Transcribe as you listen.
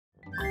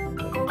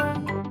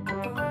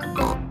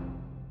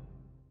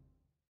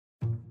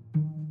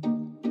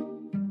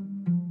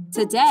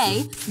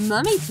Today,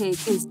 Mummy Pig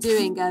is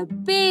doing a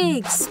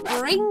big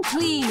spring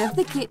clean of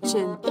the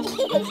kitchen.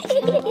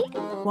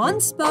 One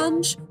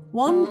sponge,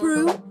 one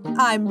broom.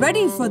 I'm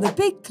ready for the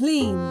big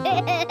clean.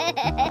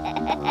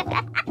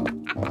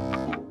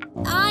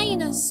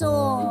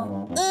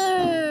 Dinosaur.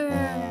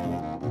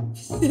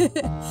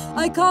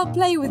 I can't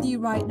play with you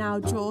right now,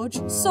 George.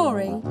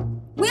 Sorry.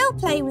 We'll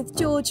play with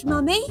George,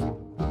 Mummy.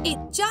 It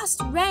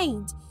just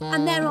rained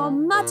and there are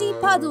muddy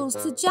puddles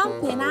to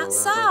jump in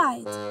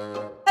outside.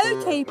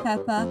 OK,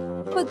 Peppa,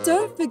 but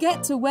don't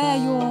forget to wear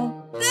your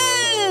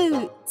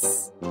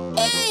Boots!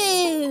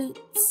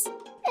 Boots!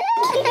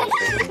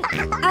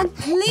 And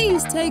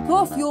please take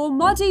off your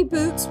muddy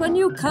boots when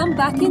you come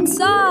back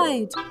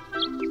inside.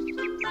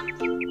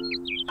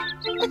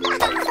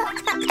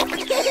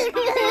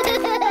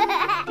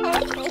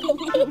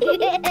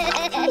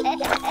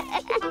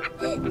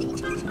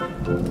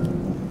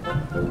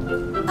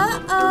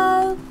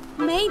 Uh-oh.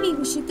 Maybe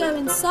we should go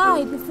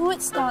inside before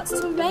it starts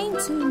to rain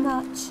too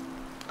much.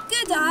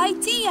 Good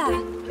idea.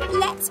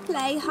 Let's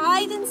play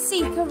hide and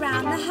seek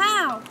around the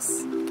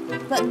house.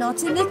 But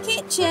not in the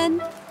kitchen,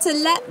 to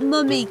let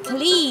Mummy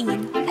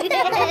clean.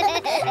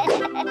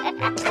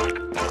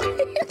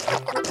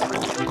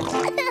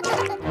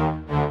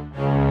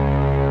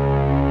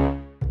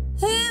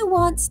 Who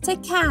wants to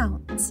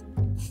count?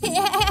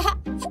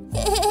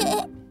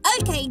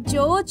 OK,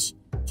 George.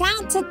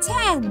 Count to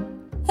 10.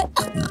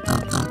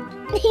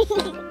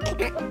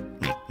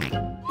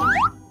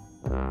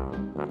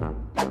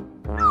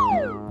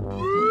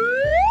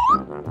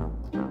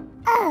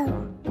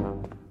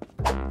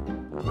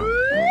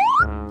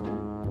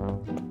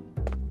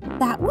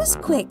 That was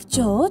quick,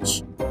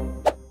 George.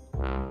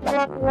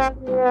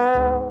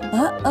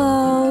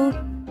 Uh-oh.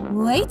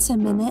 Wait a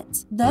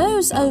minute.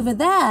 Those over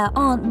there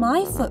aren't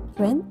my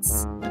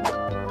footprints.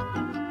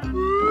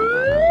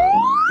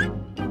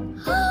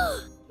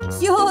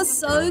 You're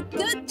so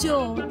good,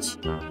 George.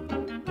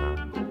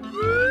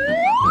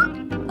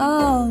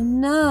 Oh,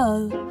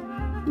 no.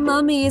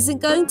 Mummy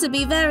isn't going to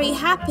be very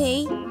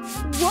happy.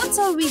 What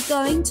are we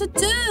going to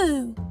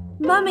do?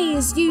 Mummy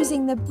is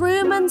using the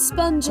broom and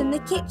sponge in the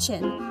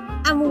kitchen,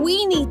 and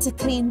we need to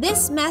clean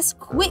this mess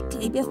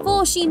quickly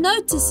before she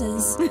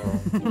notices.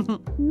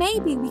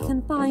 Maybe we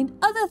can find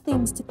other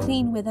things to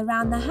clean with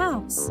around the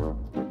house.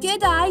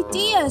 Good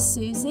idea,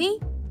 Susie.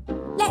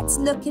 Let's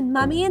look in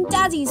Mummy and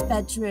Daddy's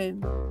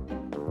bedroom.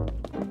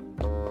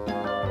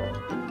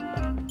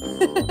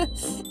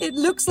 It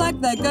looks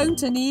like they're going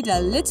to need a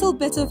little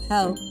bit of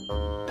help.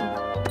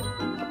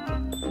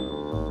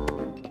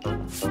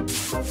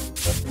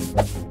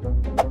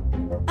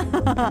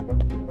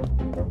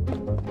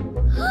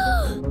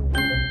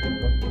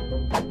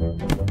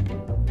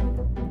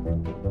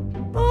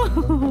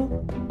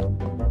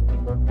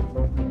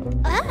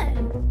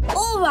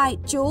 All right,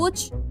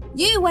 George.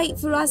 You wait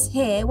for us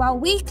here while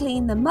we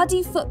clean the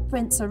muddy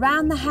footprints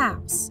around the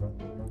house.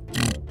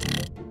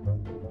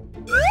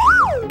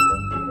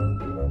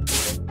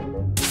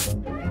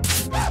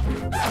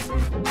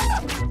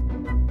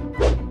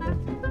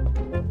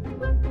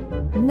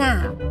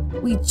 Now,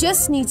 we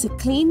just need to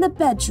clean the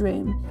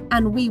bedroom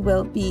and we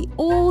will be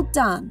all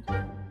done.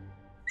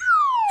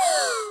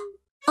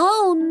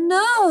 Oh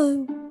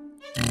no!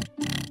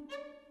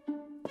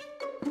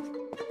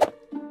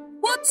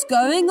 What's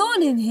going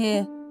on in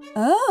here?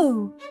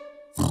 Oh!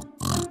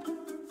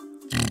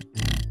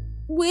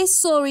 We're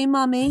sorry,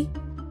 Mummy.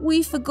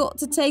 We forgot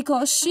to take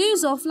our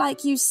shoes off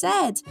like you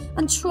said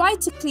and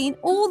tried to clean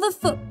all the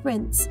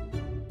footprints.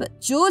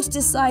 But George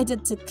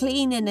decided to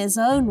clean in his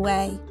own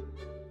way.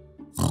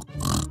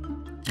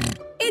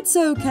 It's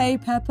okay,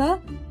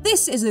 Peppa.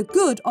 This is a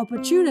good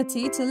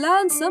opportunity to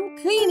learn some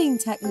cleaning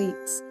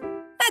techniques.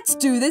 Let's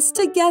do this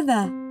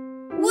together.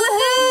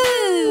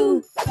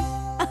 Woohoo!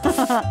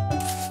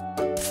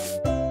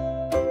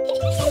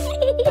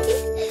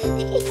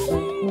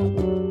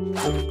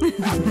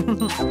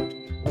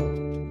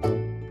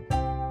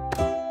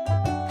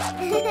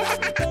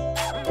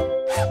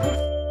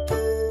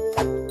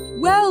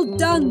 Well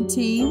done,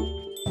 team.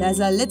 There's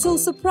a little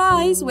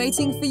surprise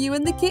waiting for you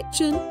in the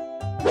kitchen.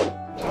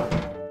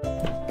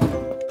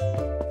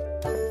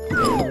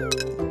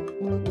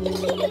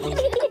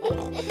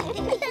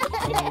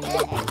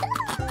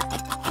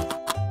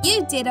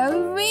 You did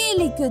a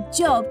really good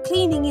job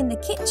cleaning in the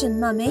kitchen,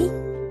 Mummy.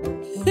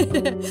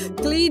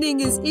 Cleaning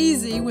is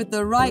easy with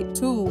the right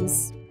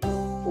tools.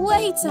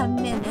 Wait a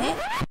minute.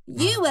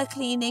 You were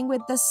cleaning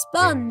with the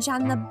sponge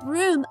and the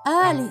broom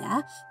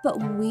earlier, but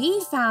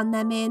we found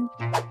them in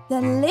the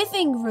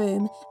living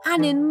room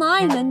and in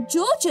mine and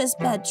George's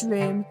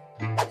bedroom.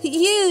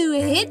 You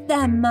hid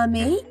them,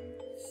 Mummy.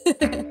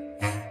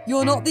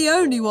 You're not the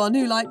only one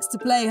who likes to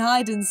play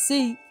hide and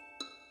seek.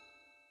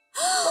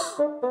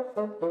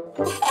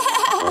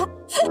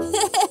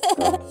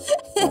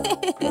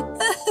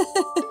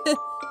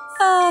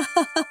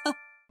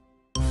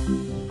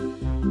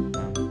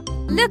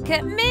 Look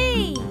at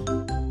me!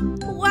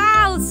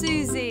 Wow,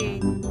 Susie!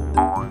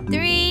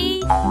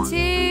 3,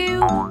 2,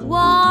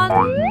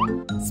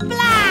 1,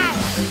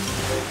 splash!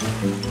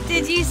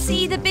 Did you see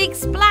see the big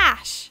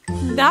splash?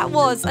 That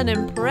was an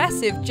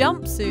impressive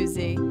jump,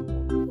 Susie.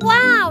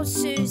 Wow,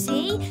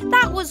 Susie,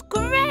 that was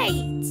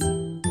great.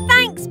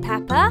 Thanks,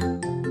 Peppa.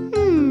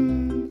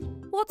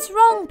 What's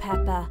wrong,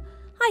 Peppa?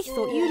 I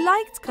thought you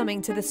liked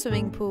coming to the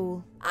swimming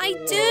pool. I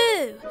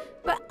do,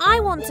 but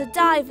I want to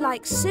dive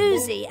like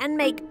Susie and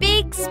make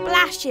big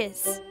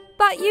splashes.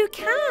 But you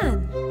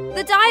can.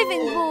 The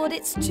diving board,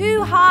 it's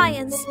too high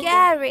and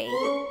scary.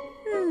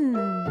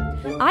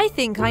 I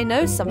think I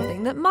know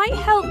something that might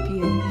help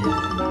you.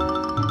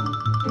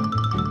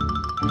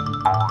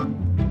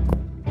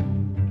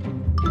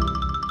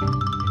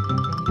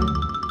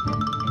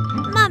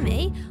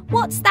 Mummy,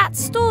 what's that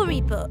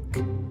storybook?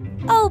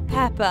 Oh,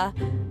 Peppa,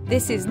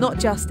 this is not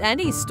just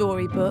any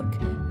storybook.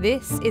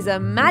 This is a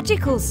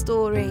magical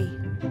story.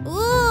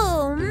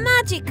 Ooh,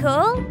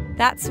 magical?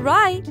 That's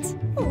right.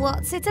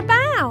 What's it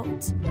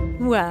about?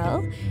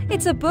 Well,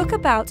 it's a book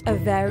about a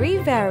very,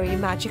 very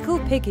magical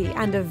piggy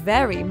and a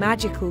very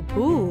magical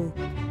pool.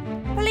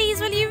 Please,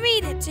 will you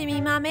read it to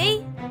me,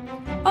 Mummy?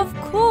 Of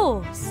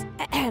course.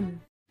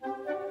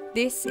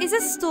 This is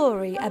a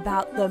story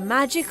about the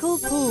magical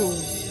pool.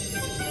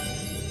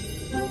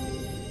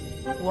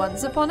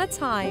 Once upon a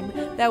time,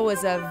 there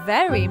was a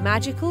very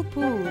magical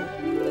pool.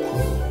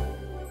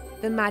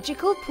 The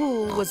magical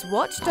pool was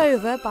watched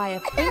over by a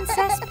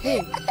princess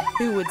pig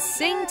who would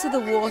sing to the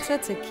water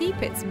to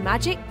keep its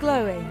magic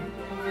glowing.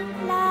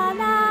 La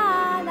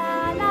la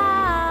la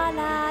la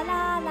la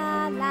la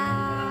la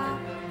la.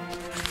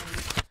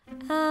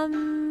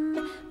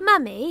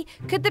 Mummy,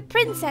 could the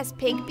princess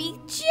pig be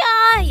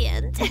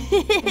giant?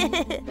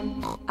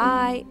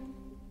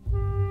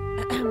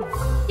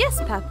 Yes,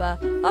 Peppa,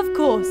 of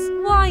course,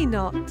 why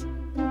not?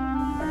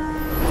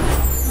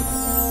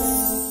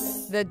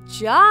 The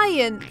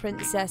giant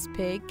princess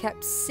pig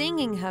kept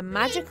singing her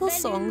magical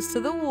songs to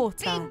the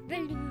water.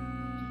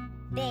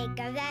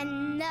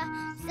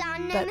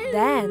 But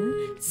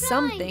then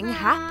something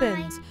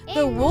happened.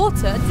 The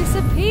water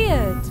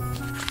disappeared.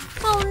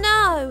 Oh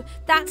no,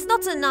 that's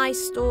not a nice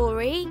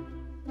story.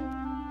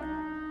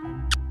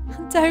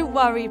 Don't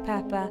worry,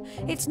 Peppa,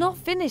 it's not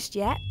finished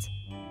yet.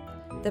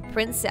 The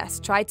princess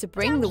tried to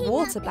bring the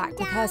water back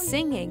with her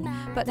singing,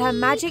 but her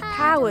magic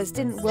powers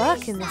didn't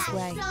work in this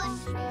way.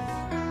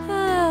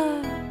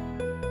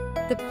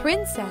 The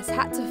princess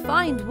had to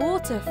find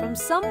water from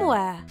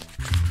somewhere.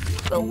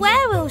 But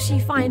where will she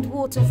find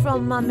water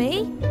from,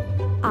 Mummy?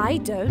 I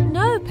don't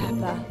know,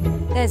 Peppa.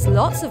 There's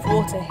lots of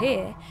water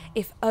here.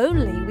 If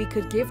only we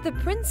could give the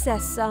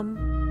princess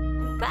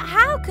some. But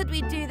how could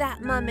we do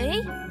that,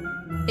 Mummy?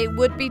 It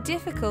would be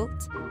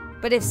difficult.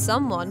 But if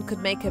someone could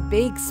make a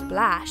big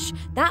splash,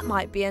 that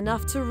might be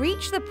enough to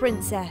reach the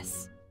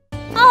princess.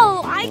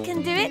 Oh, I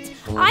can do it.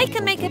 I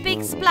can make a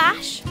big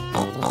splash.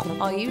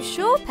 Are you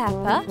sure,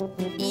 Peppa?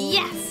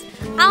 Yes,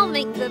 I'll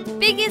make the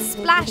biggest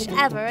splash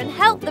ever and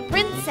help the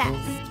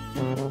princess.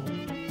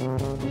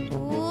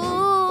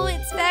 Ooh,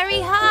 it's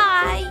very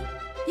high.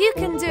 You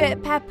can do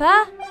it,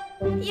 Peppa.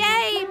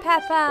 Yay,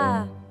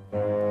 Peppa.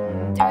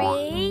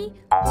 3,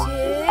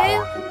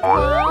 2,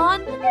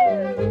 1.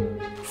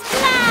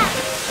 Splash!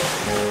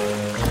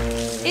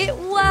 It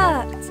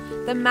worked!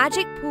 The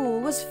magic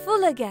pool was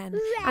full again,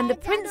 and the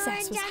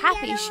princess was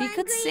happy she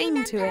could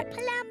sing to it.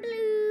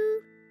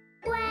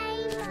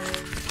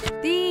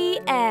 The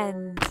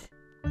end.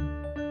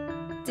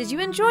 Did you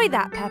enjoy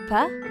that,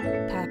 Peppa?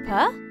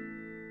 Peppa?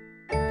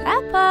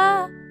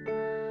 Peppa?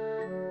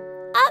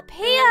 Up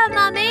here,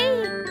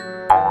 Mummy!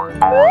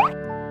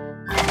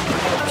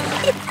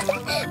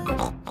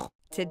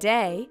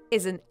 Today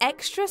is an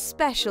extra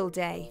special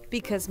day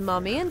because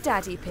Mummy and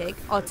Daddy Pig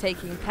are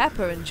taking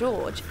Peppa and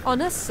George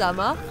on a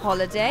summer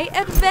holiday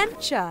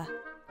adventure.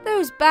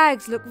 Those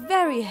bags look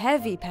very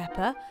heavy,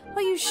 Peppa.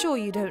 Are you sure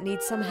you don't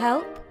need some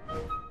help?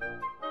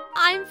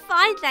 I'm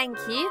fine, thank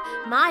you.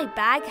 My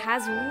bag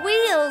has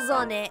wheels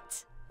on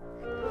it.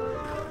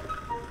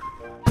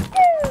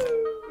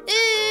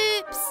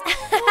 Oops!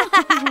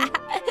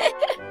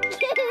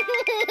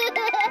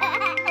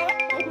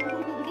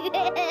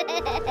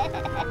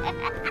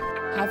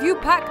 Have you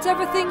packed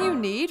everything you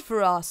need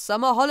for our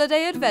summer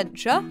holiday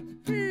adventure?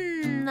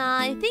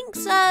 I think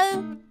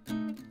so.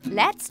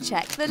 Let's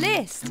check the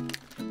list.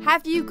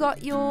 Have you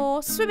got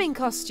your swimming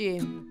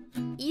costume?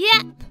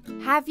 Yep.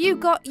 Have you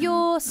got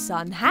your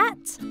sun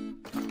hat?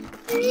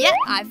 Yep,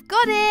 I've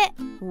got it.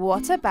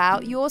 What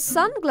about your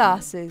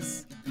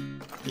sunglasses?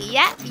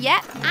 Yep,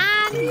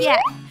 and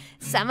yep.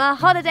 Summer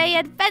holiday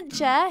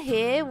adventure,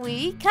 here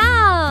we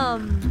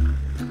come.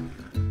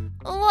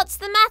 What's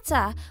the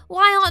matter?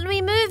 Why aren't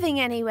we moving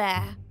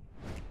anywhere?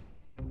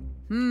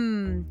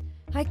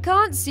 I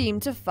can't seem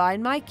to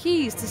find my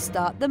keys to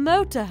start the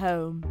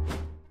motorhome.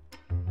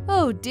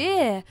 Oh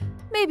dear,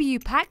 maybe you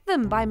packed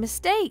them by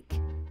mistake.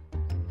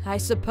 I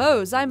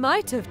suppose I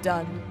might have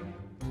done.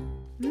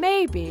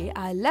 Maybe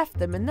I left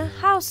them in the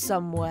house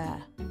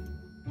somewhere.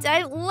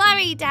 Don't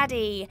worry,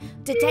 Daddy.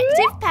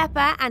 Detective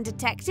Peppa and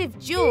Detective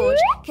George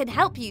can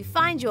help you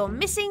find your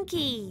missing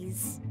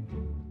keys.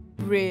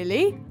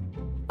 Really?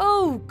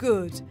 Oh,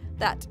 good.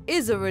 That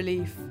is a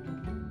relief.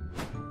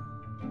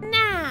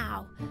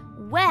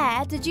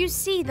 Where did you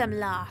see them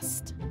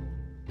last?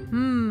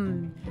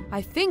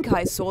 I think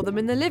I saw them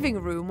in the living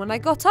room when I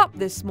got up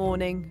this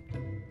morning.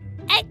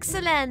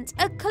 Excellent!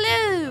 A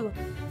clue!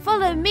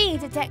 Follow me,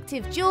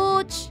 Detective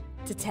George.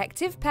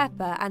 Detective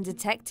Peppa and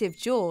Detective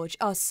George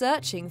are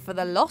searching for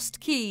the lost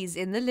keys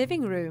in the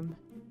living room.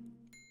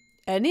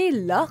 Any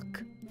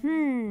luck?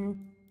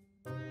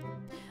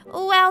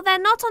 Well, they're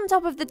not on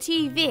top of the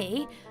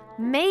TV.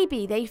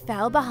 Maybe they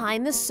fell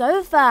behind the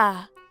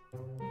sofa.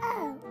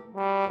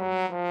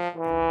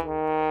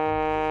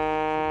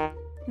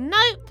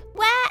 Nope.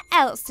 Where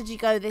else did you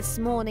go this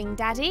morning,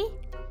 Daddy?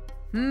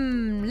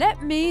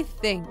 Let me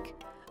think.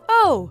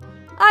 Oh,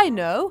 I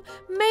know.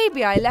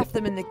 Maybe I left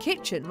them in the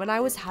kitchen when I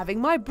was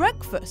having my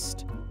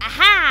breakfast.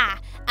 Aha!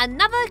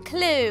 Another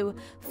clue.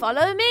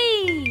 Follow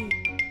me.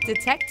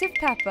 Detective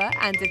Peppa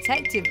and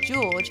Detective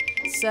George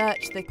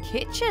search the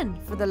kitchen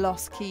for the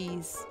lost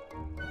keys.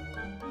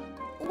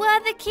 Were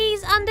the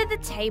keys under the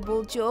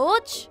table,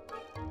 George?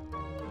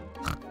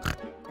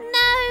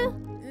 No.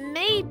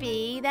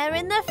 Maybe they're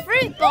in the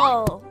fruit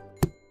bowl.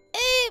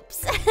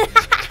 Oops!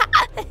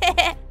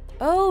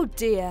 Oh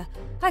dear,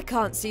 I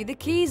can't see the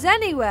keys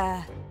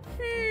anywhere.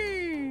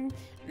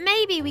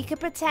 Maybe we could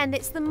pretend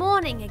it's the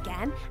morning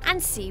again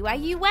and see where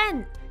you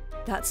went.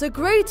 That's a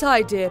great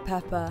idea,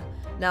 Peppa.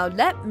 Now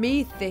let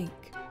me think.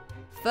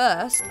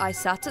 First, I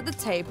sat at the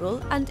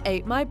table and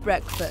ate my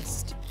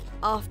breakfast.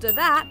 After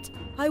that,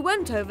 I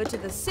went over to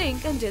the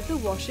sink and did the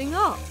washing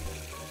up.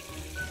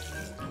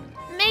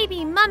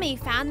 Maybe Mummy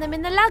found them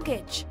in the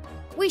luggage.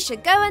 We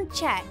should go and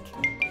check.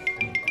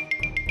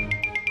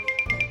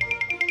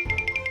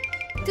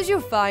 Did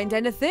you find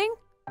anything?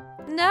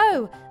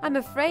 No, I'm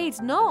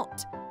afraid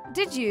not.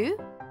 Did you?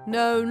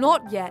 No,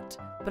 not yet.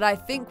 But I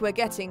think we're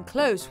getting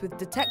close with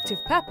Detective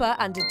Peppa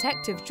and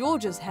Detective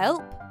George's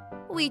help.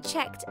 We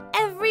checked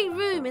every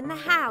room in the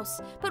house,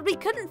 but we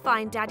couldn't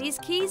find Daddy's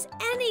keys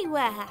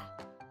anywhere.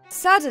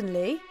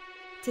 Suddenly,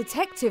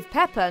 Detective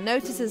Peppa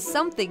notices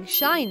something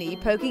shiny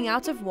poking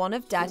out of one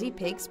of Daddy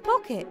Pig's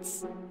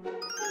pockets.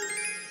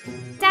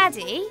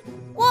 Daddy,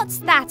 what's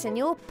that in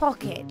your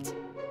pocket?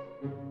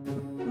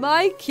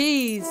 My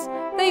keys.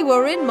 They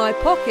were in my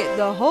pocket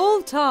the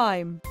whole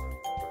time.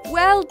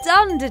 Well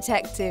done,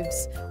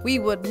 detectives. We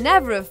would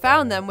never have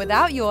found them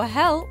without your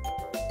help.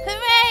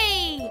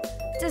 Hooray!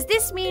 Does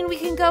this mean we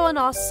can go on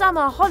our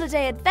summer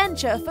holiday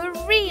adventure for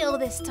real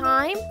this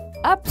time?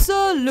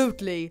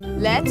 Absolutely.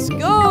 Let's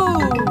go!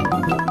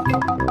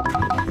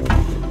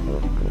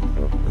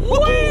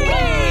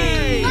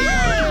 Whee!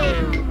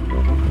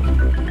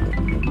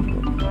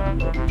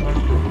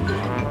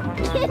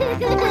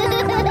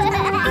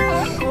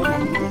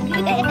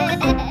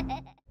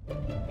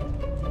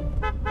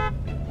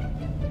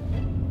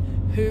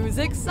 Who's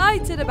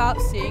excited about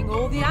seeing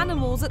all the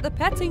animals at the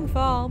petting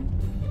farm?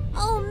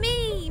 Oh,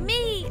 me!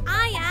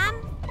 I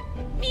am!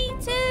 Me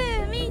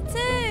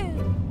too!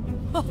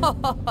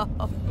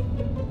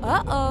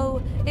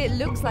 Uh-oh, it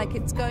looks like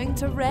it's going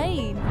to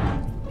rain.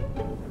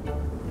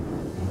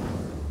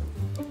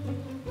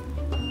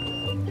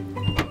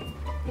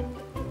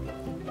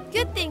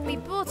 Good thing we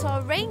brought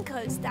our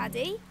raincoats,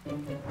 Daddy.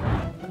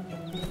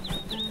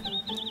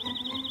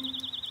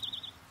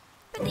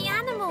 But the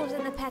animals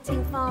in the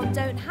petting farm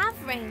don't have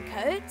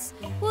raincoats.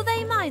 Will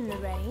they mind the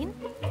rain?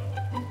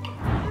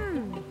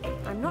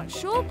 I'm not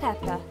sure,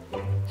 Peppa.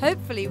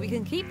 Hopefully we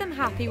can keep them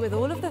happy with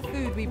all of the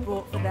food we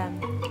brought for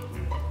them.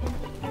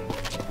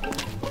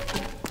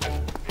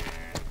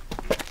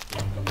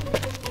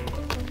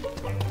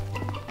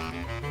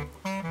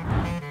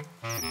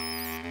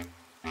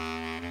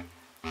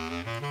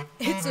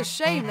 It's a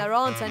shame there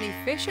aren't any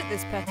fish at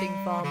this petting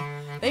farm.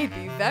 They'd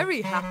be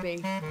very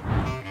happy.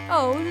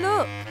 Oh,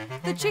 look!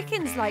 The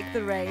chickens like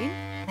the rain.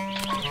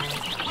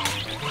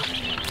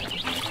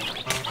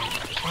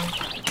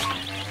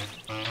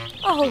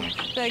 Oh,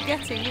 they're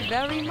getting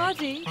very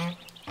muddy.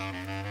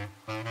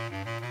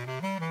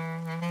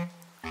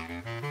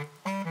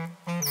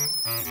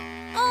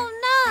 Oh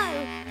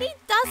no! He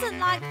doesn't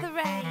like the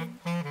rain.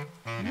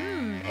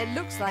 It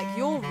looks like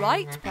you're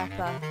right,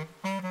 Peppa.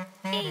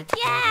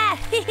 Yeah!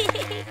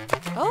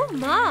 Oh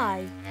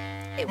my!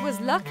 It was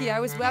lucky I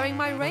was wearing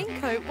my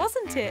raincoat,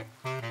 wasn't it?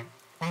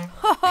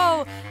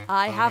 Ho!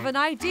 I have an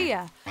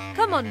idea.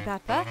 Come on,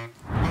 Peppa.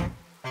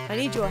 I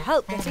need your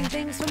help getting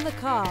things from the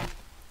car.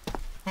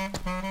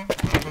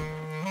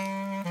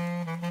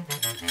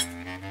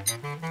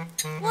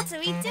 What are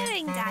we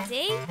doing,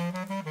 Daddy?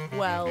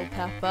 Well,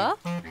 Peppa.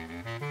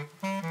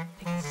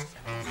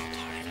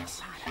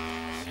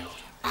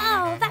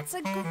 Oh, that's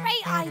a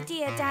great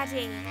idea,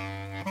 Daddy.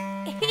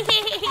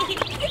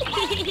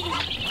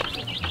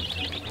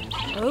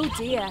 Oh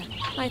dear,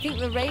 I think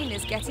the rain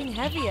is getting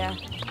heavier.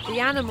 The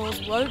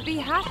animals won't be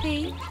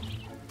happy.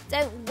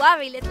 Don't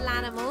worry, little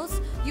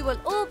animals. You will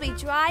all be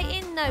dry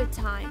in no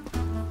time.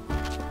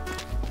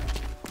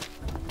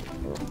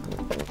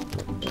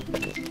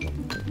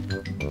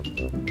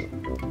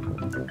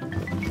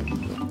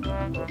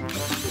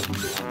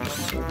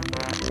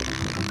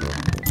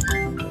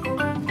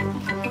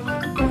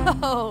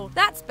 Oh,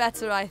 that's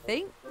better, I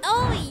think.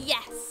 Oh,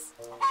 yes.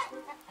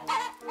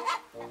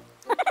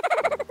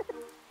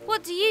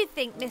 What do you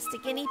think,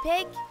 Mr. Guinea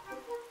Pig?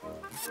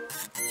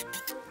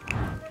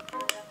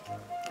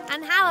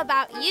 And how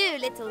about you,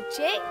 little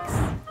chicks?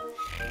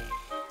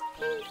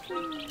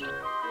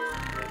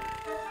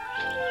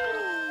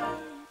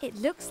 It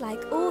looks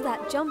like all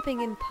that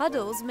jumping in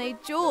puddles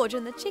made George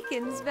and the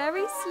chickens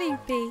very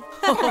sleepy.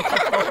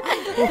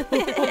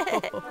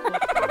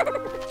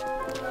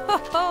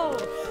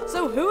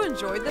 So who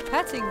enjoyed the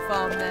petting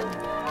farm then?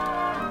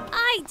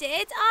 I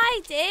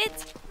did.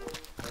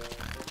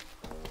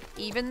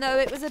 Even though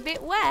it was a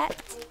bit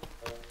wet?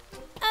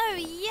 Oh,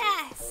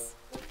 yes.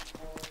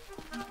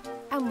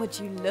 And would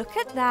you look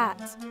at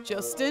that?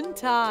 Just in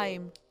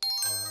time.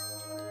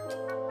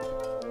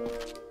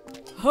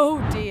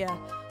 Oh dear,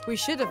 we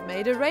should have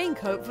made a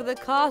raincoat for the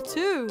car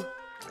too.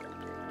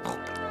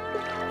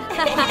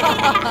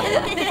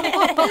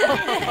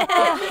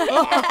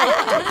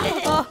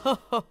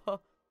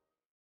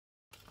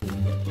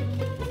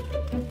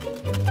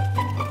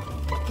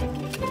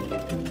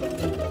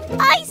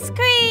 Ice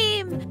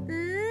cream!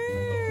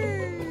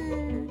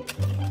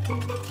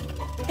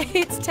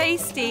 It's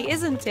tasty,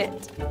 isn't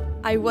it?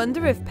 I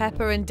wonder if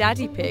Peppa and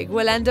Daddy Pig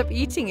will end up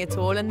eating it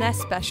all in their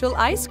special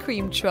ice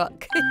cream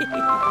truck.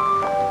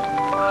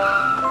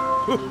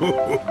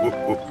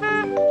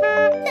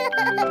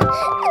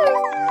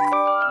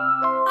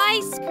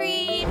 Ice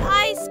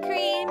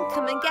cream!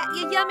 Come and get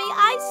your yummy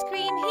ice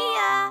cream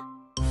here.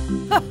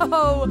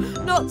 Oh,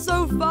 not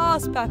so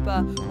fast,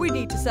 Peppa. We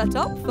need to set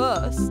up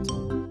first.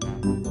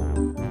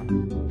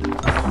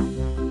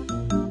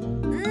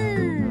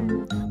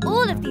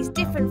 All of these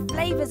different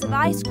flavours of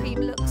ice cream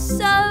look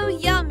so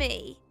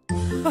yummy.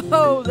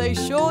 Oh, they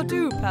sure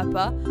do,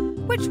 Peppa.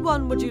 Which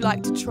one would you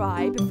like to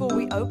try before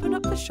we open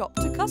up the shop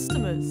to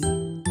customers?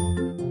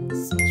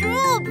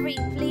 Strawberry,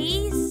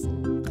 please.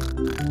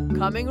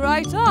 Coming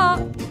right up.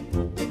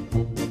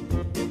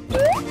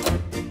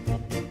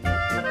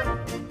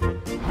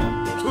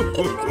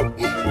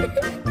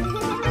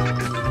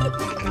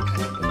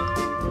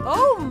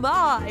 Oh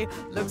my!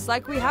 Looks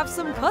like we have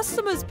some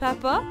customers,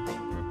 Peppa.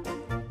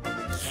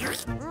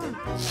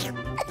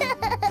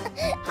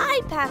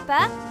 Hi,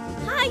 Peppa.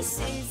 Hi,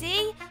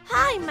 Susie.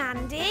 Hi,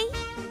 Mandy.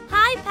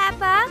 Hi,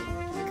 Peppa.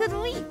 Could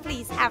we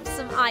please have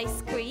some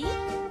ice cream?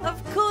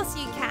 Of course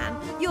you can.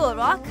 You're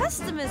our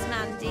customers,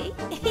 Mandy.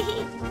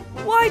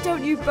 Why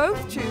don't you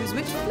both choose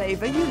which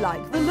flavour you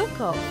like the look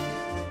of?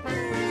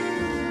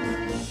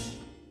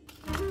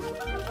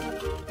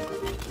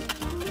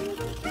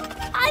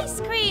 Ice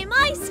cream!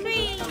 Ice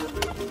cream!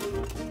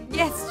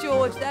 Yes,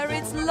 George, there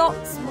is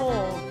lots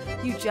more.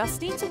 You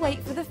just need to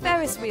wait for the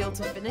Ferris wheel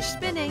to finish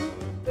spinning.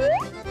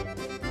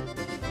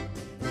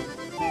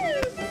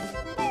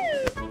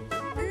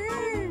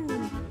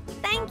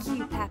 Thank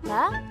you,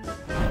 Peppa.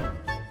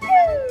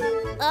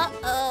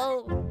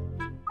 Uh-oh.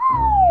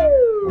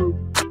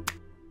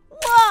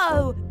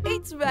 Whoa!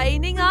 It's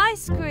raining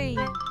ice cream.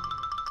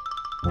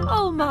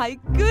 Oh my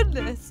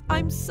goodness!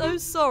 I'm so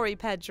sorry,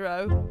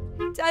 Pedro.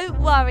 Don't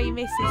worry,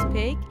 Mrs.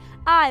 Pig.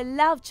 I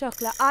love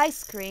chocolate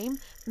ice cream.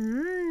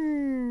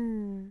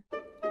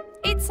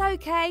 It's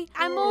okay.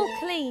 I'm all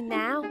clean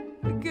now.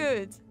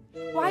 Good.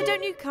 Why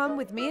don't you come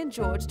with me and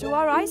George to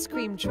our ice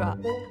cream truck?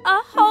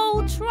 A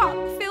whole truck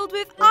filled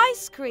with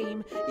ice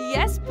cream.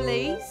 Yes,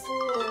 please.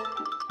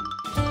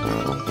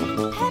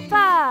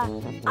 Peppa,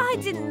 I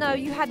didn't know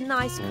you had an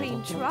ice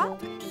cream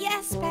truck.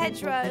 Yes,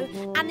 Pedro,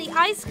 and the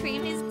ice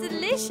cream is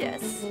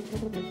delicious.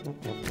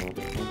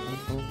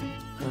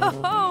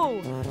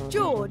 Oh,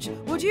 George,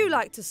 would you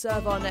like to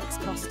serve our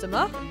next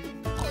customer?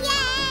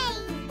 Yay!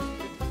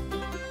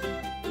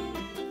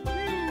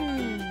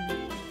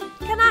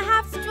 Can I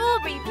have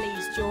strawberry,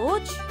 please,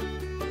 George?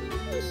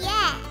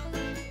 Yeah.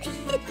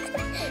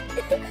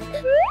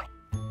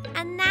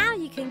 And now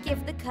you can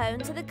give the cone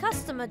to the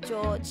customer,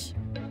 George.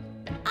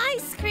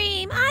 Ice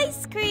cream!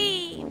 Ice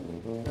cream!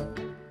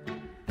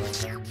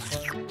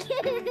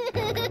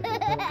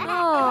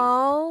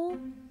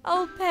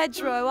 Oh,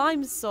 Pedro,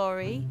 I'm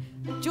sorry.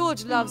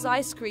 George loves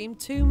ice cream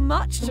too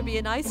much to be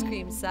an ice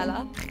cream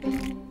seller.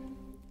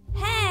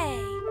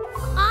 Hey,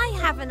 I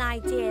have an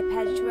idea,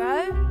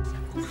 Pedro.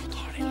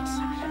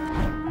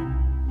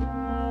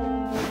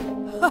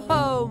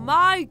 Oh,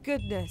 my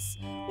goodness.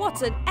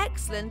 What an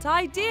excellent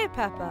idea,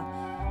 Peppa.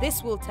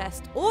 This will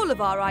test all of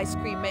our ice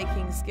cream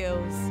making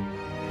skills.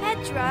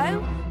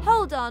 Pedro,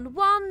 hold on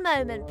one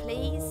moment,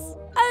 please.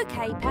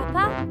 Okay,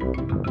 Peppa.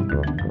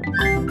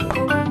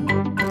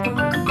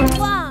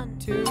 1,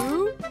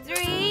 2,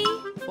 3,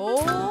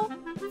 4.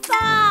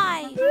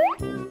 5.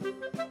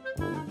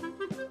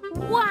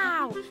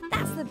 Wow,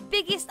 that's the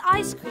biggest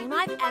ice cream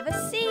I've ever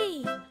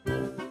seen.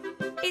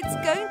 It's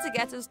going to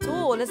get as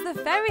tall as the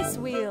Ferris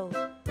wheel.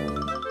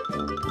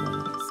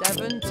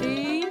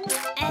 17,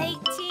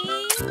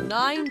 18,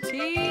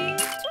 19.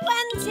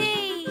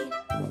 20.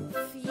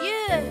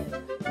 Phew.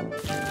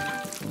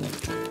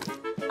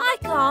 I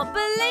can't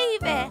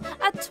believe it.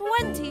 A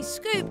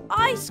 20-scoop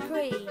ice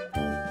cream.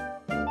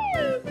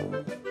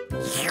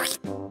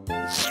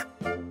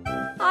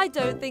 I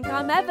don't think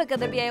I'm ever going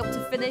to be able to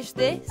finish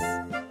this.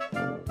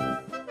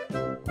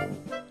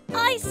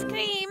 Ice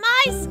cream!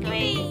 Ice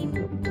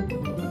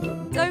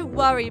cream! Don't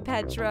worry,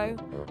 Pedro.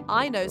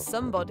 I know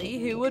somebody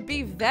who would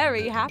be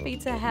very happy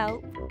to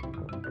help.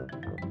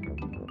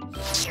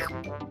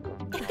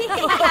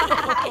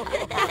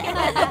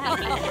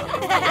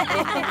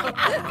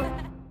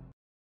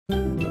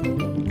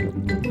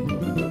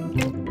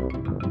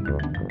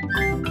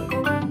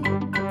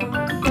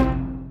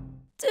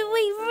 Do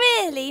we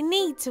really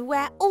need to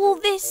wear all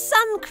this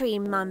sun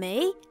cream,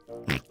 Mummy?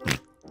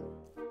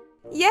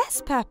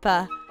 Yes,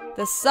 Peppa.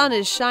 The sun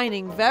is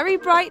shining very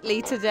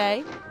brightly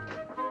today.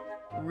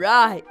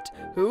 Right,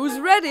 who's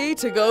ready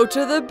to go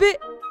to the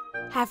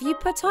Have you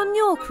put on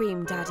your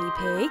cream, Daddy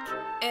Pig?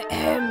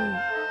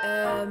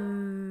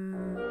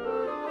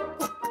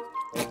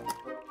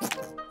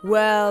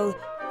 Well,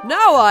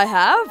 now I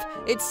have.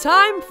 It's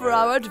time for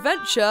our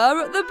adventure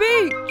at the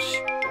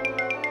beach.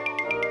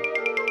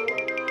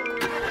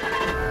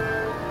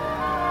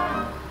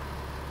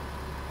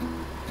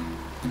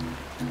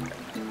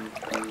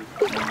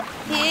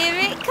 Here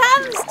it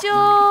comes,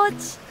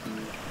 George!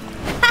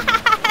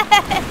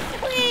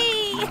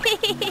 Whee!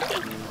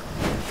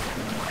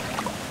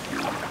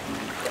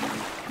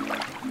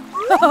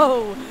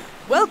 Oh,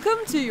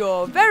 welcome to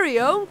your very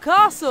own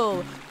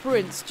castle,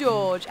 Prince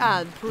George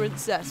and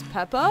Princess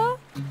Peppa.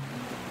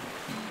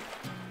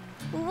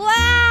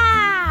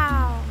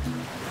 Wow!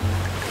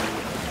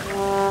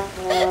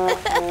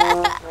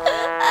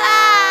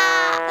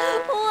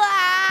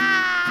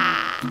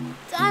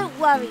 Don't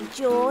worry,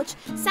 George.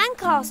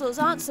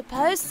 Sandcastles aren't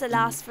supposed to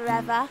last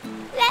forever.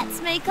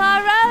 Let's make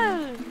our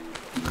own.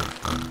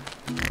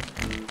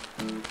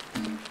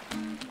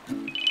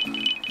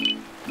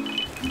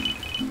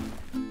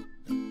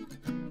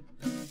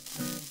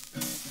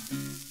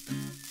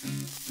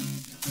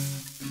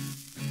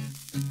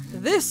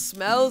 This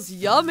smells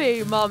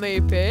yummy,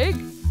 Mummy Pig.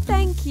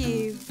 Thank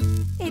you.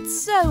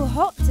 It's so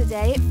hot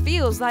today, it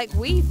feels like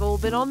we've all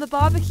been on the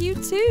barbecue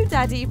too,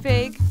 Daddy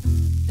Pig.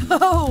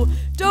 Oh,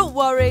 don't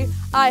worry,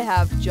 I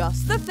have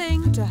just the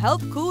thing to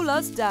help cool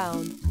us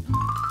down.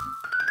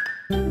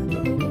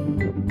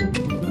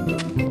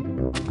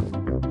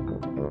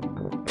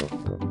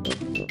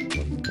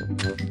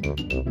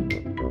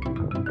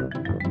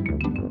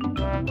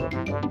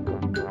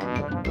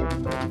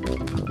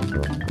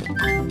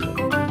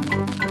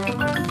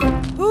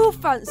 Who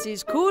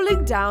fancies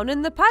cooling down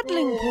in the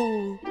paddling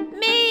pool?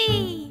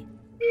 Me!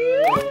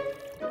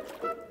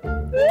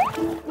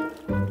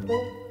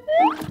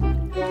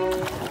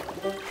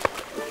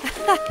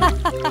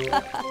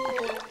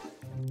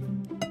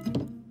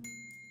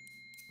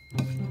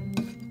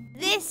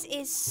 This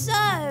is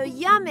so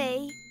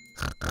yummy.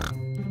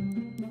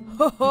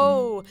 Ho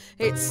ho!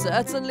 It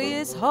certainly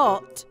is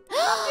hot.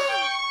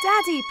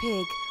 Daddy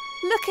Pig,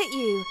 look at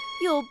you.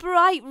 You're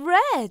bright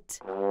red.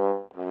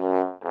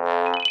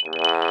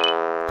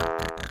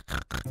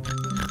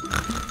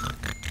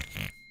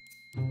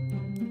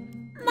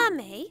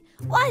 Mummy,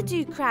 why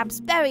do crabs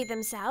bury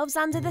themselves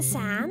under the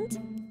sand?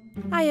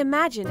 I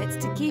imagine it's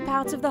to keep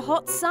out of the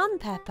hot sun,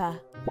 Peppa.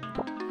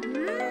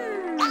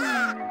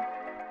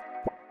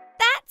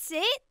 That's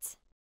it.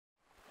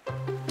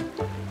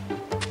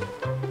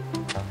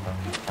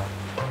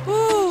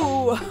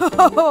 Ooh!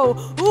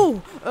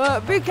 Ooh!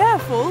 Be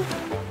careful.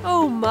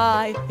 Oh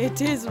my,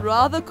 it is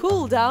rather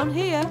cool down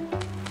here.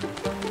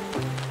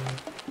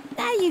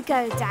 There you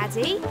go,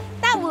 Daddy.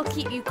 That will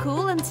keep you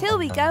cool until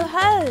we go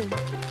home.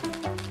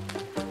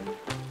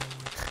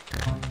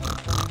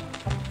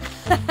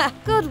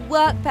 Good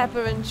work,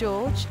 Peppa and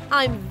George.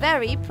 I'm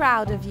very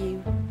proud of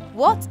you.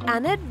 What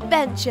an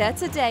adventure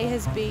today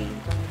has been.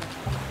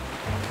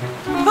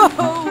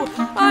 Oh,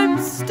 I'm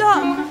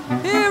stuck.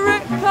 Here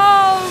it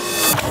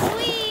comes.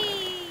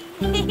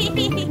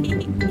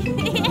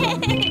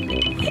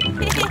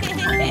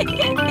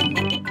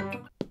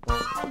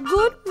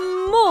 Good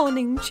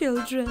morning,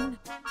 children.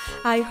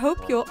 I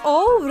hope you're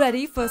all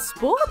ready for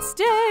Sports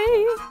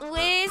Day.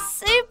 We're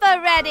super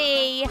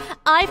ready.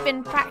 I've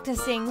been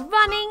practicing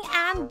running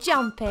and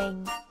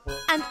jumping.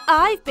 And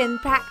I've been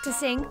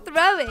practicing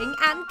throwing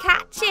and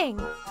catching.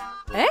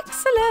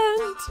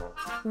 Excellent.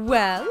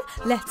 Well,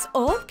 let's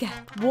all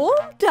get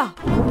warmed up.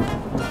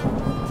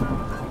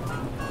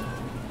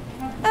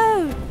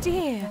 Oh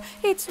dear,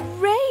 it's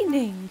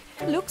raining.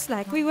 Looks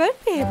like we won't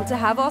be able to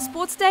have our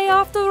sports day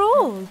after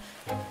all.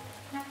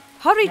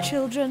 Hurry,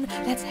 children,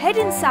 let's head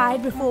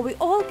inside before we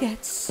all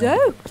get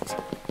soaked.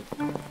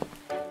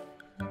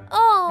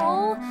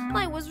 Oh,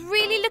 I was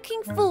really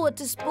looking forward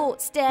to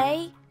Sports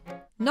Day.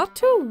 Not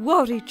to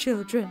worry,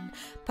 children.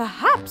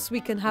 Perhaps we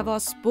can have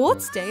our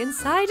sports day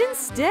inside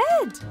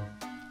instead.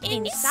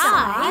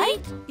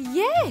 Inside?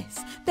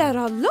 Yes, there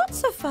are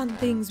lots of fun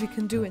things we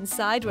can do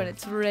inside when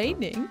it's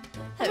raining.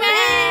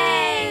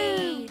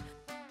 Hooray!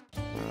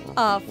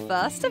 Our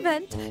first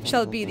event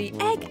shall be the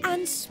egg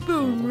and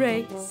spoon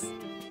race.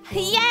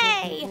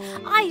 Yay!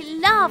 I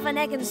love an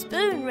egg and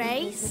spoon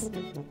race.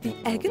 The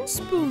egg and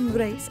spoon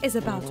race is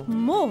about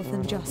more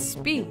than just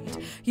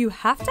speed. You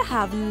have to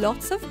have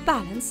lots of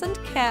balance and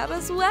care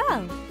as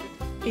well.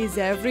 Is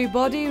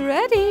everybody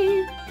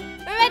ready?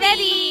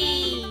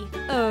 Ready!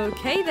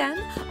 Okay then,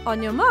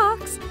 on your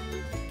marks,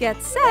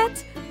 get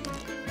set,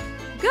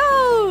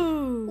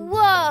 go!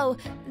 Whoa,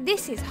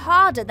 this is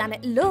harder than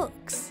it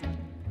looks.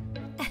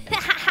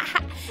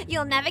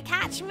 You'll never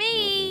catch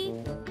me.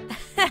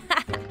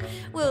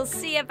 We'll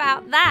see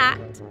about that.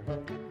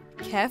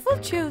 Careful,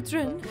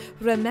 children.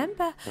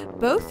 Remember,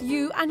 both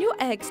you and your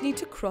eggs need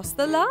to cross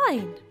the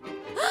line.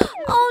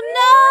 Oh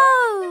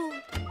no!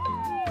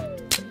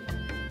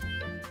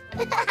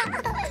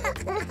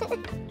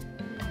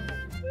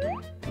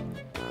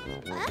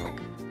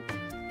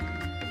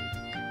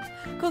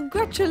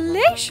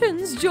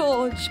 Congratulations,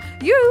 George!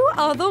 You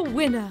are the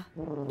winner.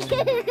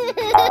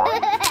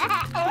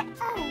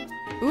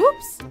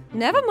 Oops,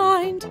 never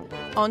mind.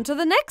 On to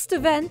the next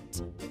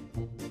event.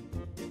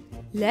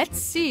 Let's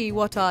see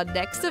what our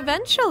next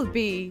event shall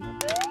be.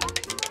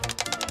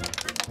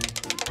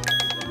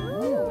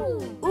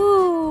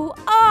 Ooh,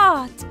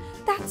 art!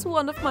 That's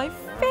one of my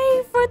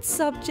favorite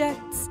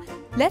subjects.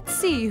 Let's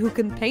see who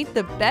can paint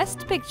the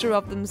best picture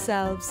of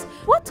themselves.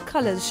 What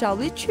colors shall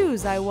we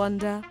choose, I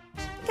wonder?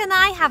 Can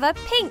I have a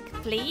pink,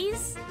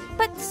 please?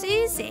 But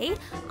Susie,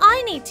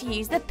 I need to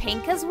use the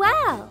pink as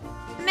well.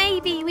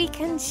 Maybe we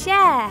can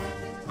share.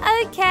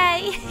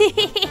 Okay.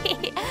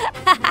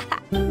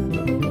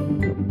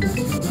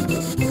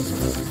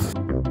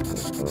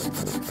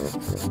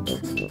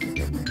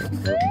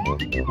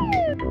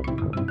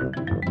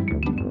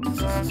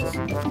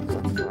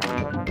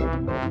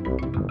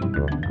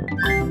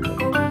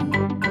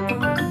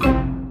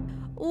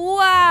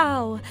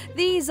 Wow!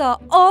 These are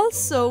all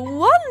so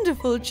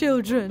wonderful,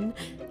 children.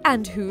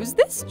 And who's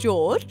this,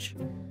 George?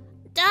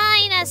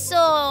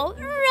 Dinosaur!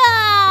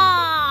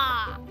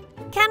 Roar!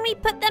 Can we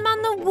put them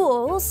on the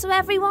wall so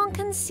everyone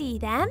can see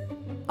them?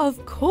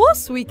 Of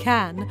course we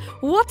can.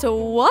 What a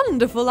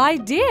wonderful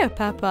idea,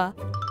 Peppa.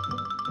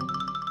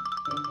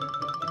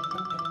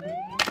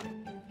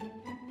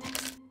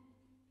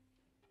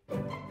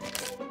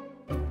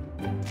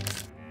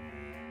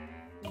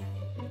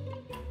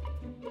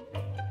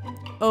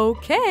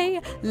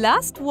 Okay,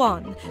 last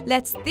one.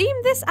 Let's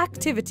theme this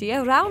activity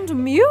around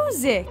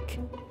music.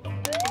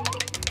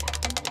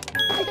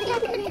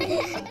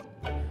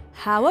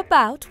 How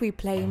about we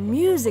play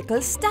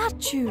musical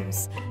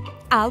statues?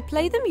 I'll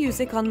play the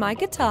music on my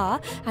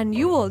guitar and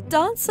you all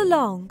dance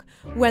along.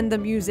 When the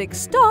music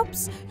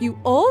stops, you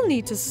all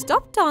need to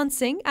stop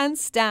dancing and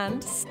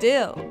stand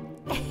still.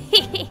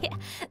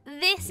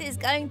 This is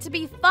going to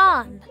be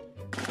fun.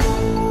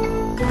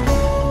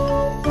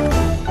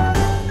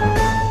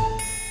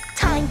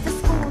 Time for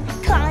school,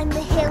 climb the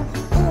hill,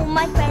 all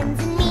my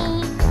friends and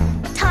me.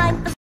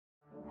 Time for...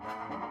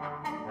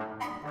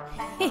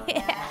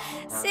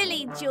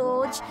 Silly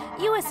George,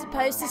 you were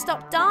supposed to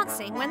stop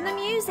dancing when the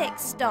music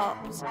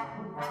stopped.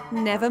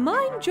 Never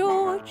mind,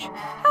 George.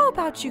 How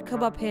about you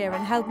come up here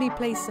and help me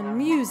play some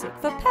music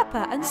for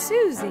Peppa and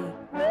Susie?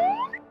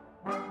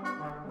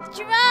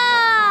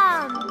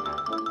 Drum!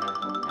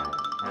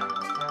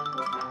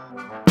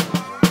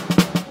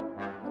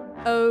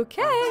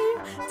 Okay,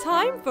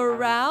 time for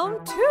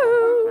round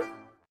 2.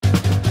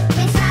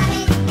 Miss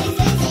Rabbit is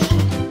busy,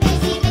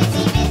 busy,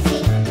 busy,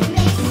 busy.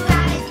 Miss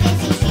Rabbit's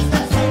busy, she's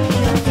got so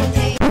many to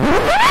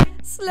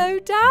do. Slow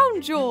down,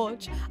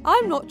 George.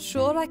 I'm not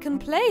sure I can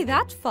play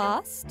that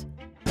fast.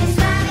 Miss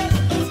Rabbit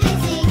is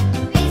busy,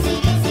 busy,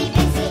 busy,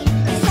 busy.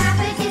 Miss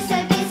Rabbit is so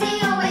busy,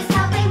 always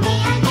helping me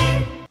and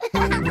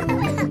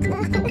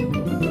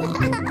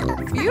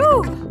you.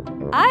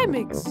 Phew, I'm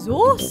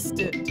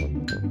exhausted.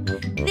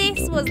 This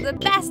was the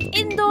best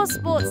indoor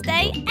sports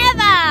day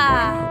ever!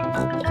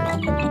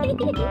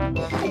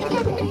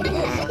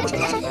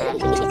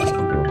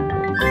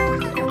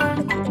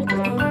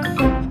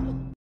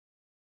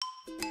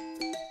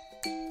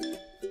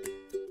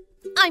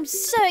 I'm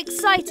so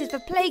excited for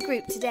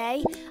playgroup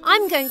today.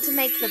 I'm going to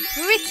make the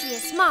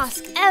prettiest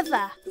mask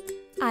ever.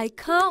 I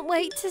can't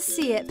wait to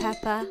see it,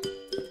 Peppa.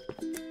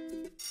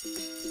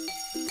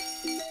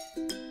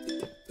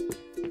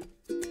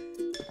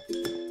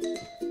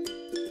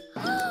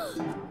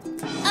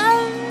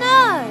 Oh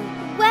no!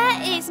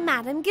 Where is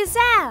Madame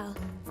Gazelle?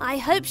 I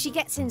hope she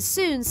gets in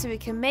soon so we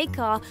can make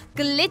our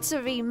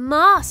glittery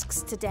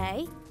masks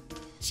today.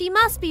 She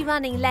must be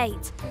running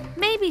late.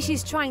 Maybe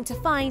she's trying to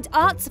find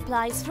art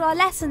supplies for our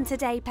lesson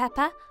today,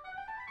 Peppa.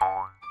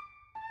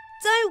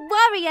 Don't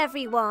worry,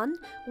 everyone.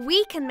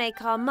 We can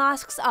make our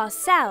masks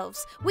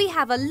ourselves. We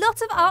have a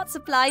lot of art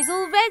supplies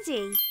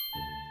already.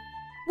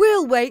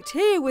 We'll wait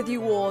here with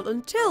you all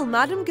until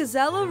Madame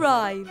Gazelle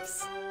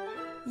arrives.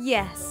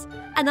 Yes,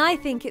 and I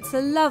think it's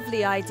a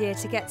lovely idea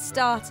to get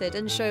started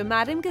and show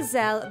Madame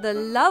Gazelle the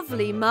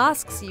lovely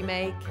masks you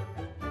make.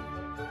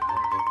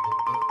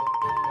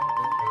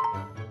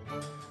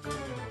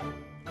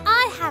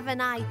 I have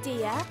an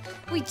idea.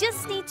 We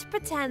just need to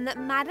pretend that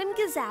Madame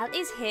Gazelle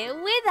is here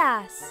with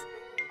us.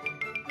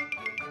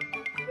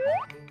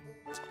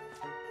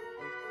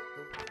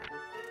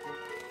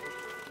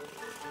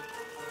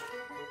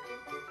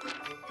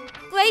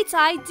 Great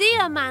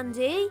idea,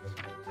 Mandy.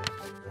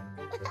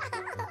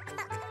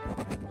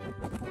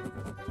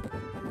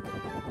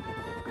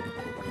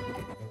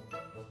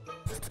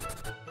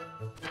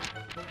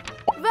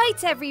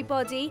 Right,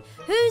 everybody,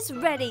 who's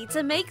ready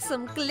to make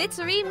some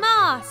glittery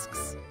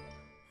masks?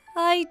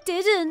 I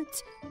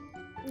didn't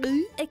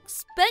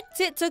expect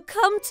it to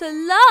come to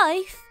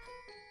life.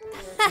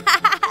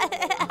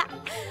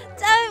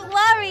 Don't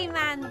worry,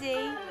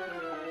 Mandy.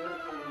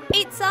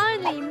 It's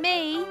only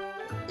me.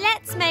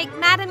 Let's make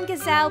Madame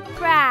Gazelle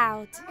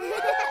proud.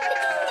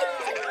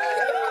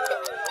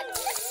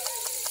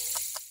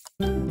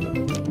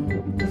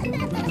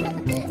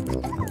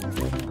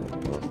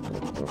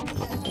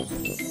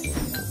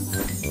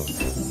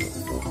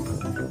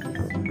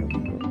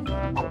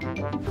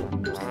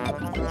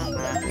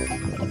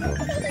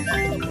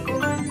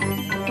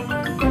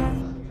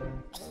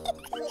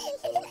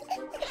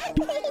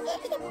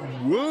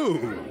 Whoa!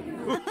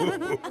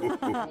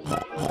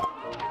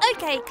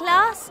 Okay,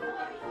 class.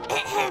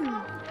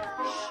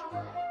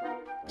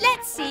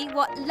 Let's see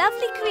what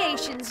lovely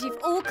creations you've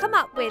all come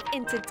up with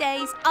in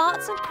today's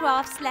arts and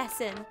crafts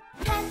lesson.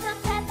 Peppa,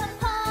 Peppa,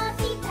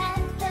 party,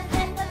 Peppa,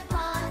 Peppa,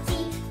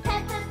 party.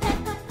 Peppa,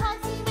 Peppa,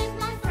 party with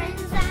my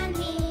friends and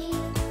me.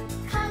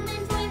 Come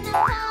and join the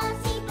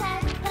party,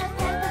 Peppa,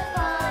 Peppa,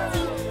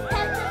 party.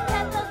 Peppa,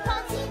 Peppa,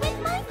 party with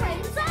my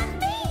friends and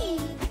me.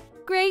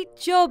 Great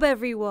job,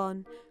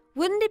 everyone.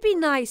 Wouldn't it be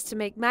nice to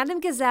make Madame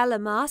Gazelle a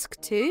mask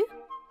too?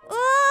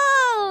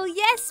 Oh,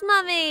 yes,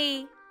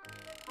 Mummy.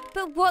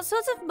 But what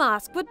sort of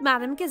mask would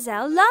Madame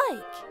Gazelle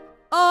like?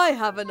 I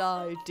have an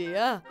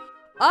idea.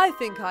 I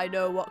think I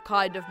know what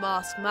kind of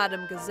mask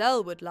Madame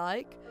Gazelle would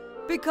like.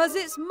 Because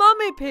it's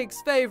Mummy Pig's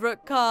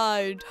favourite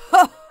kind.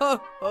 Ho,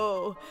 ho,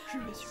 ho.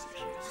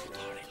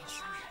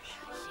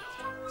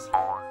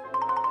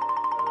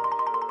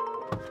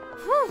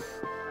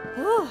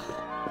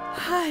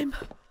 I'm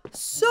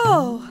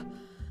so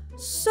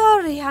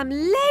sorry I'm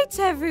late,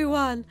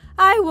 everyone.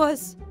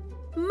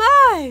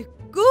 My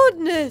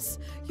goodness,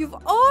 you've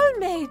all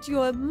made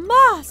your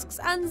masks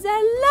and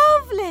they're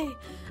lovely.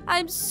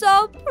 I'm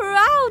so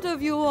proud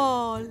of you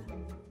all.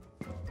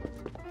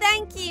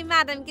 Thank you,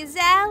 Madame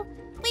Gazelle.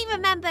 We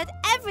remembered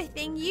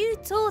everything you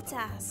taught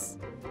us.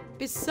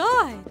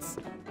 Besides,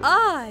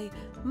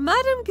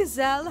 Madame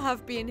Gazelle,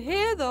 have been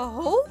here the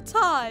whole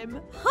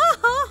time. Ha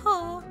ha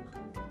ha.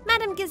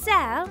 Madame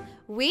Gazelle,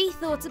 we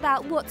thought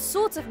about what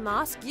sort of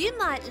mask you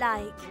might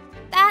like.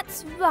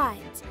 That's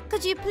right.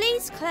 Could you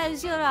please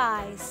close your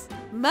eyes?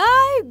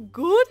 My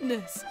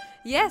goodness.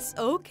 Yes,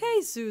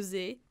 okay,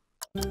 Susie.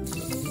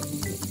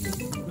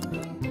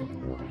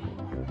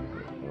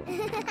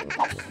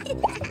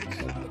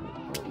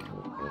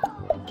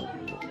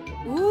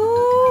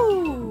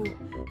 Ooh,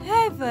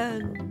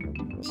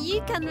 heaven.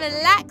 You can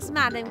relax,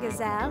 Madame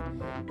Gazelle.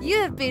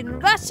 You have been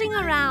rushing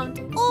around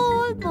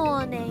all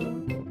morning.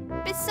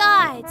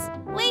 Besides,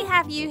 we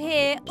have you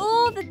here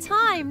all the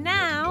time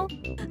now.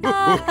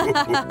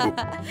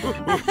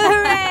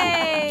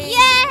 Hooray! Yay!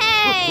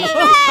 Yay!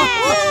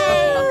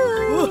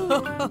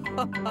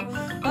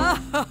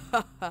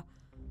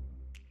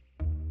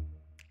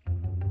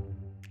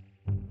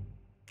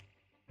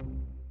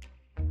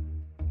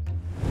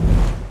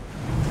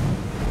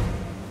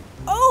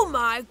 Oh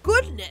my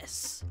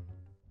goodness!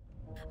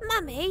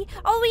 Mummy,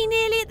 are we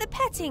nearly at the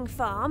petting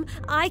farm?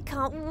 I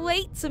can't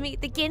wait to meet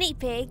the guinea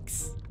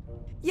pigs.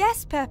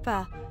 Yes,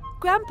 Peppa.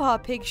 Grandpa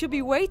Pig should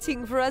be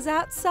waiting for us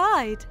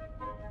outside.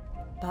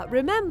 But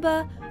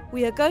remember,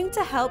 we are going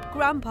to help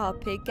Grandpa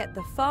Pig get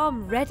the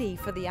farm ready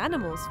for the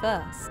animals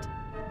first.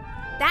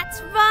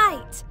 That's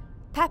right.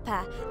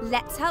 Peppa,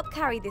 let's help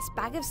carry this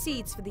bag of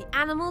seeds for the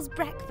animals'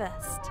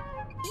 breakfast.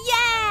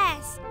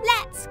 Yes!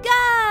 Let's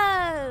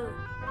go!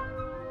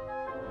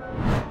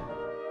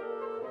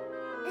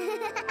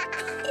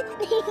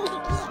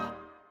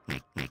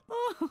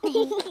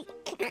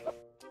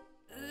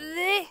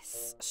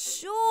 This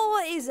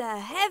sure is a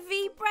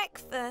heavy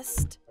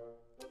breakfast.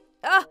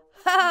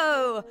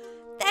 Oh,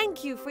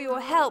 thank you for your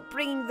help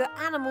bringing the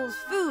animals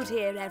food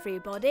here,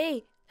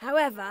 everybody.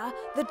 However,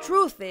 the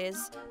truth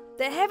is,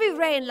 the heavy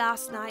rain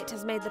last night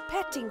has made the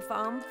petting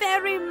farm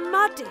very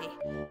muddy.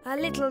 A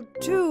little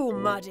too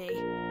muddy.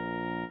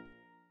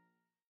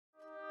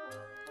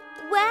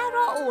 Where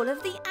are all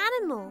of the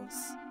animals?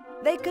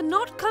 They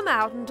cannot come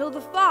out until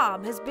the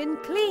farm has been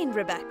cleaned,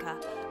 Rebecca.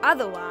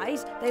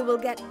 Otherwise, they will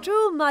get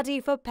too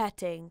muddy for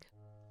petting.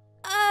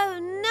 Oh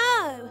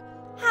no!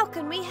 How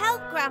can we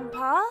help,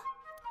 Grandpa?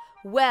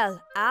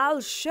 Well, I'll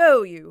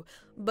show you,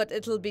 but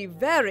it'll be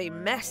very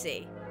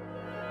messy.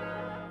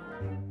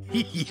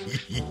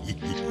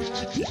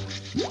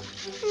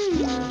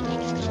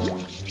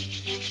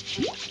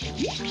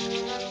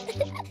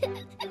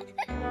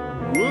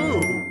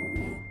 Whoa!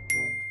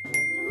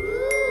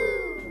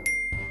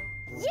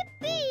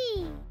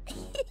 Yippee!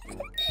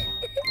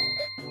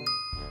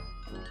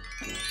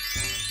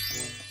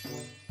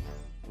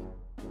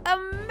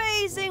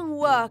 Amazing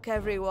work,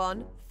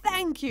 everyone.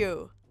 Thank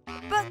you.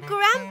 But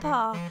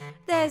Grandpa,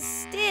 there's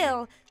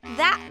still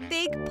that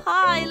big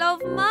pile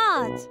of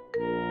mud.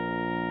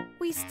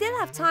 We still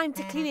have time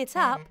to clean it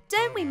up,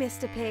 don't we,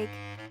 Mr. Pig?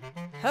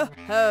 Ho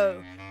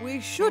ho! We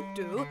should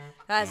do,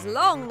 as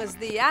long as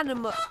the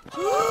animal...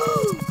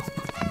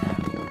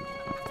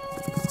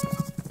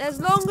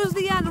 As long as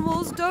the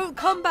animals don't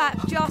come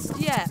back just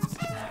yet.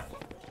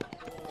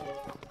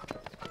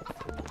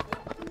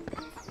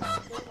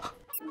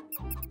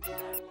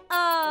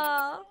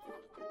 Ah.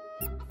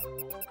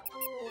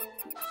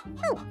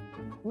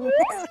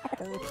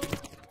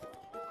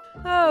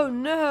 Oh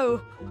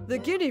no! The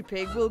guinea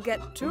pig will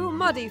get too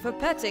muddy for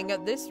petting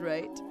at this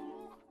rate.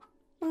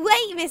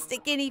 Wait,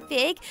 Mr. Guinea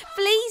Pig,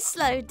 please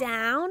slow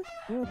down.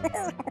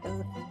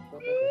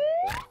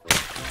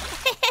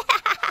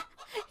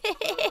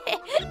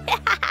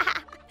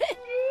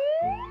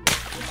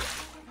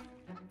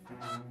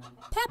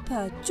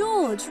 Peppa,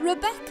 George,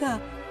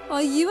 Rebecca,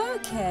 are you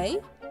okay?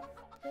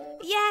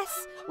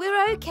 Yes,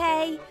 we're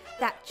okay.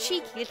 That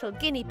cheeky little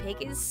guinea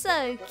pig is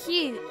so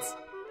cute.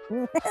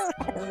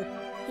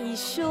 He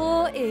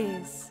sure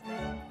is.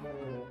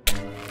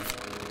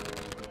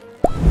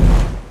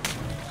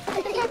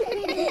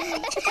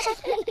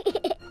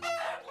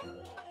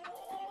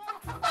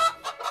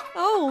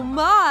 Oh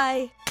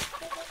my!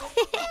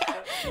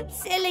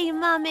 Silly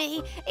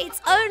Mummy,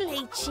 it's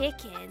only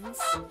chickens.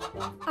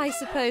 I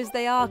suppose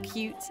they are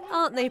cute,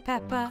 aren't they,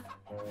 Peppa?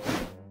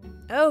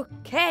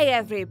 Okay,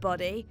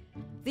 everybody.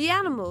 The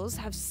animals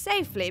have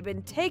safely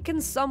been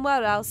taken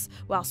somewhere else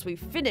whilst we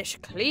finish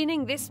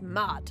cleaning this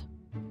mud.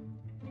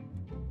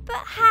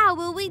 But how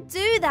will we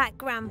do that,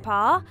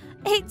 Grandpa?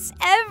 It's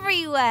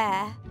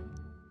everywhere.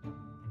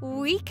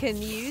 We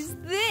can use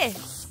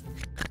this.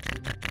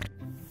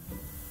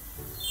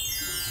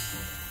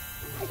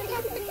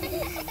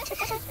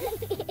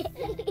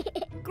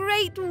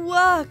 Great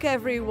work,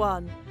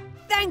 everyone.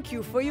 Thank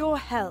you for your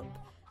help.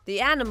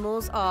 The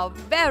animals are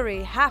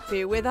very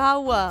happy with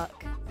our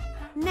work.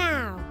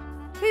 Now,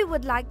 who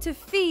would like to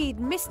feed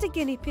Mr.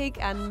 Guinea Pig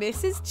and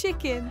Mrs.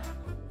 Chicken?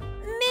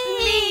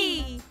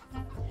 Me!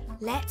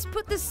 Let's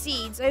put the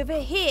seeds over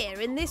here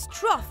in this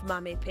trough,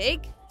 Mummy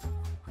Pig.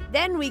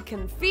 Then we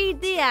can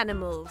feed the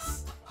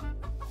animals.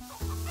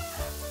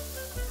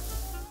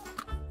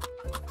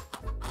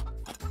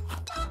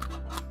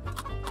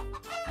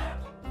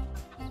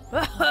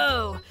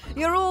 Oh,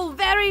 you're all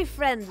very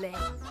friendly.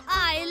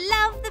 I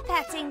love the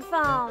petting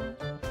farm.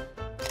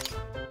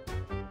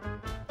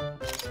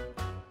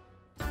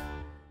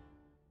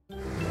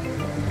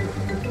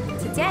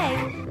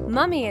 Today,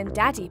 Mummy and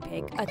Daddy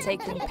Pig are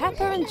taking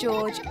Peppa and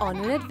George on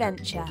an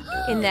adventure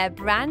in their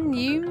brand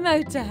new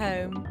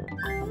motorhome.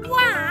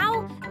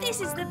 Wow! This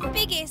is the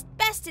biggest,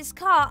 bestest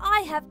car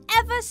I have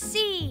ever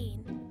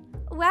seen.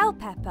 Well,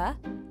 Peppa,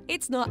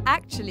 it's not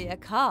actually a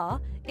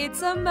car,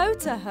 it's a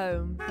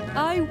motorhome.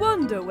 I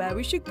wonder where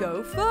we should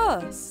go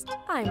first.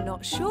 I'm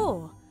not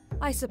sure.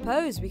 I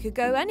suppose we could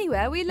go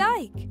anywhere we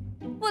like.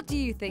 What do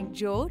you think,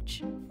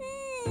 George?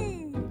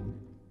 Moon!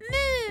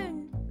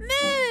 Moon!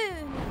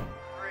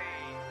 3,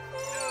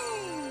 2,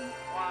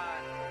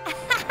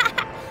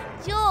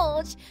 1.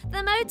 George,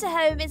 the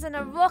motorhome isn't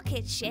a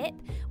rocket ship.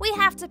 We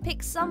have to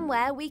pick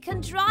somewhere we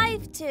can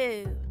drive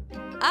to.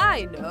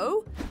 I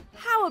know.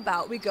 How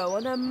about we go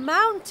on a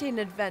mountain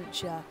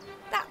adventure?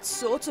 That's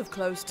sort of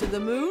close to the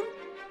moon.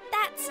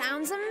 That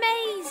sounds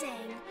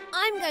amazing.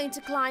 I'm going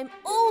to climb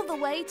all the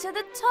way to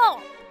the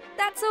top.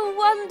 That's a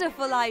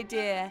wonderful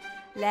idea.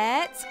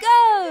 Let's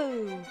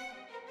go!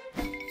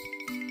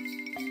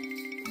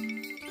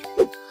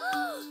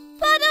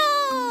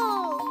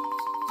 Puddle!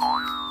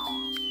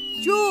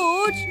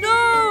 George,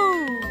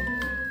 no!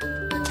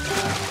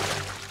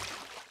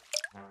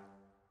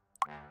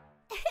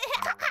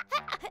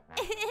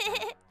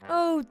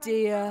 Oh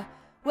dear.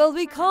 Well,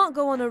 we can't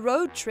go on a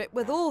road trip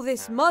with all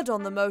this mud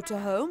on the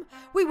motorhome.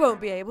 We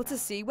won't be able to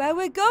see where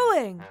we're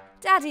going.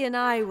 Daddy and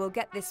I will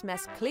get this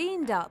mess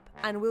cleaned up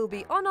and we'll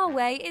be on our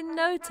way in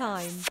no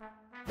time.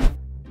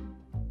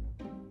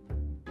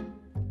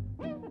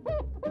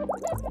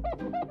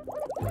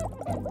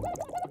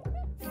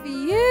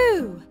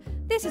 Phew!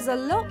 This is a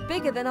lot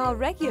bigger than our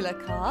regular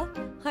car.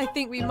 I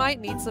think we might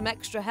need some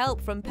extra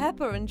help from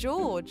Peppa and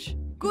George.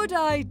 Good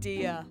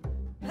idea.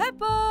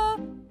 Peppa!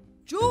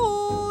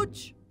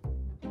 George!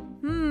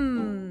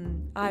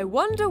 I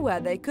wonder where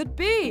they could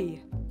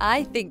be.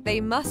 I think they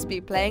must be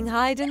playing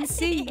hide and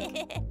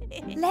seek.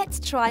 Let's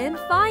try and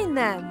find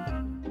them.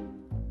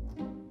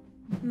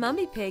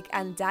 Mummy Pig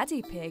and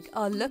Daddy Pig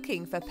are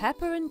looking for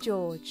Peppa and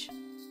George.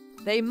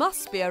 They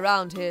must be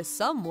around here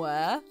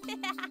somewhere.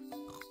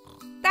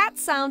 That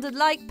sounded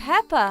like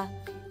Peppa.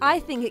 I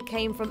think it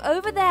came from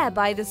over there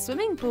by the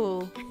swimming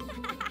pool.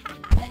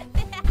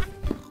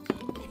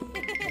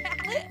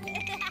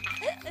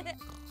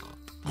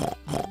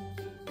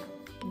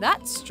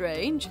 That's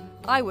strange.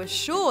 I was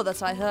sure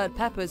that I heard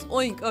Peppa's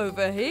oink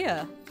over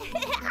here.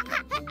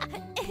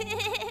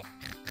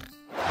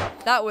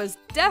 That was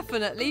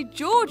definitely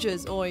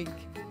George's oink.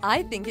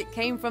 I think it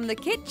came from the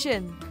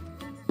kitchen.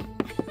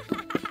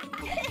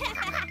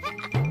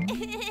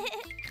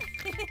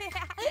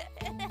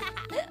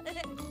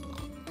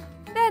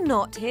 They're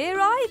not here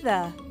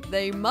either.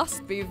 They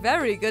must be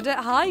very good at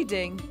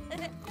hiding.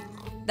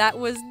 That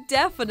was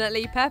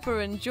definitely Peppa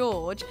and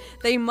George.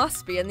 They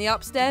must be in the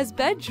upstairs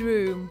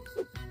bedroom.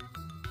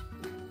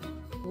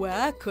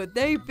 Where could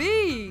they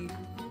be?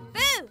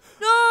 Boo!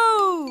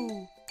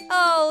 No!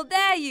 Oh,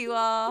 there you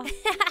are.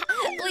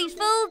 We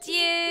fooled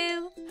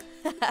you.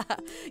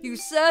 You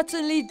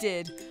certainly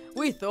did.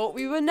 We thought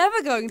we were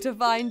never going to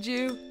find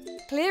you.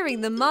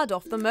 Clearing the mud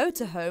off the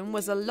motorhome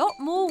was a lot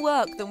more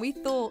work than we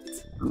thought.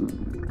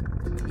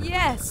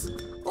 Yes,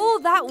 all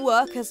that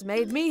work has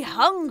made me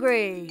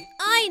hungry.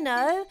 I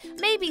know.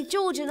 Maybe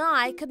George and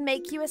I could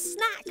make you a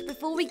snack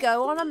before we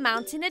go on a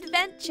mountain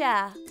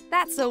adventure.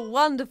 That's a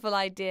wonderful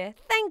idea.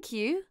 Thank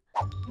you.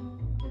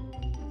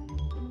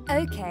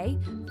 Okay,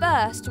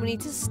 first we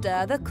need to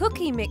stir the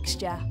cookie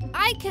mixture.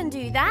 I can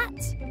do that.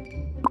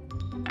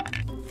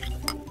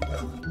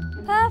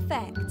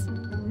 Perfect.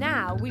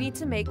 Now we need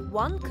to make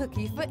one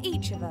cookie for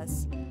each of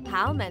us.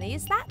 How many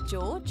is that,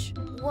 George?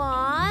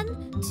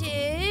 1,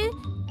 2,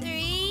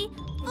 3,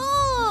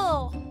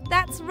 4.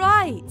 That's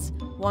right.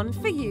 One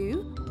for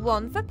you,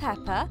 one for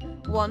Peppa,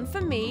 one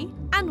for me,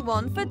 and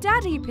one for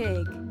Daddy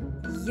Pig.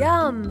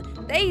 Yum!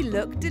 They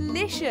look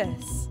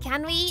delicious.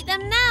 Can we eat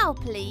them now,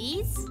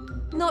 please?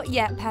 Not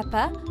yet,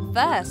 Peppa.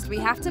 First, we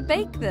have to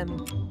bake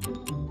them.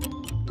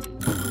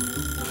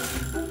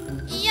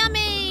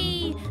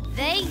 Yummy!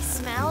 They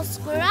smell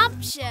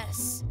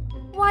scrumptious.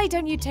 Why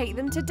don't you take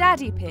them to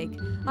Daddy Pig?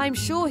 I'm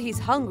sure he's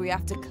hungry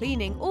after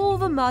cleaning all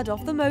the mud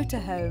off the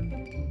motorhome.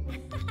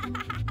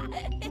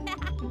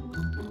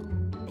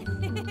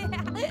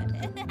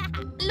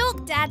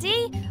 Look,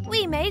 Daddy,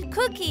 we made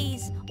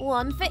cookies,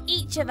 one for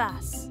each of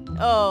us.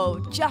 Oh,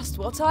 just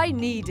what I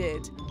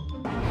needed.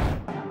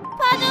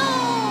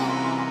 Puddle!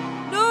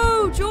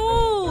 No,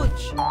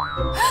 George!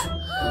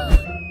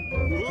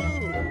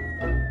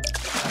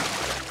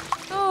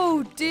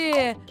 Oh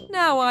dear,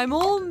 now I'm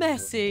all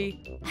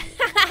messy.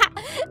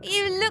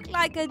 You look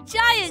like a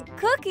giant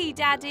cookie,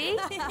 Daddy.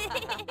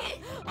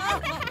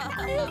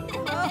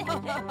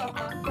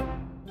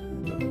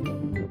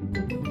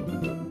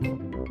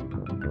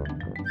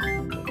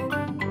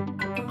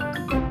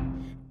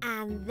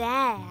 And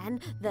then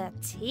the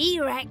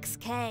T-Rex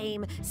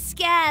came,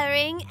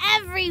 scaring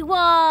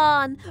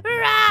everyone.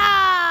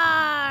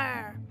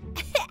 Roar!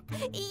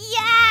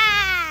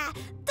 Yeah!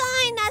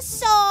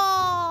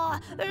 Dinosaur!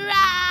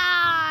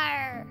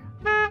 Roar!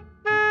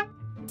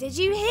 Did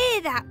you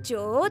hear that,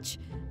 George?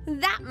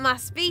 That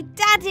must be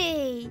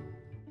Daddy.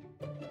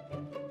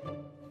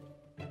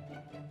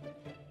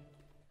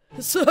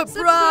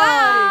 Surprise!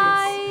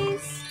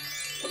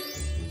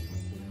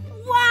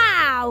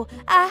 Wow!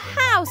 A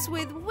house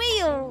with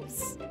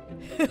wheels!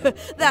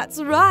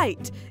 That's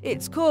right.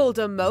 It's called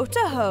a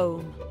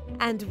motorhome.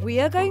 And we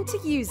are going to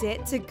use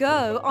it to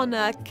go on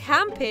a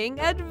camping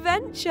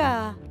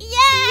adventure.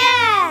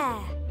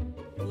 Yeah!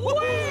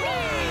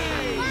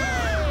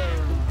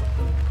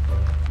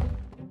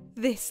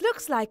 This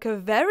looks like a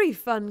very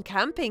fun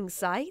camping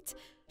site.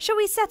 Shall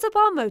we set up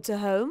our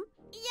motorhome?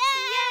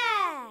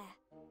 Yeah!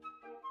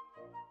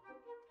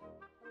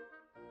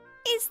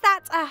 Is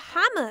that a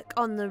hammock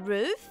on the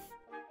roof?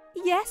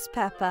 Yes,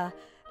 Peppa.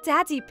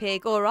 Daddy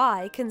Pig or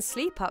I can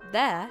sleep up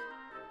there.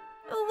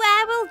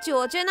 Where will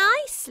George and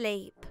I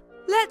sleep?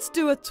 Let's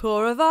do a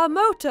tour of our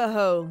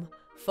motorhome.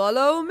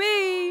 Follow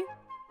me.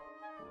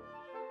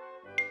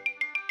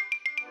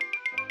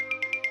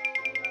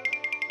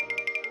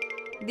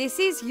 This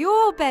is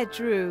your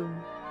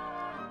bedroom.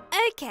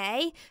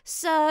 Okay,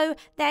 so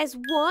there's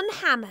one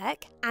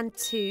hammock and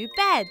 2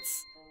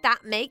 beds.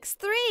 That makes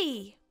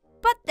 3.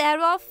 But there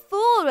are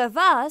 4 of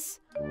us.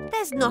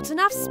 There's not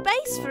enough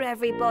space for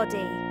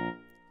everybody.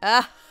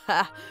 Ah,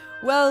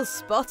 well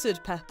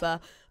spotted, Peppa.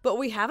 But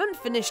we haven't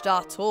finished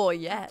our tour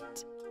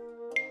yet.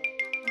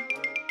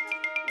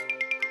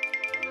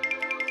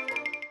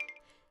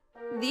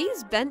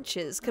 These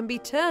benches can be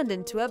turned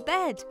into a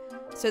bed,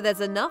 so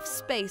there's enough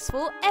space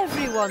for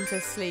everyone to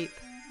sleep.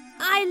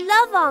 I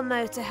love our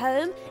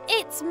motorhome.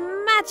 It's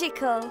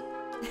magical.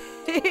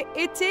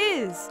 It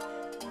is.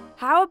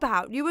 How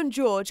about you and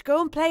George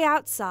go and play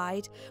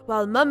outside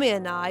while Mummy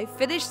and I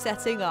finish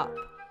setting up?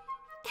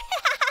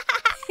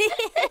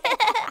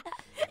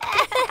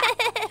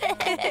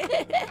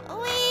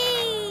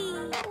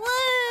 Whee!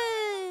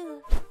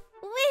 Woo!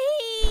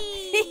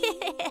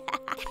 Whee!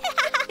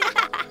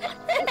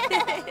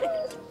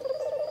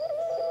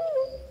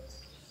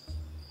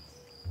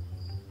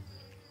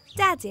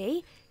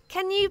 Daddy,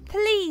 can you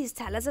please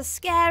tell us a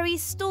scary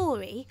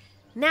story?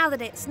 Now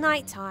that it's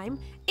night time,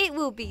 it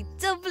will be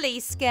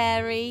doubly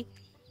scary.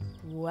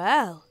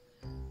 Well,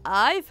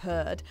 I've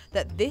heard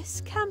that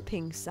this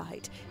camping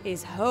site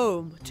is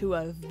home to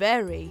a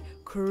very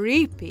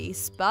creepy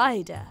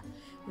spider.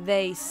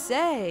 They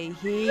say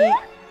he...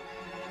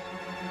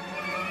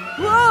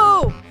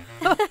 Whoa!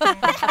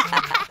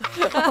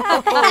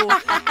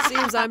 Oh,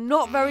 seems I'm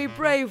not very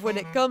brave when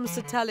it comes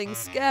to telling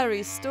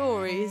scary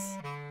stories.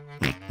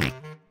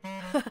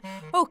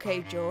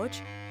 Okay,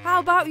 George, how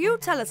about you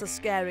tell us a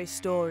scary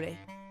story?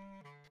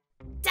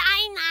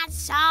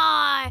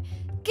 Dinosaur!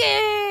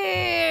 Goo!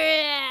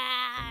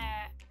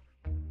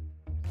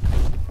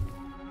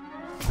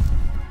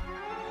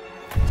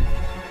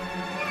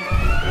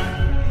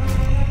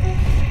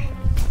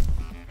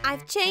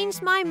 I've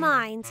changed my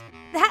mind.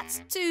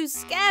 That's too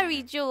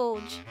scary,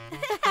 George.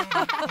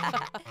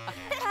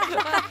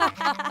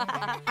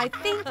 I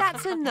think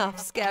that's enough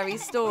scary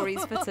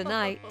stories for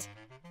tonight.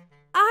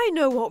 I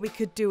know what we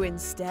could do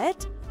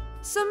instead.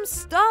 Some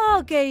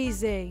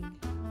stargazing.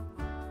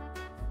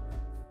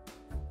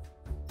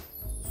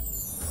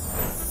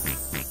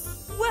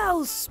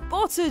 Well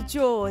spotted,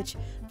 George.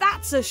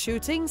 That's a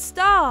shooting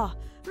star.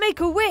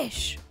 Make a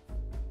wish.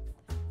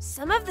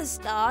 Some of the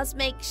stars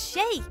make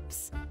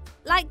shapes,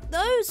 like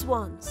those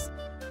ones.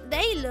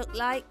 They look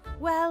like,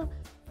 well,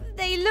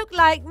 they look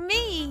like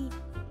me.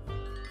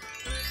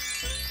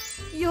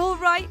 You're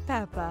right,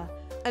 Peppa.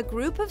 A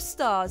group of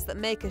stars that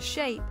make a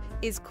shape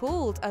is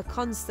called a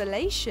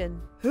constellation.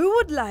 Who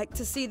would like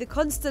to see the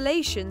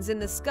constellations in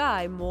the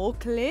sky more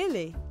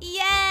clearly?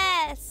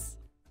 Yes!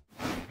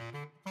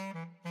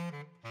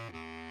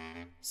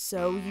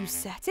 So you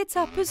set it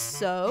up as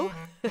so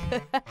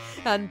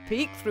and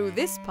peek through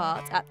this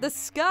part at the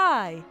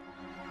sky.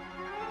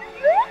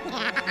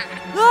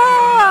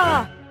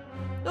 Ah!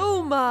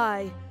 Oh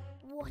my!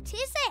 What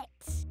is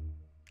it?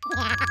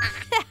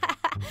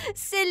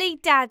 Silly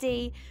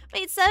Daddy,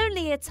 it's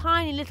only a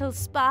tiny little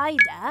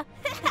spider.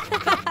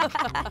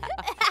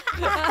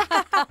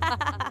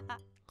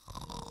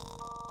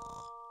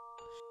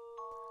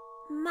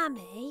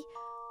 Mummy,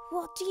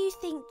 what do you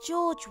think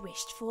George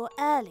wished for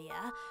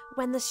earlier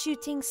when the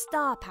shooting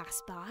star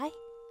passed by?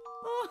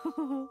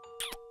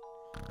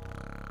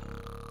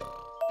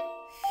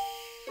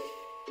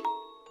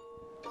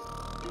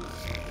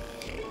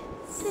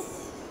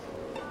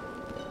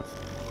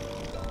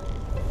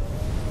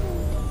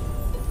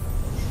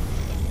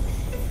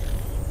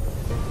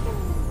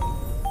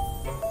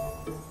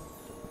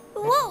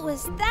 What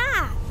was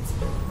that?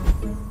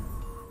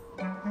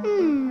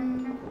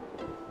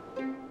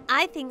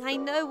 I think I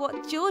know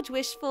what George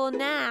wished for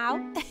now.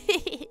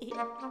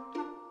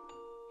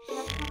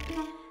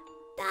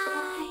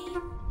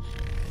 Time.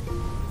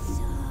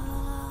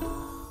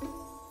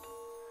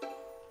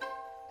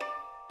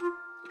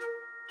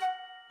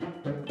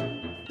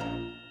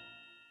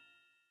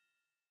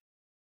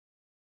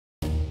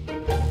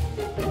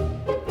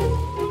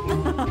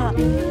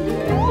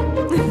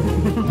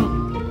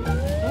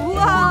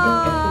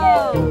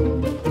 Wow!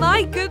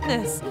 My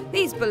goodness,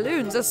 these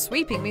balloons are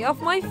sweeping me off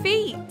my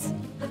feet.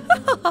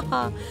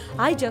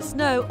 I just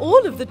know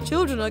all of the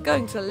children are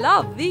going to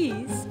love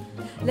these.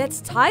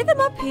 Let's tie them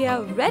up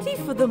here, ready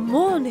for the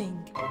morning.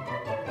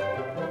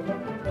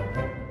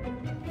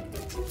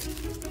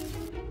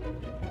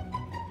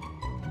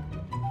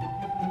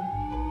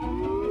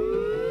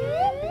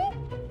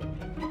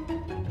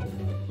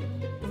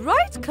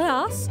 Right,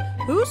 class,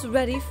 who's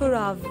ready for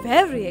our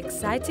very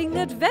exciting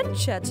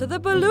adventure to the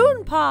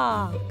balloon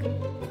park?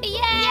 Yay!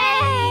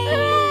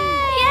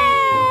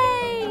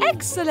 Yay!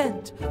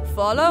 Excellent!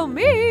 Follow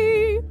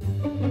me!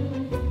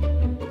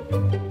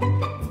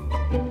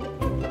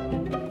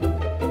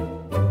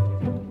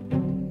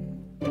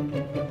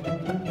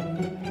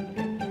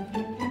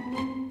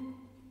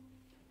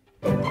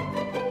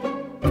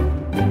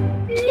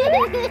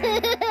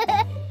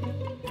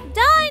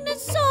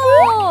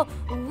 Dinosaur!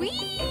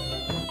 Whee!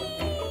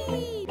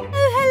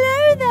 Oh,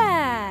 hello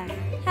there!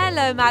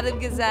 Hello, Madam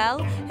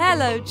Gazelle.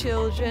 Hello,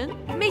 children.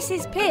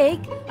 Mrs.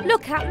 Pig,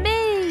 look at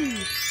me!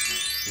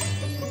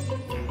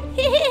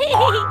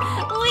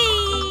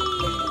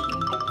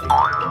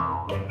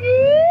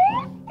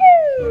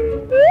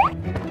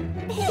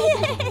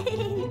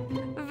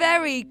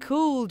 Very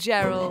cool,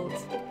 Gerald.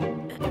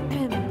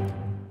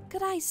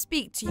 Could I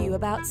speak to you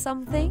about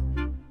something?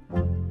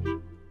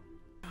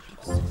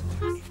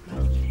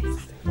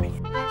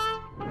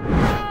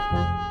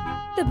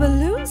 The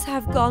balloons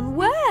have gone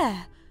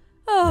where?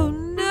 Oh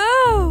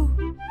no!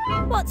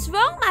 What's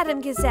wrong,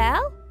 Madam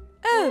Gazelle?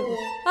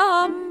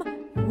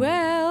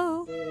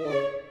 Well,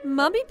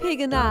 Mummy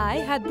Pig and I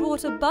had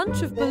brought a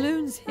bunch of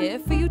balloons here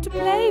for you to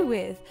play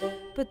with,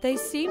 but they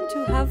seem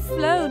to have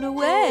flown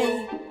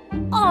away.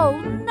 Oh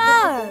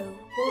no!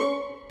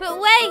 But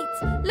wait,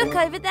 look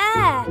over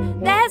there.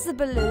 There's a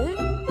balloon.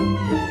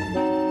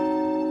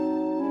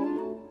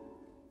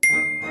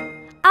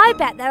 I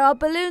bet there are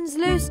balloons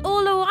loose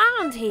all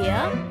around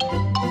here.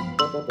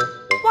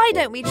 Why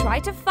don't we try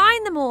to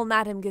find them all,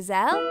 Madam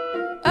Gazelle?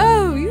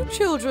 Oh, you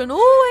children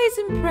always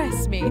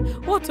impress me.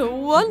 What a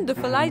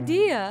wonderful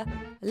idea.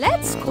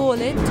 Let's call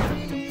it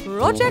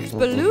Project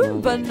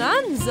Balloon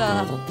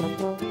Bonanza.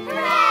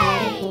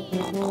 Hooray!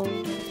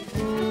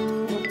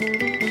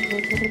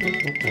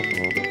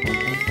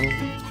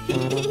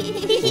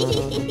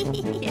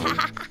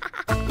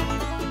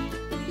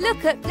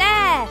 Look up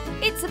there.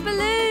 It's a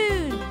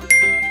balloon.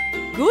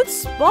 Good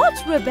spot,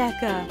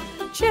 Rebecca.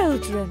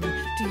 Children,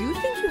 do you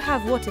think you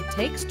have what it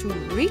takes to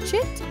reach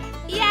it?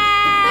 Yay!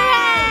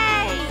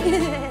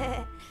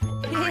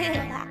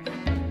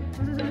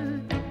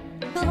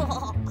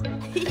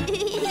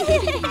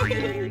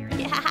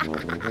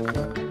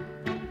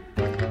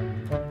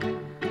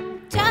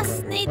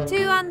 Just need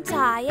to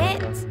untie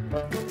it.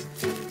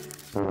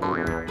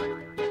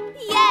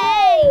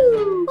 Yay!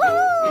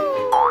 Woo!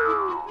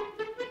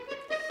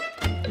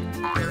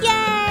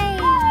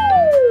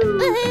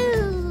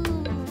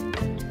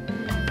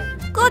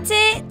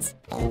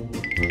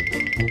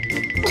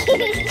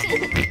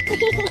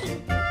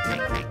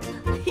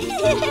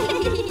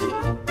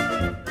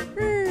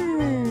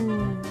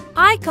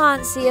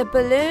 can't see a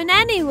balloon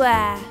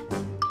anywhere.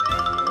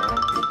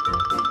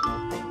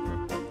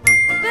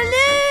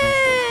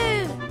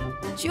 Balloon!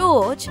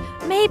 George,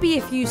 maybe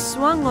if you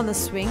swung on the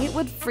swing it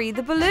would free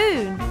the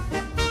balloon.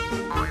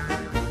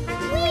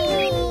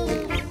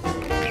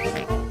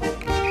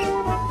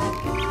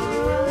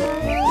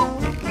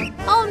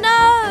 Oh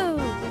no!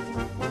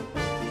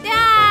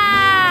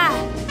 Ah!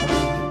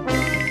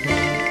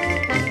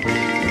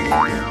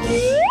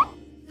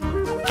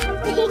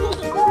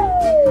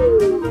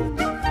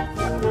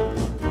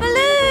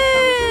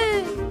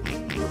 Balloon!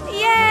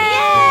 Yay!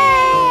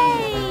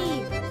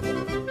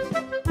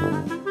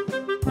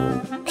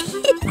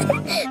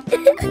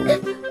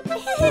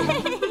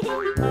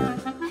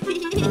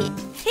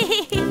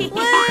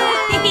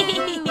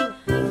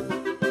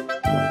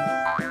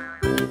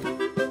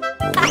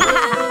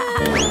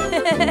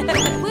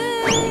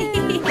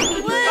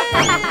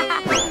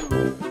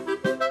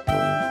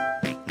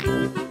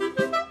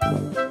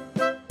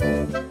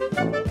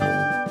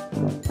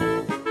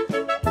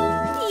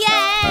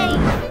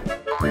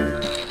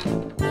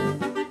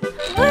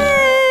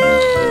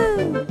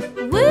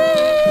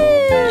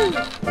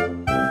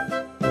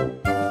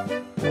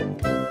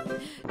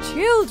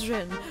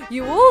 Children,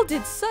 you all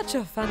did such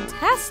a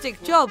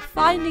fantastic job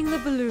finding the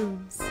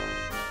balloons.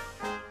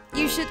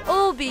 You should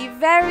all be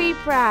very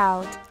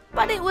proud.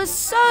 But it was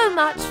so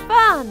much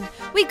fun.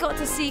 We got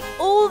to see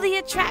all the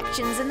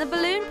attractions in the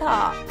balloon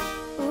park.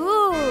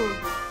 Ooh,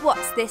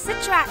 what's this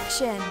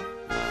attraction?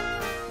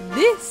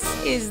 This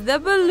is the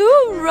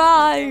balloon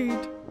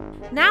ride.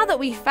 Now that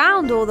we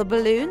found all the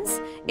balloons,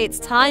 It's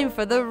time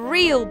for the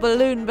real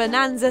balloon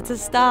bonanza to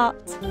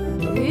start.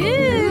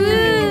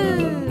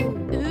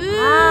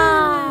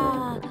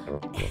 Ah.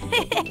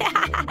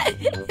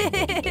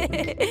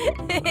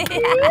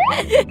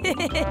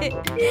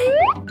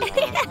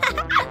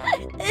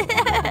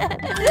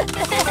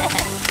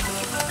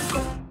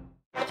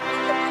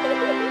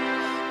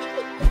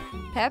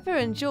 Peppa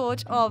and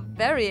George are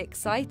very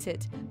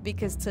excited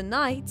because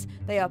tonight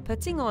they are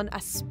putting on a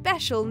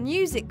special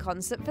music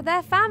concert for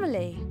their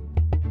family.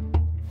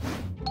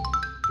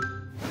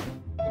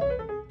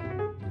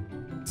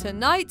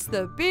 Tonight's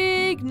the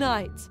big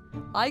night.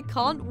 I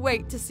can't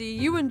wait to see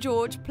you and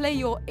George play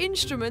your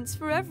instruments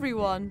for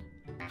everyone.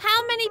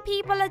 How many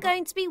people are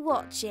going to be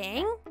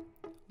watching?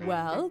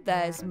 Well,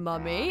 there's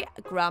Mummy,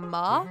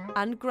 Grandma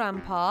and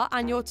Grandpa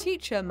and your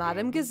teacher,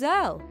 Madam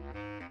Gazelle.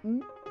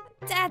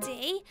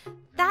 Daddy,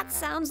 that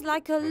sounds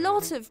like a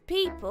lot of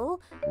people.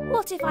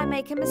 What if I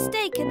make a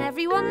mistake and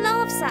everyone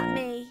laughs at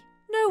me?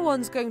 No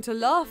one's going to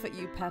laugh at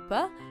you,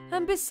 Peppa.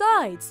 And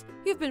besides,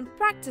 you've been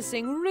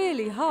practicing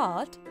really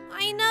hard.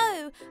 I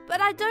know,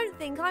 but I don't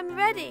think I'm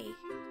ready.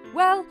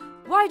 Well,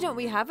 why don't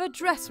we have a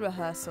dress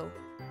rehearsal?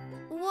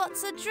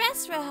 What's a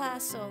dress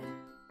rehearsal?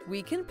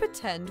 We can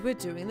pretend we're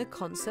doing the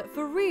concert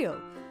for real,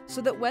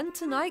 so that when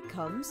tonight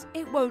comes,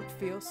 it won't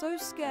feel so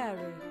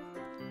scary.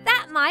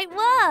 That might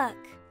work.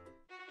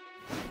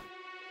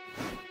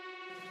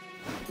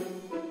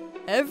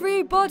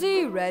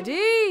 Everybody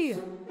ready?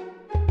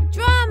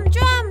 Drum,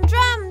 drum,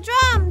 drum,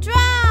 drum,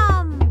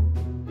 drum!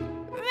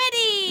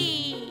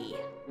 Ready!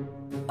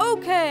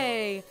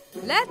 Okay,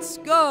 let's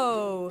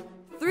go.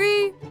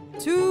 3,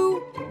 2,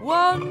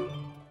 1.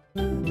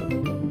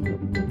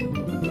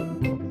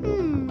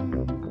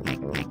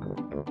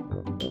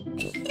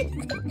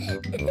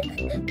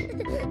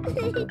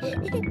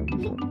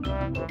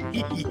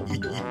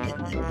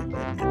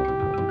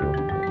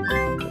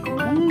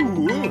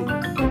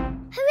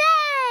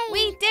 Hooray!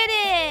 We did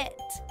it!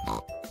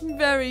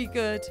 Very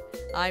good.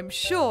 I'm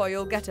sure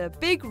you'll get a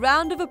big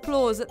round of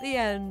applause at the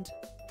end.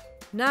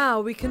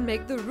 Now we can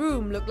make the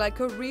room look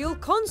like a real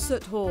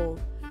concert hall.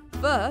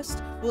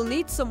 First, we'll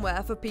need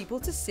somewhere for people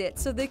to sit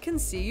so they can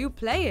see you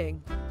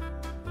playing.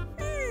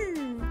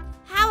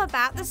 How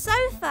about the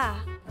sofa?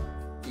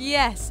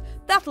 Yes,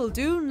 that'll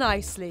do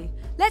nicely.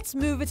 Let's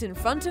move it in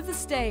front of the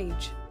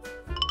stage.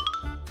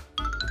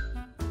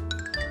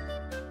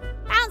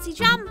 Bouncy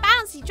drum,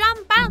 bouncy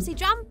drum, bouncy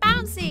drum,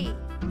 bouncy!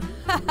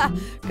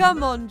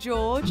 Come on,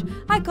 George.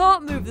 I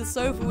can't move the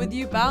sofa with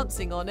you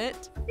bouncing on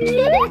it.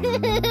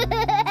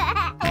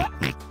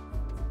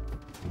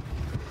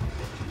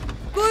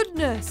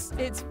 Goodness,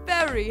 it's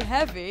very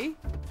heavy.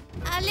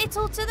 A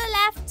little to the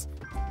left,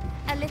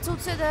 a little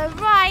to the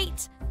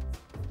right,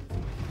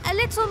 a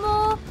little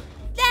more.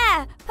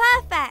 There,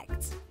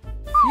 perfect!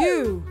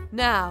 Phew.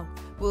 Now,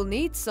 we'll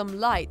need some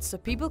lights so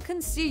people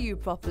can see you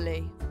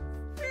properly.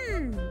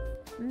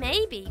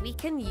 Maybe we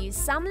can use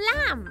some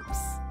lamps.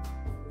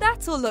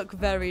 That'll look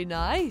very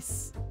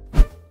nice.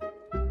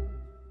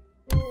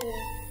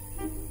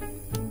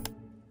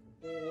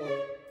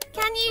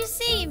 Can you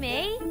see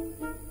me?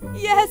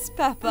 Yes,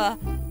 Peppa,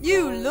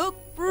 you look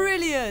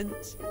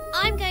brilliant.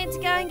 I'm going to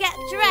go and get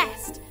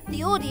dressed.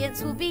 The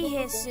audience will be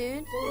here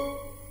soon.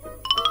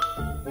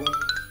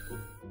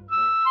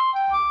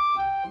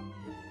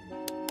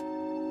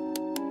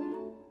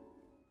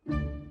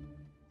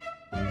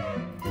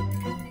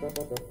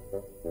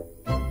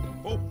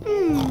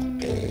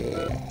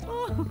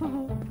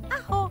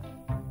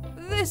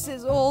 This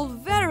is all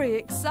very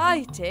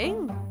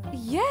exciting.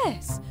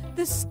 Yes,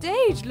 the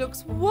stage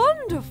looks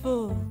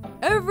wonderful.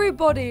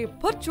 Everybody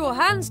put your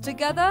hands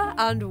together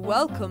and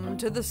welcome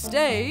to the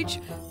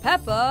stage,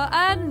 Peppa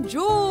and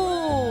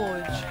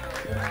George.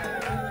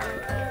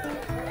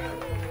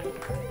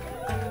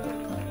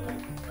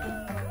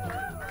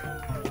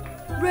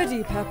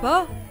 Ready,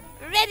 Peppa?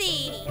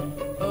 Ready!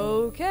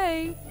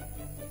 Okay.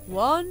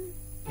 1,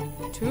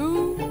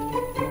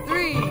 2,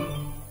 3.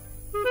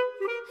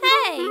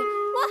 Hey,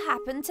 what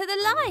happened to the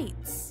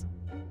lights?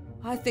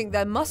 I think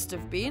there must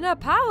have been a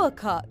power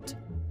cut.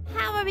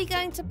 How are we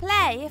going to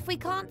play if we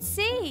can't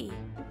see?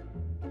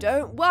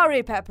 Don't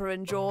worry, Peppa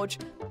and George.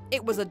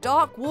 It was a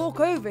dark walk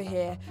over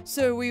here,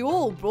 so we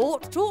all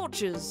brought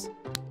torches.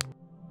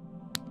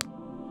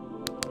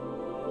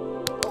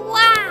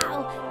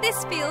 Wow!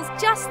 This feels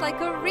just like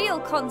a real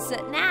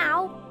concert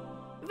now.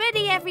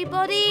 Ready,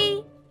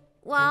 everybody?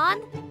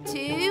 1,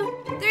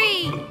 2,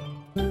 3.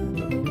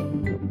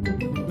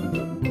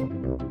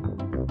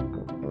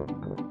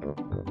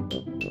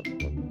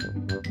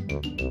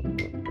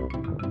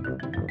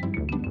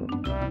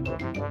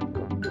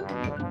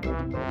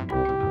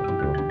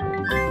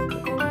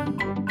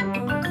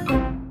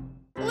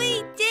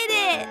 We did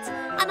it!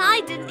 And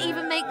I didn't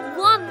even make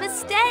one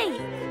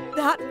mistake.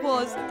 That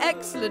was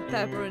excellent,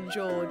 Peppa and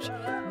George.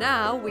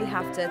 Now we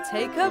have to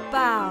take a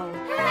bow.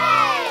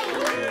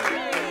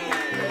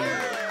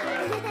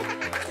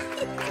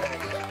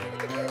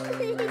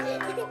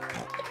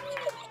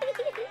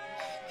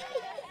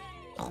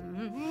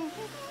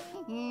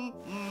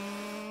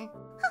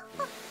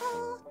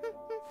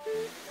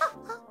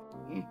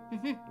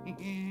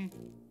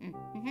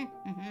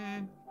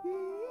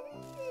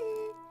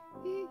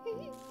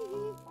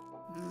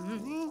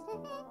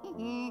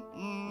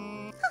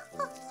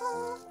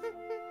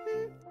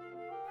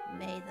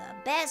 May the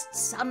best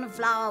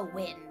sunflower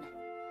win.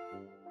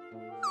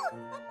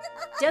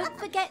 Don't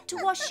forget to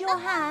wash your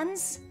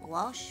hands.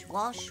 Wash,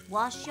 wash,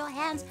 wash your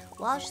hands.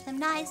 Wash them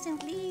nice and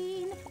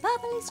clean.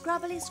 Bubbly,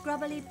 scrubbly,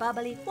 scrubbly,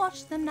 bubbly.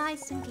 Wash them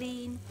nice and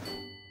clean.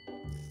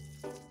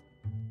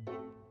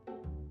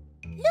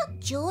 Look,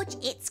 George,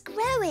 it's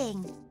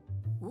growing.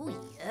 Oh,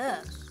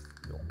 yes.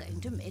 You're going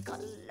to make a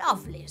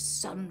lovely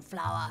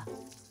sunflower.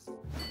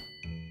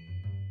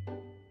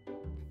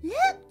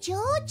 Look,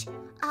 George,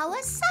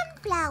 our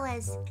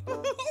sunflowers.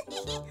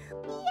 Yay!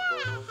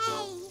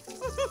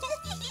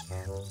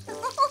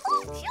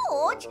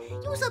 George,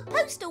 you're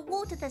supposed to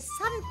water the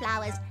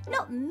sunflowers,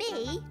 not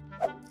me.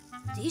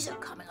 These are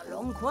coming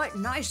along quite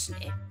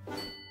nicely.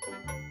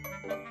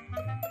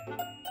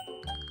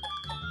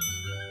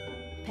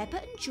 Peppa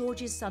and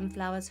George's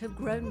sunflowers have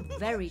grown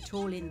very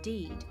tall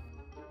indeed.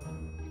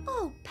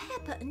 Oh,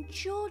 Peppa and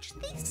George,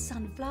 these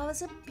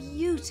sunflowers are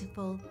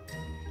beautiful.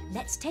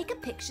 Let's take a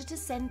picture to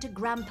send to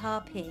Grandpa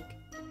Pig.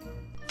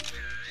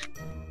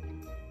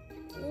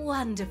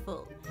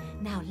 Wonderful.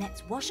 Now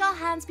let's wash our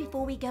hands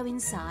before we go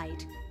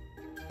inside.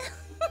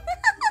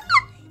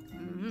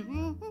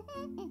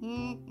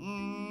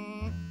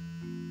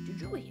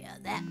 Did you hear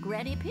that,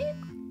 Granny Pig?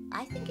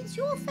 I think it's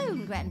your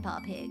phone, Grandpa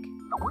Pig.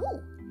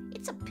 Oh,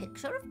 it's a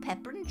picture of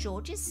Peppa and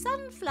George's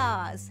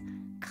sunflowers.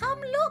 Come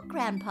look,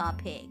 Grandpa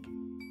Pig.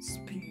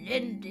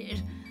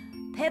 Splendid.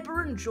 Peppa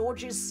and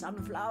George's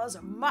sunflowers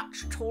are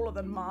much taller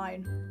than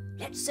mine.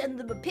 Let's send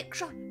them a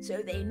picture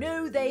so they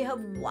know they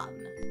have won.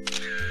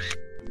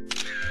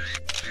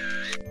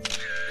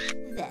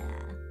 There.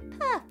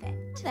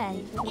 Perfect.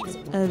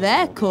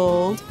 They're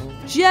called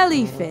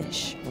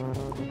jellyfish.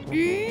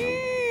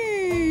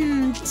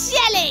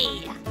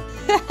 Jelly!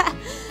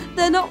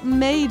 They're not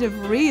made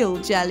of real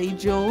jelly,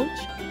 George.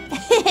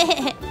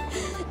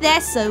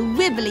 They're so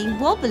wibbly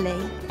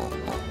wobbly.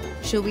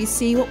 Shall we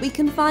see what we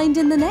can find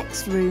in the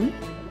next room?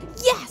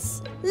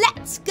 Yes,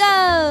 let's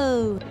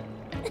go!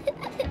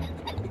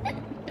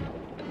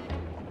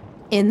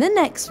 In the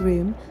next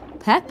room,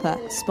 Peppa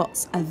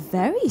spots a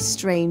very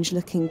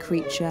strange-looking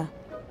creature.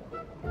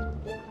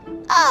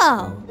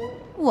 Oh,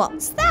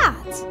 what's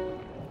that?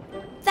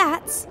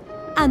 That's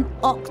an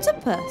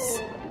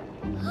octopus.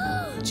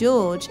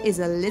 George is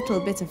a little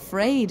bit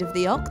afraid of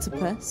the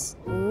octopus.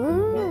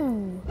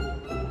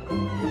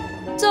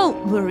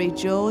 Don't worry,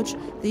 George.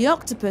 The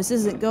octopus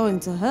isn't going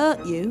to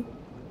hurt you.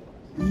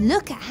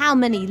 Look at how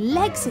many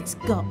legs it's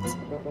got.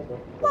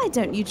 Why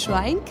don't you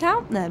try and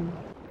count them?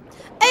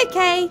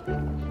 Okay.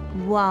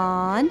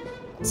 1,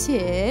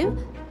 2,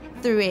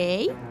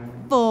 3,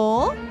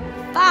 4,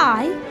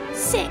 5,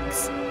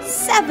 6,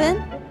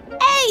 7,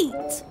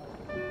 8.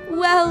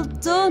 Well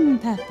done,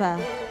 Peppa.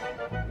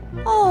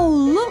 Oh,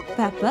 look,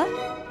 Peppa.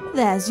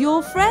 There's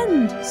your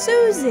friend,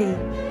 Susie.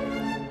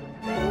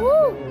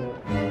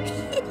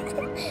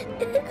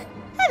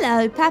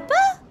 Hello,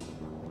 Peppa.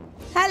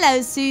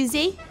 Hello,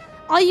 Susie.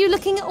 Are you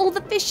looking at all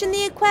the fish in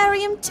the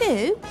aquarium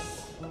too?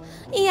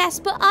 Yes,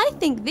 but I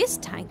think this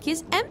tank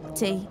is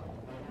empty.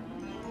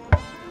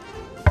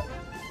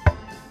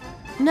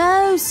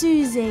 No,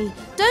 Susie,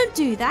 don't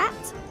do that.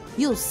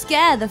 You'll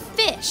scare the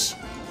fish.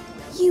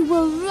 You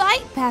were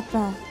right,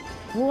 Peppa.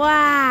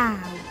 Wow,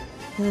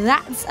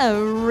 That's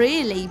a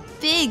really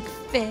big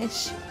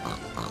fish.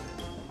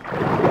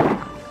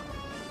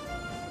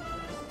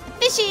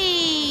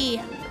 Fishy!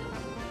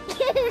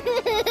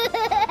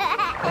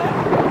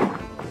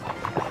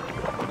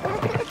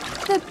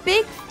 The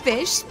big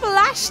fish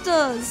splashed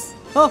us.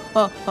 Ha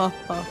ha ha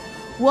ha.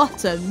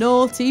 What a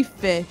naughty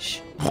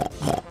fish.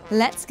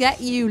 Let's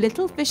get you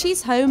little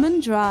fishies home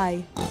and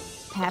dry.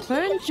 Peppa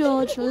and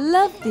George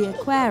love the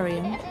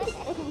aquarium.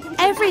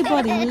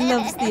 Everybody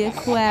loves the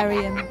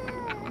aquarium.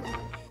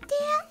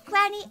 Dear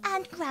Granny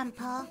and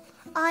Grandpa,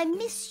 I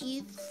miss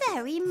you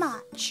very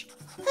much.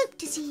 Hope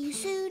to see you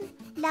soon.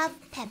 Love,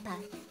 Peppa.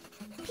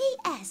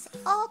 P.S.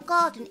 Our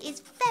garden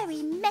is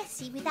very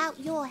messy without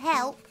your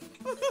help.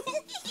 Yay!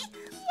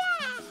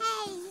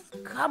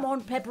 Come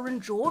on, Peppa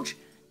and George.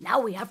 Now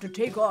we have to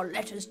take our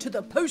letters to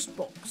the post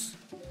box.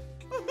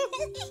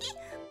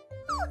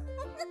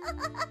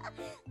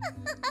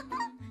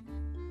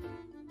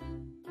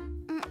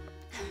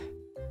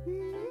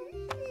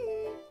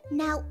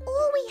 Now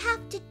all we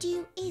have to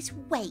do is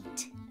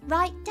wait.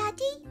 Right,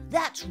 Daddy?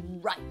 That's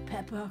right,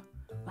 Peppa.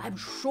 I'm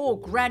sure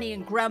Granny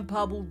and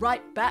Grandpa will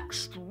write back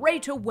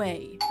straight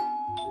away.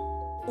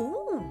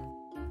 Ooh.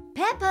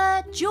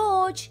 Peppa,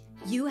 George,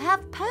 you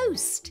have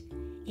post.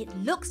 It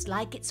looks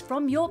like it's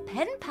from your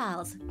pen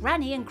pals,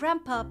 Granny and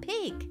Grandpa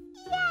Pig.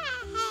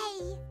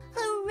 Yay!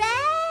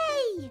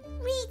 Hooray!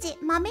 Read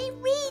it, Mummy,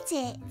 read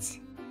it.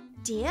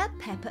 Dear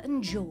Peppa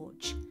and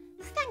George,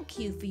 thank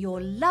you for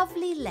your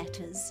lovely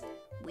letters.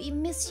 We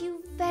miss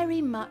you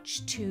very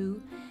much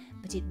too,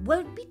 but it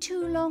won't be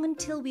too long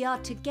until we are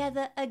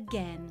together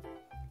again.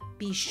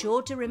 Be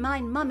sure to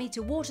remind Mummy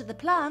to water the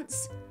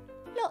plants.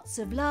 Lots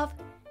of love,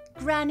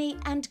 Granny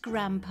and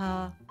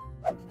Grandpa.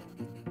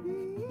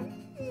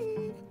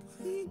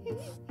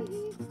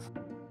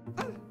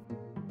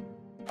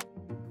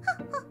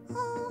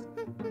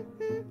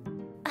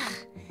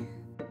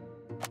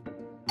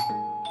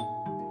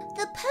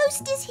 The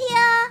post is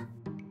here.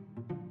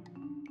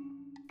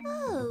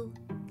 Oh,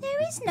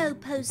 there is no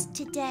post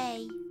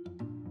today.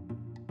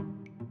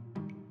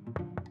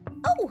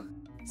 Oh,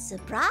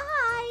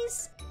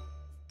 surprise!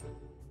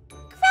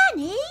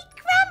 Granny,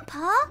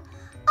 Grandpa,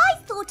 I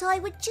thought I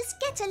would just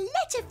get a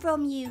letter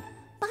from you,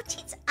 but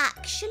it's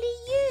actually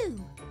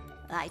you.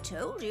 I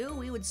told you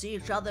we would see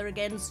each other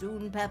again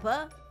soon,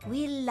 Peppa.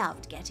 We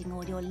loved getting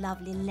all your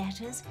lovely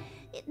letters.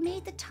 It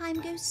made the time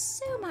go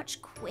so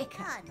much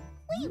quicker.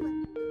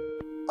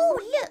 Oh,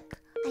 look!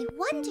 I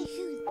wonder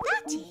who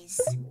that is.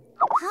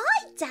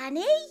 Hi,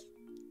 Danny.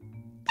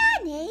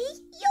 Danny,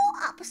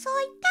 you're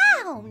upside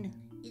down.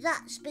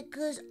 That's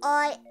because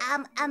I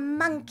am a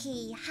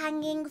monkey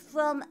hanging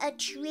from a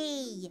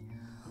tree.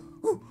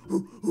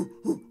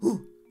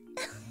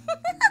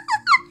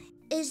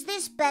 Is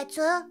this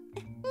better?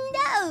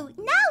 No,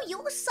 now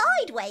you're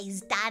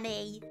sideways,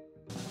 Danny.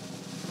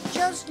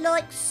 Just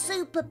like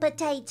Super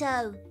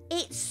Potato.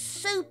 It's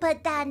Super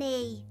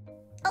Danny.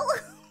 Oh.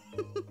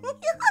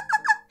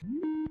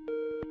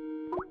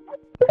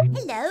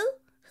 Hello,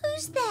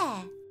 who's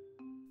there?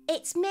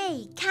 It's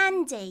me,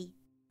 Candy.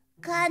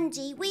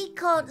 Candy, we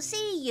can't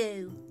see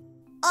you.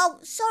 Oh,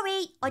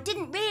 sorry, I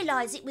didn't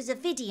realise it was a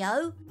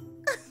video.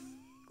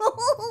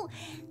 Oh,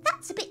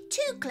 that's a bit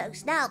too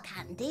close now,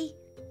 Candy.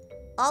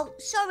 Oh,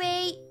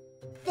 sorry.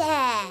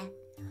 There.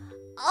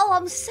 Oh,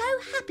 I'm so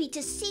happy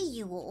to see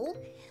you all.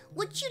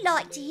 Would you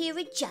like to hear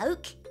a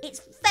joke? It's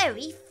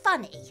very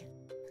funny.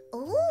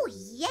 Oh,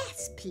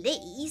 yes,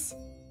 please.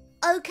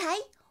 OK,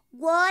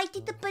 why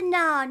did the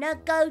banana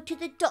go to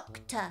the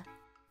doctor?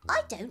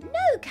 I don't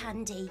know,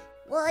 Candy.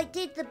 Why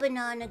did the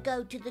banana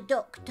go to the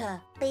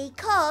doctor?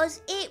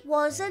 Because it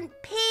wasn't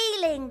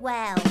peeling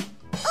well.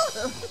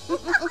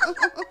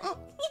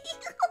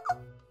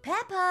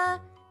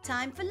 Peppa,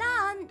 time for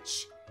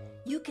lunch.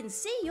 You can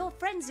see your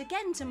friends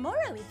again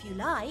tomorrow if you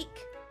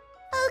like.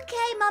 OK,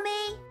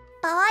 Mummy.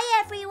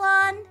 Bye,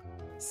 everyone.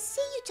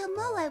 See you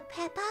tomorrow,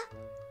 Peppa.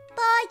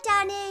 Bye,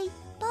 Danny.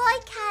 Bye,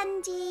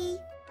 Candy.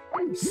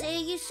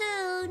 See you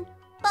soon.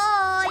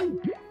 Bye.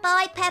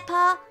 Bye,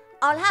 Peppa.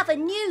 I'll have a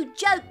new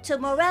joke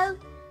tomorrow.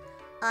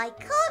 I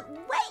can't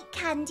wait,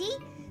 Candy.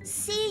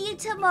 See you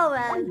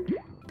tomorrow.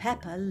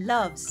 Peppa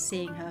loves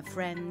seeing her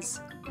friends.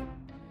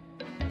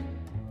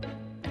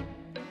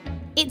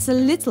 It's a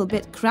little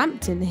bit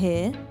cramped in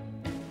here.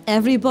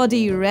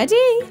 Everybody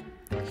ready?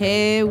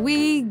 Here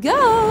we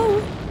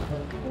go!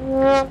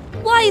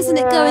 Why isn't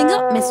it going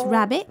up, Miss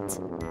Rabbit?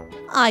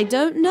 I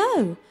don't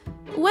know.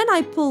 When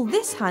I pull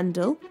this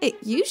handle, it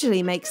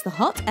usually makes the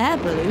hot air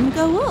balloon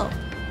go up.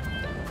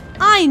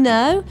 I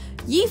know!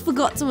 You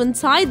forgot to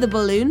untie the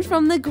balloon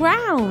from the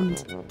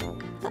ground.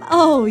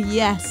 Oh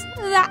yes,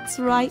 that's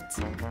right.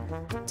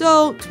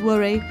 Don't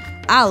worry,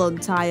 I'll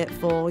untie it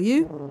for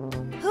you.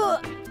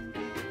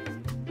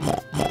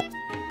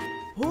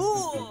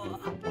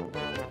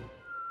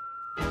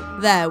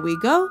 There we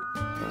go.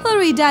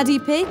 Hurry, Daddy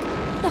Pig.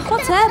 The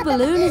hot air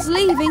balloon is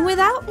leaving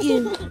without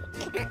you.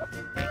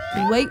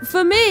 Wait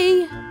for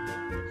me.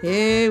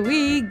 Here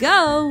we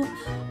go.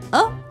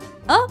 Up,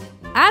 up,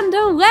 and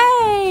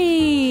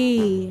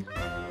away.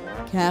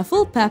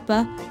 Careful,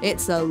 Peppa.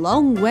 It's a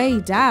long way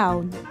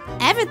down.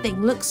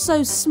 Everything looks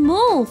so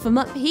small from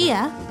up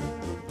here.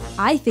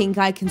 I think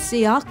I can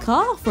see our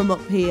car from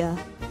up here.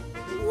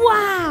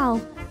 Wow!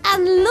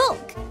 And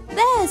look,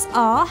 there's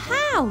our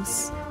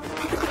house.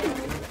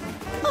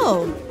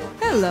 Oh,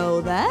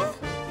 hello there.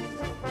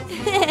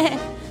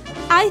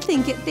 I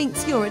think it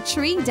thinks you're a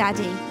tree,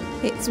 Daddy.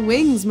 Its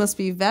wings must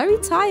be very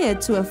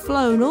tired to have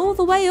flown all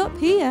the way up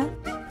here.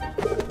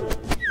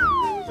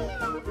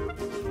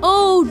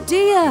 Oh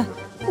dear,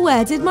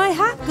 where did my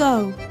hat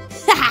go?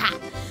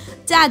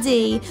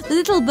 Daddy, the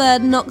little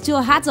bird knocked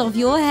your hat off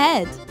your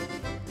head.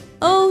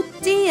 Oh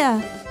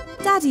dear,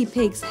 Daddy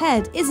Pig's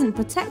head isn't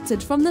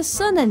protected from the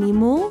sun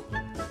anymore.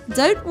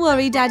 Don't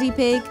worry, Daddy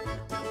Pig.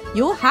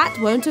 Your hat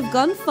won't have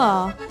gone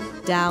far.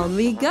 Down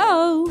we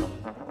go.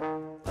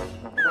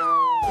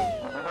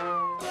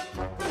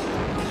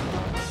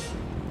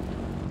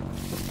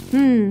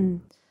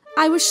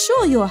 I was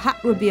sure your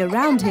hat would be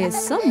around here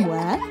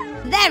somewhere.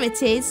 There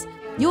it is.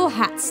 Your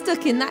hat's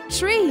stuck in that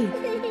tree.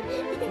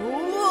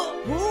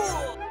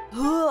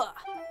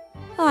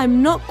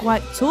 I'm not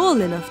quite tall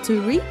enough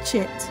to reach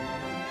it.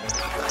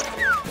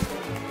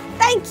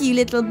 Thank you,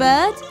 little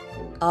bird.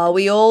 Are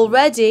we all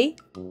ready?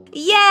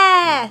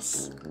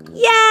 Yes!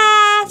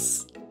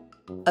 Yes!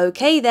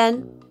 Okay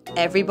then,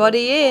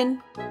 everybody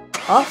in.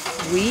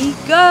 Off we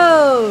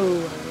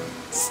go.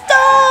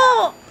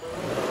 Stop!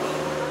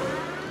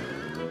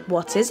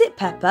 What is it,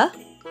 Peppa?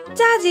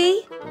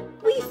 Daddy,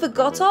 we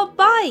forgot our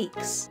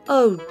bikes.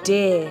 Oh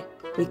dear,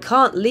 we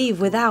can't leave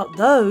without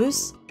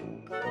those.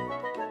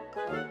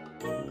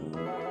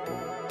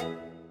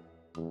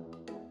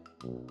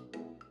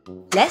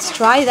 Let's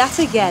try that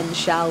again,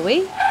 shall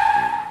we?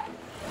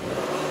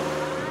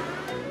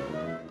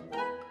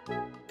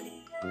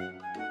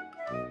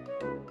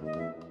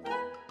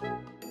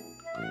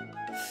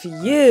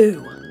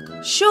 Phew!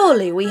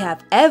 Surely we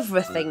have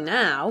everything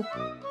now.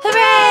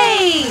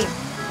 Hooray!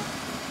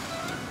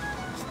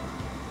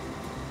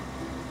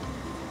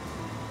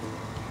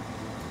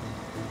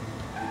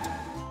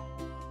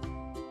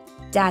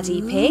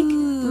 Daddy Pig,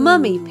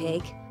 Mummy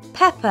Pig,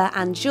 Peppa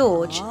and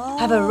George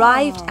have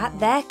arrived at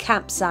their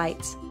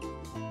campsite.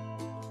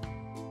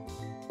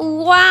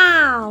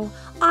 Wow!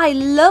 I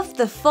love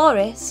the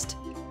forest.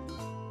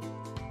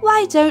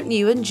 Why don't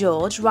you and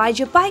George ride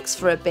your bikes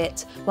for a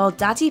bit while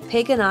Daddy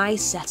Pig and I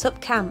set up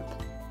camp?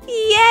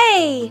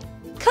 Yay!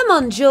 Come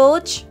on,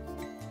 George.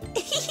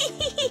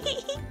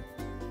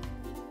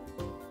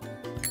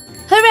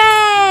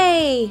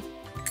 Hooray!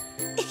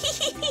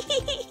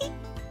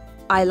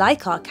 I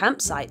like our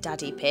campsite,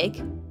 Daddy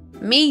Pig.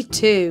 Me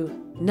too.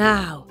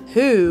 Now,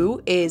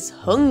 who is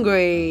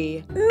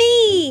hungry?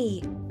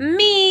 Me!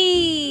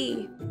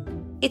 Me!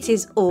 It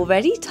is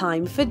already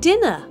time for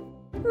dinner.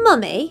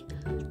 Mummy,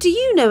 do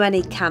you know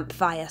any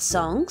campfire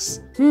songs?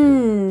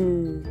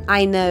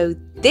 I know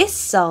this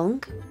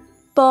song.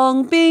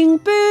 Bong bing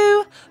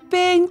boo,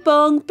 bing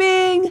bong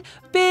bing,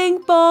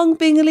 bing bong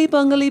bingly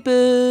bongly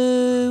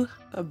boo.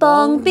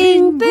 Bong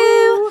bing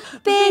boo,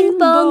 bing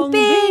bong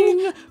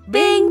bing,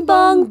 bing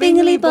bong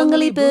bingly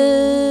bongly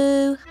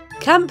boo.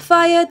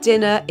 Campfire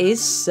dinner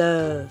is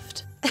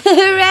served.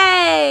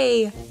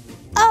 Hooray!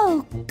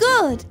 Oh,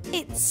 good.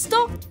 It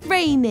stopped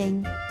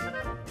raining.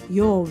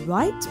 You're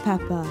right,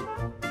 Peppa.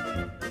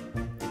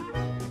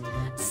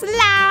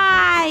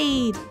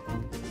 Slide!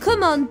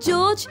 Come on,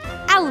 George.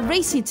 I'll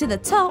race you to the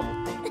top.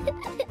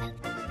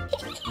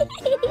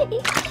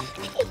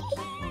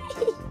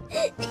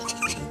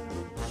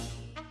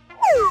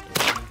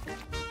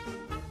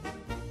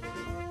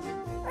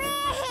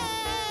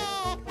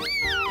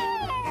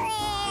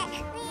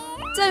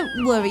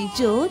 Don't worry,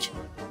 George.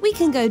 We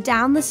can go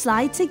down the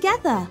slide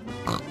together.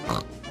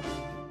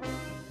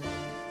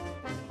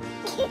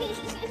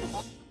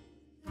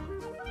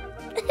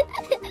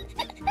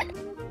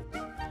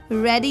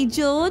 Ready,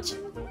 George?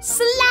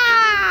 Slide!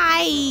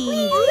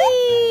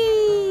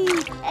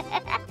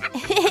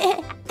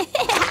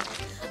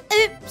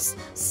 Oops,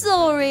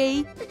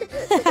 sorry.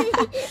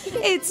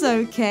 It's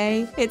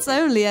okay. It's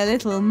only a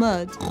little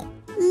mud.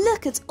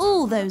 Look at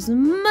all those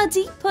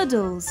muddy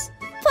puddles.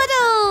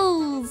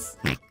 Puddles!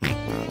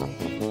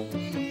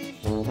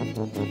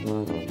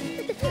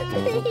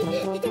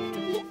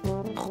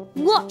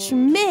 Watch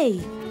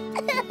me.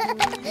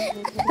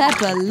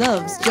 Peppa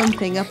loves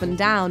jumping up and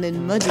down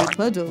in muddy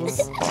puddles.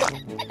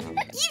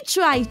 You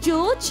try,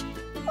 George.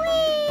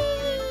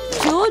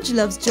 George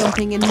loves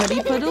jumping in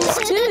muddy puddles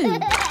too.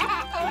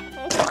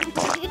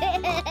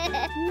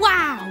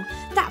 Wow,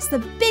 that's the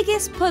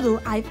biggest puddle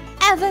I've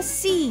ever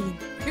seen.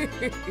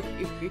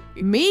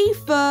 Me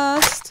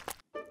first.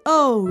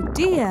 Oh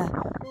dear,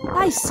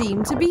 I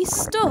seem to be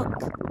stuck.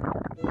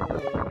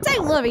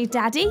 Don't worry,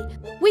 Daddy.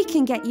 We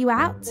can get you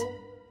out.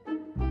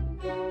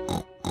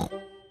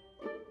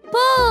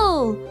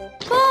 Pull!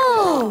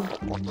 Pull!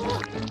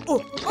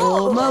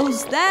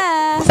 Almost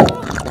there.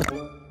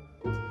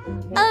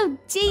 Oh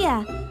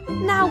dear,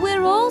 now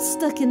we're all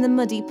stuck in the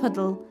muddy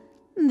puddle.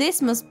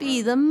 This must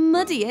be the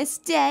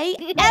muddiest day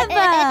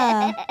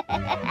ever!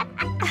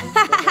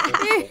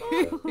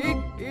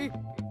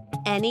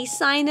 Any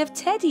sign of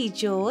Teddy,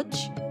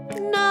 George?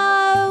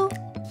 No.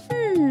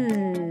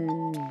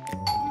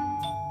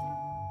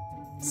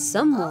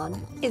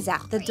 Someone is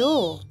at the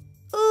door.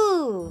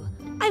 Ooh,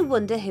 I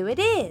wonder who it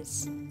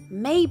is.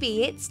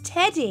 Maybe it's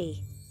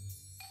Teddy.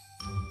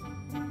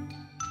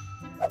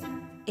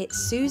 It's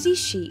Susie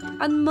Sheep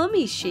and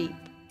Mummy Sheep.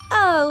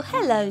 Oh,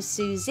 hello,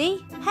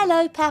 Susie.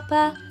 Hello,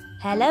 Peppa.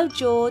 Hello,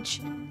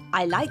 George.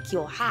 I like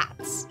your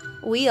hats.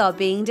 We are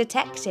being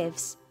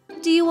detectives.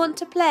 Do you want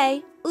to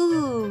play?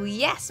 Ooh,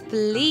 yes,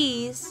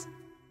 please.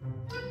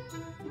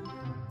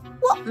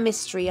 What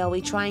mystery are we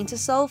trying to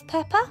solve,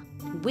 Peppa?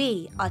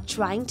 We are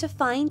trying to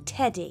find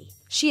Teddy.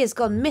 She has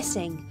gone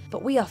missing,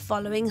 but we are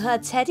following her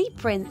teddy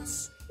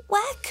prints.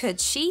 Where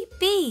could she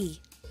be?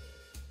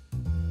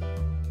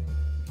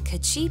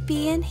 Could she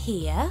be in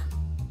here?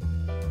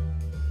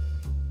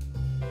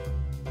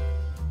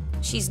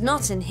 She's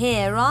not in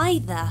here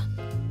either.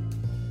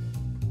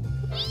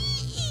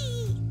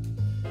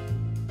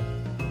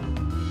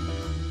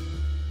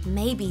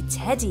 Maybe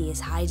Teddy is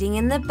hiding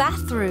in the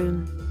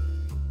bathroom.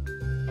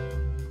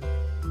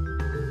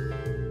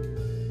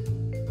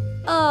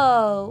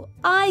 Oh,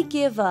 I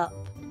give up.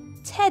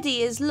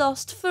 Teddy is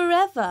lost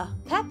forever.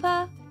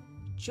 Peppa,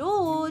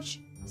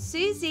 George,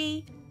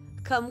 Susie,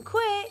 come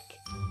quick.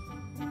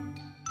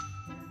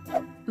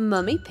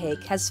 Mummy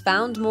Pig has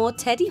found more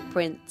teddy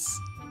prints.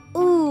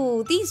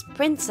 Ooh, these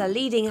prints are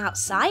leading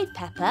outside,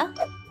 Peppa.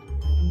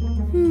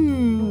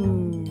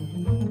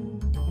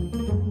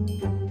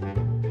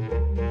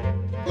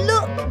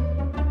 Look!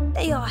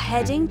 They are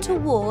heading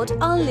toward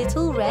our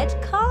little red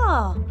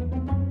car.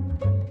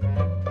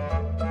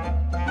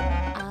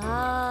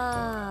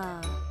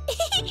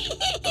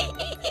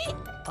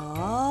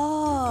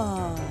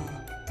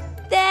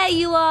 There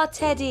you are,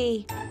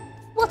 Teddy.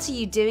 What are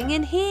you doing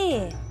in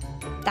here?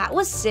 That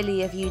was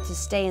silly of you to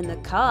stay in the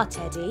car,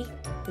 Teddy.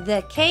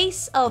 The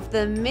case of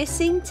the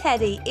missing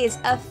Teddy is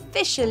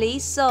officially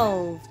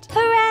solved.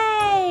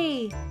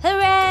 Hooray!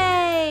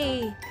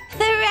 Hooray!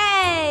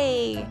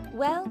 Hooray!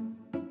 Well,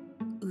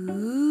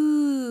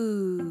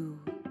 ooh.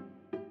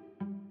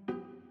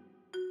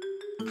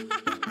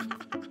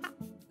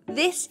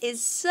 This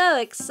is so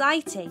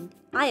exciting.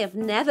 I have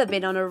never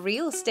been on a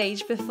real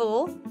stage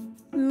before.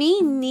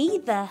 Me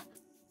neither.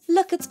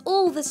 Look at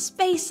all the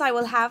space I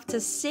will have to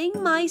sing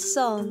my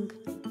song.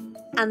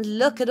 And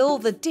look at all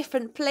the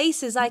different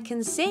places I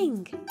can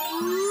sing.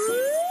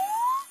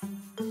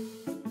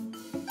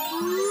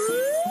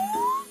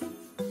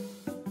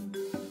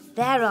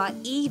 There are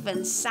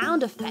even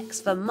sound effects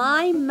for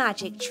my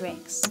magic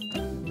tricks.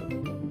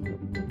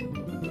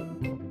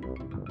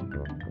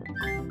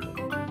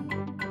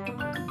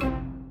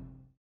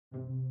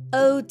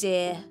 Oh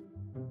dear.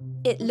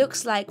 It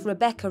looks like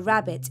Rebecca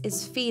Rabbit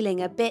is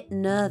feeling a bit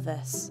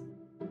nervous.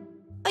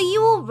 Are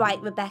you all right,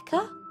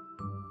 Rebecca?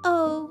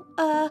 Oh,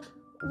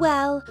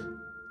 well,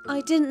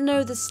 I didn't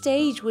know the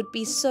stage would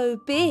be so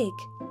big.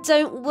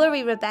 Don't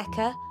worry,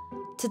 Rebecca.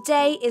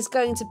 Today is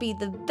going to be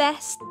the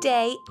best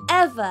day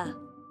ever.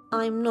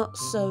 I'm not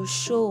so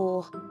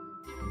sure.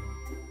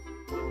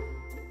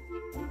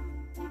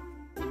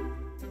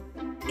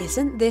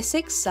 Isn't this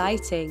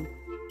exciting?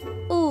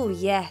 Oh,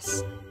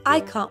 yes. I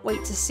can't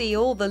wait to see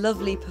all the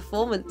lovely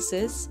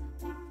performances.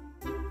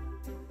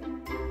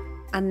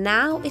 And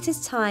now it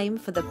is time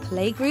for the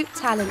Playgroup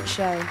Talent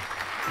Show.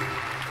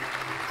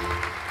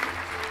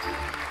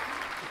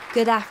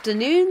 Good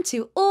afternoon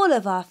to all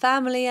of our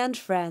family and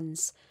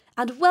friends,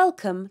 and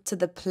welcome to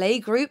the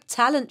Playgroup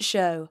Talent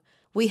Show.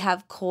 We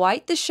have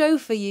quite the show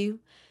for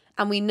you,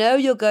 and we know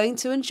you're going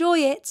to enjoy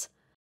it.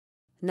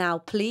 Now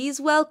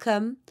please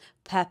welcome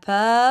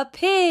Peppa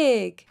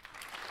Pig.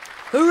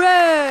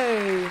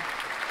 Hooray!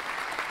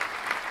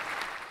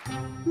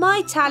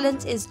 My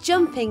talent is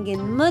jumping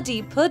in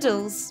muddy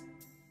puddles.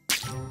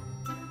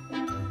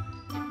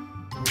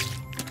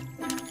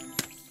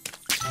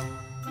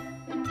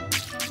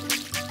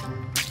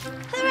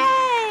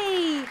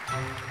 Hooray!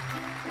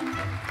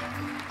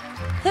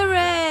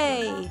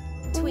 Hooray!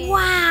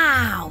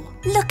 Wow!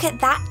 Look at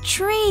that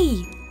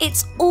tree.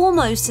 It's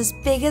almost as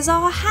big as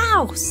our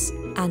house.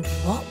 And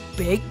what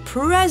big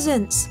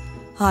presents!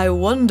 I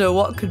wonder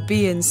what could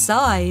be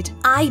inside.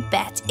 I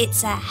bet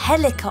it's a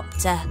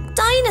helicopter.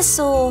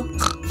 Dinosaur!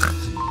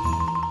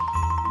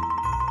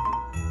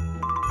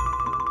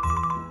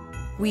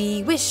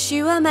 We wish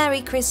you a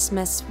Merry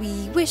Christmas.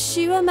 We wish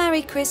you a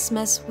Merry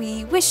Christmas.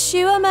 We wish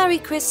you a Merry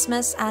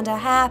Christmas and a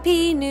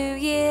Happy New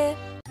Year.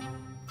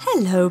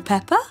 Hello,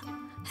 Peppa.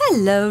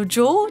 Hello,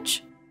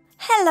 George.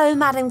 Hello,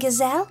 Madam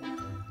Gazelle.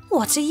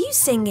 What are you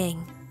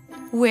singing?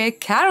 We're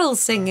carol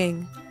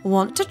singing.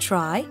 Want to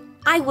try?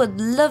 I would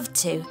love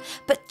to,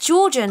 but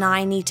George and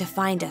I need to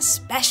find a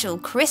special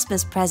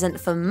Christmas present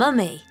for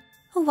Mummy.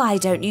 Why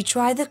don't you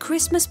try the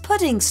Christmas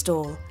pudding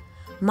stall?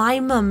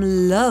 My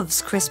mum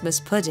loves Christmas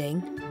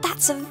pudding.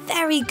 That's a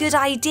very good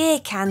idea,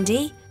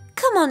 Candy.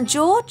 Come on,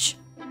 George.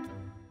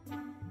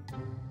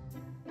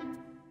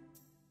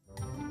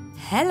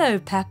 Hello,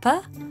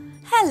 Peppa.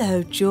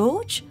 Hello,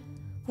 George.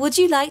 Would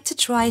you like to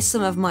try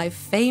some of my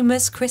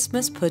famous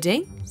Christmas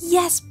pudding?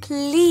 Yes,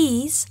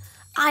 please.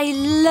 I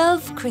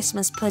love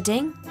Christmas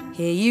pudding.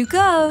 Here you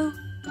go.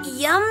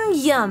 Yum,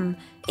 yum.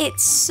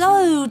 It's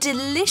so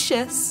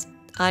delicious.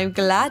 I'm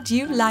glad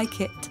you like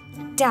it.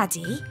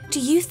 Daddy, do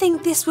you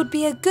think this would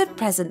be a good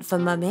present for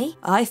Mummy?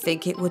 I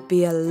think it would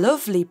be a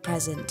lovely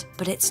present,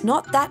 but it's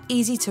not that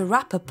easy to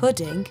wrap a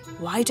pudding.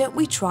 Why don't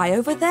we try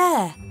over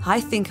there?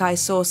 I think I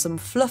saw some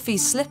fluffy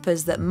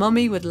slippers that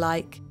Mummy would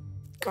like.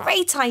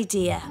 Great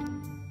idea.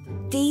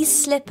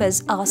 These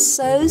slippers are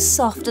so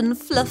soft and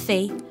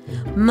fluffy.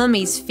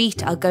 Mummy's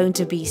feet are going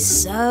to be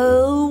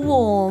so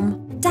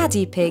warm.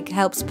 Daddy Pig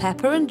helps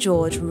Peppa and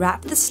George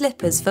wrap the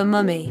slippers for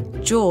Mummy.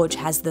 George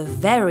has the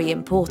very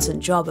important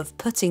job of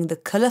putting the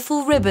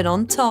colourful ribbon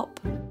on top.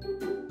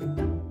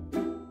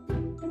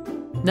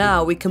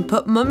 Now we can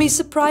put Mummy's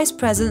surprise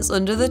presents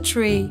under the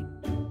tree.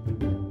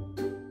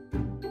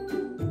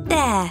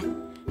 There.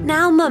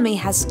 Now Mummy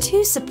has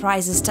 2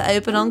 surprises to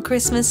open on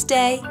Christmas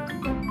Day.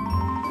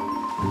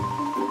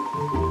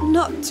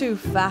 Not too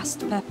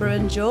fast, Peppa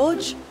and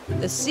George.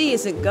 The sea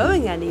isn't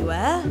going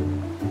anywhere.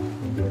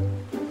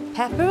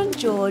 Peppa and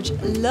George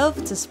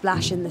love to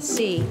splash in the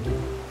sea,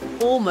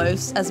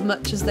 almost as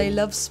much as they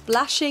love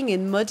splashing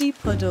in muddy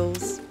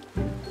puddles.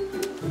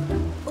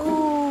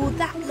 Oh,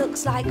 that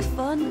looks like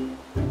fun.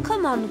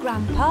 Come on,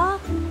 Grandpa.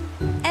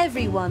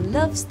 Everyone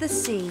loves the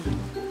sea.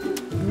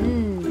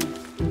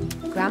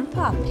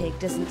 Grandpa Pig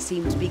doesn't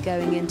seem to be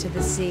going into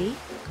the sea.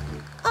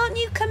 Aren't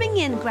you coming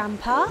in,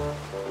 Grandpa?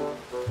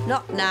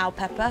 Not now,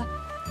 Peppa.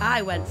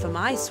 I went for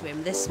my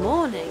swim this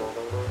morning.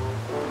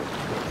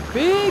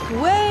 Big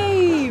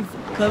wave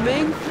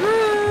coming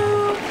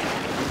through.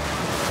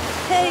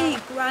 Hey,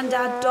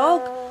 Grandad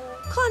Dog,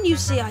 can't you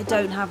see I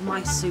don't have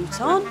my suit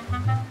on?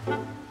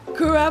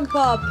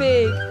 Grandpa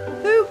Pig,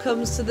 who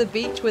comes to the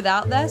beach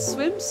without their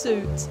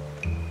swimsuit?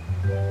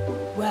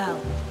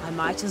 Well, I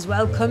might as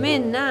well come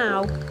in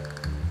now.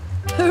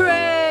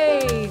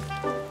 Hooray!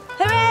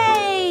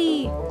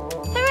 Hooray!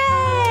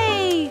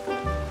 Hooray!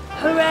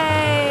 Hooray!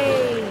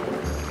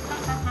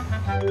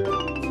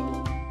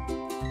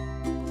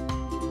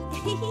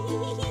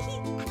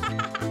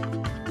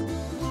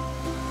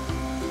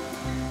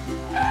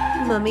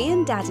 Mummy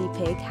and Daddy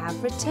Pig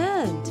have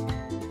returned.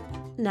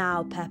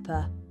 Now,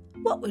 Peppa,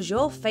 what was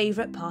your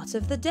favourite part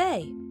of the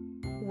day?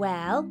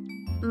 Well,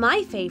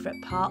 my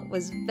favourite part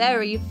was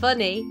very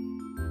funny.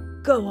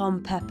 Go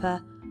on,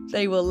 Peppa.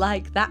 They will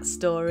like that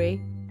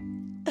story.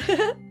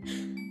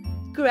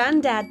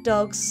 Grandad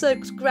Dog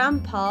soaked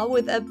Grandpa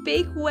with a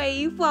big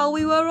wave while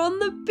we were on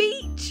the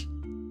beach.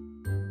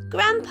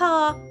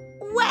 Grandpa,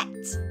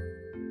 wet!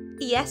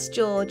 Yes,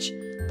 George,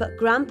 but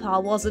Grandpa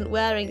wasn't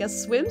wearing a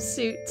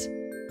swimsuit.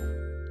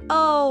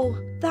 Oh,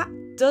 that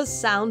does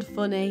sound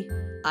funny.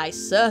 I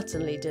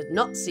certainly did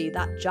not see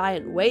that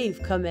giant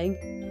wave coming.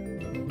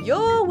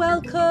 You're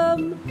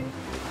welcome.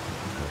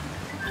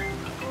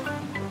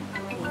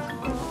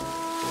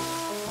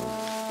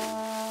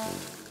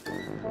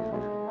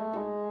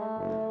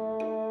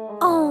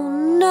 Oh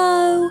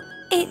no,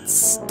 it's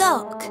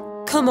stuck.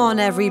 Come on,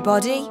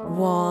 everybody.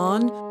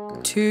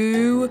 1,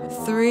 2,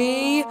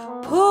 3,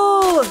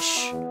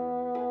 push!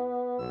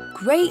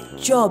 Great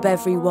job,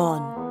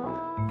 everyone.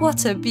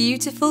 What a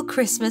beautiful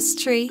Christmas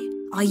tree.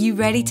 Are you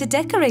ready to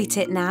decorate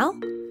it now?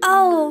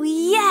 Oh,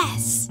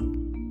 yes!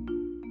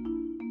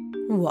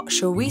 What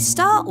shall we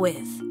start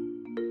with?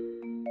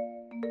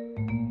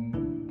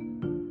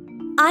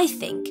 I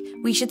think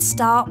we should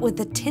start with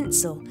the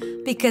tinsel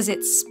because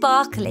it's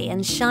sparkly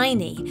and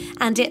shiny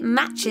and it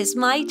matches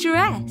my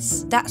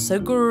dress. That's a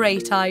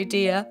great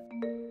idea.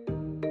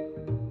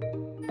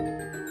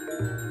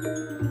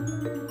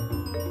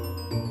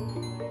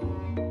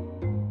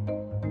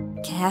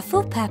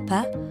 Careful,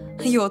 Peppa.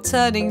 You're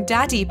turning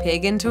Daddy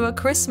Pig into a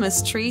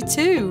Christmas tree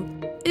too.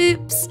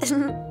 Oops.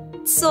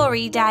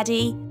 Sorry,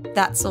 Daddy.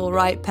 That's all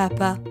right,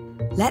 Peppa.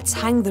 Let's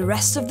hang the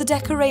rest of the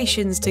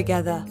decorations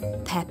together.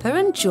 Peppa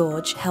and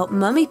George help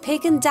Mummy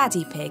Pig and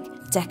Daddy Pig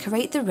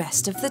decorate the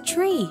rest of the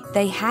tree.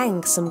 They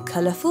hang some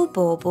colourful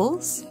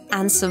baubles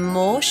and some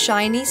more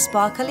shiny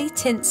sparkly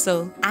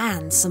tinsel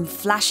and some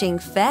flashing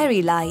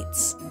fairy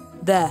lights.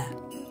 There,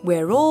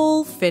 we're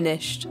all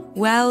finished.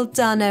 Well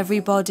done,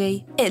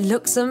 everybody. It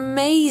looks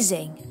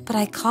amazing, but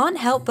I can't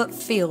help but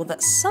feel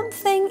that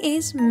something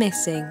is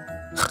missing.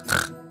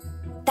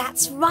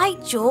 That's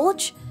right,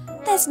 George.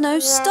 There's no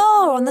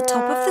star on the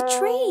top of the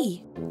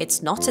tree.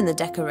 It's not in the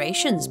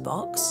decorations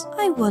box.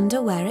 I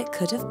wonder where it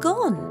could have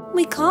gone.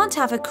 We can't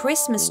have a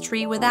Christmas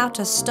tree without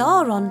a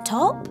star on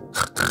top.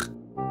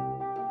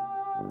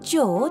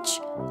 George,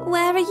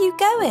 where are you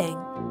going?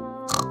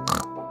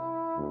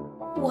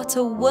 What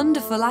a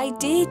wonderful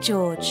idea,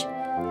 George.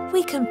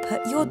 We can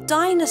put your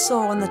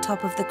dinosaur on the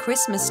top of the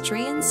Christmas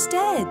tree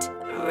instead.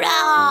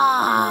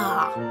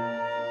 Rah!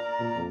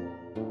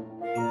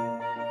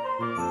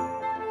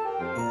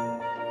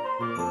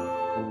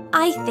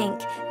 I think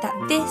that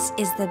this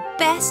is the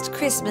best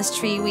Christmas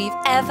tree we've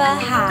ever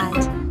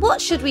had. What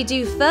should we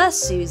do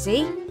first,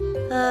 Susie?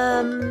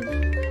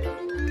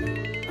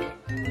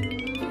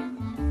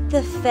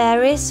 The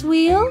Ferris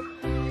wheel?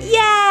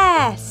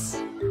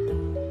 Yes!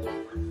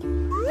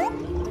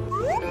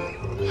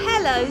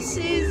 Hello,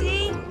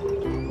 Susie.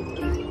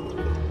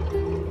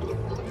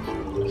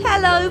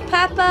 Hello,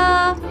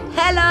 Peppa.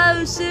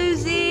 Hello,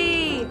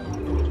 Susie.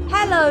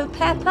 Hello,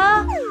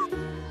 Peppa.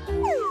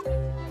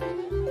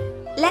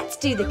 Let's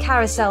do the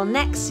carousel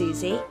next,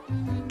 Susie.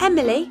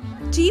 Emily,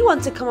 do you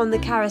want to come on the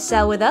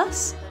carousel with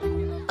us?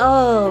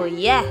 Oh,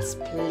 yes,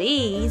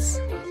 please.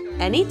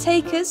 Any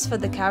takers for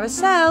the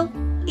carousel?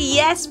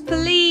 Yes,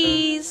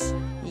 please.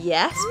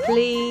 Yes,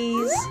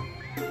 please.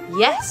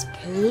 Yes,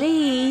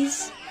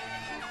 please.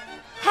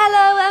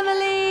 Hello,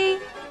 Emily.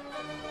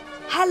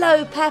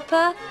 Hello,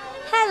 Peppa.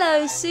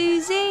 Hello,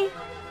 Susie.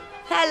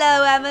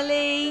 Hello,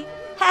 Emily.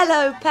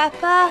 Hello,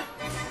 Peppa.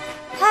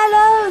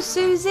 Hello,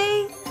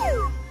 Susie.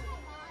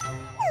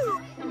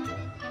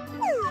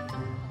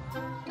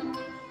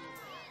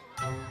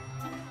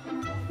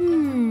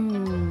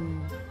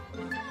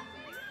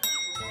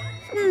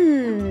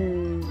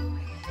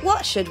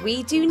 What should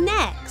we do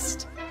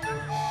next?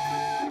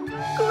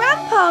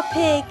 Grandpa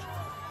Pig!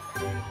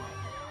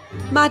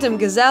 Madame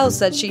Gazelle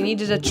said she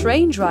needed a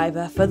train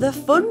driver for the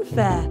fun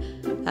fair.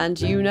 And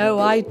you know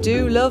I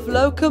do love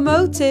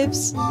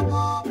locomotives.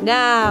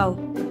 Now,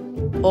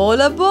 all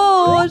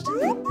aboard!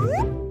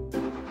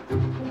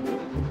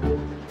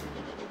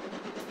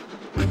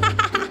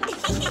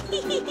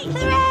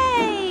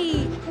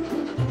 Hooray!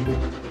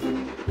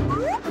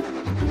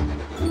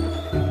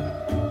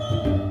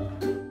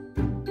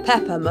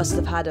 Peppa must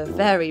have had a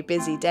very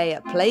busy day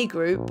at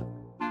playgroup.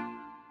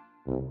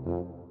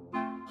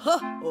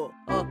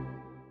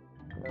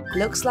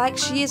 Looks like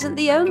she isn't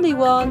the only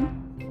one.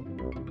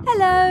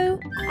 Hello,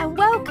 and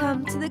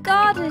welcome to the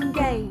garden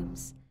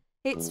games.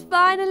 It's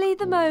finally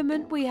the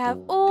moment we have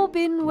all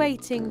been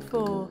waiting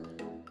for.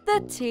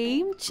 The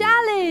team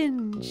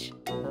challenge.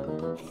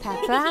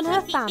 Peppa and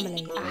her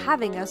family are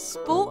having a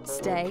sports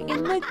day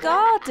in the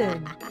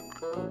garden.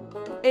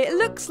 It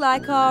looks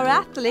like our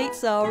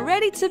athletes are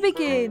ready to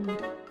begin.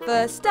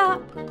 First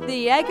up,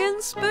 the egg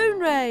and spoon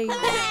race.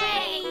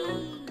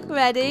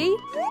 Ready,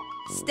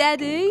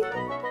 steady,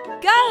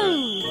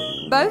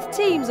 go! Both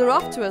teams are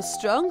off to a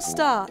strong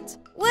start.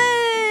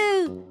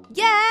 Woo!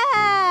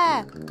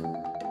 Yeah!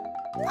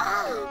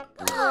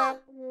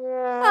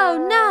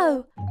 Oh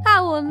no!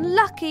 How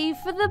unlucky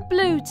for the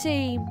blue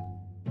team.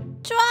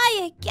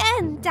 Try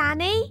again,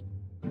 Danny.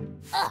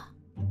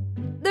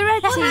 The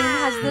red team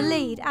has the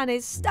lead and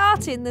is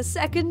starting the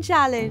second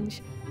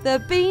challenge,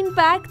 the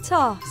beanbag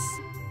toss.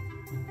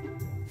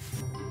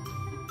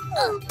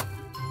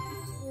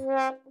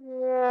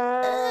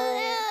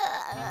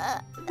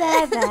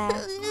 There.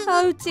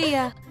 Oh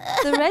dear,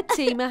 the red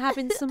team are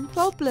having some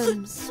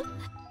problems.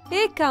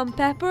 Here come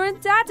Peppa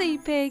and Daddy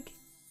Pig.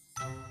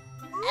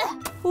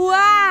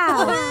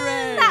 Wow!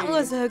 Hooray! That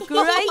was a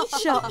great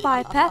shot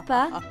by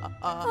Peppa.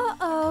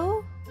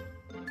 Uh-oh.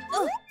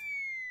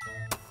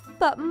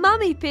 But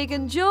Mummy Pig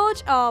and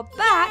George are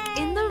back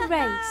in the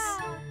race.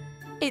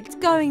 It's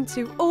going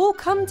to all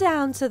come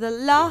down to the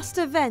last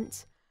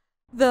event,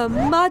 the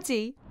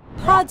Muddy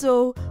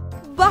Puddle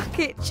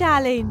Bucket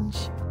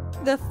Challenge.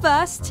 The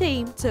first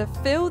team to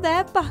fill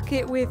their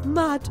bucket with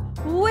mud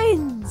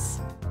wins.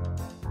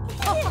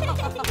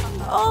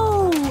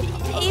 Oh,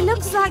 it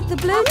looks like the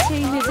blue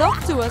team is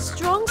off to a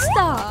strong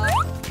start.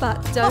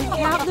 But don't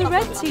count the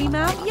red team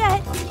out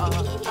yet.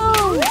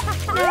 Oh,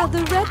 now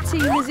the red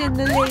team is in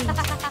the lead.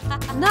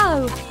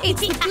 No, it's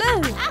the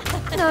blue.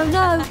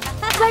 No,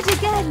 red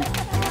again.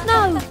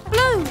 No,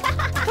 blue.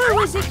 Who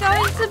is it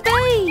going to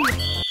be?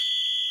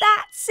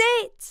 That's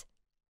it.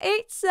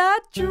 It's a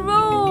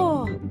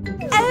draw.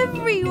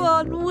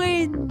 Everyone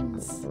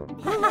wins.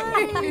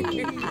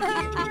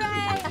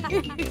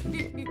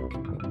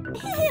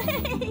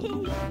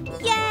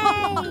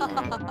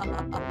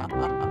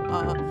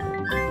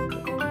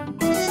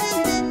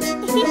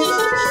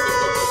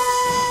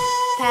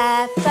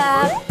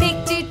 Peppa Pig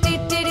do do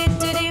do do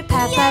do do.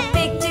 Peppa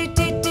Pig do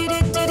do do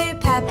do do.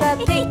 Peppa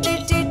Pig do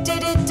do do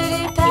do do.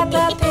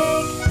 Peppa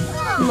Pig.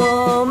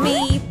 Mommy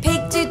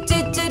Pig do do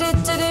do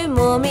do do.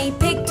 Mommy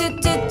Pig do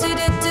do do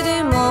do do.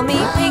 Mommy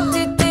Pig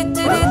do do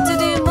do do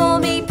do.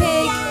 Mommy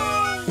Pig.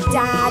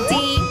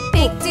 Daddy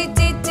Pig do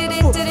do do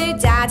do do.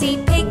 Daddy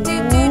Pig do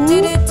do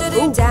do do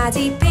do.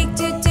 Daddy Pig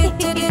do do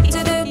do do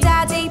do.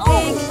 Daddy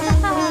Pig.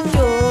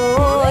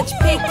 George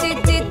Pig do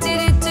do do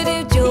do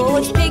do.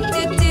 George Pig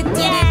do do do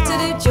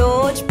do.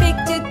 George Pig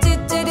do do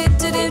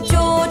do do.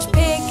 George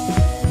Pig.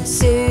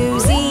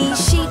 Susie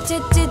Sheep do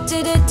do do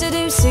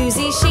do.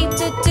 Susie Sheep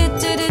do do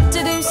do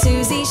do.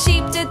 Susie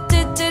Sheep do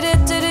do do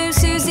do.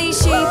 Susie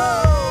Sheep.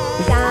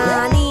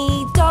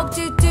 Danny Dog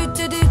do do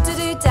do do.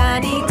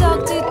 Danny Dog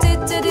do do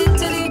do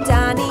do.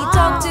 Danny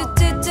Dog do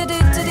do do do.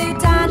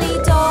 Danny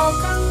Dog.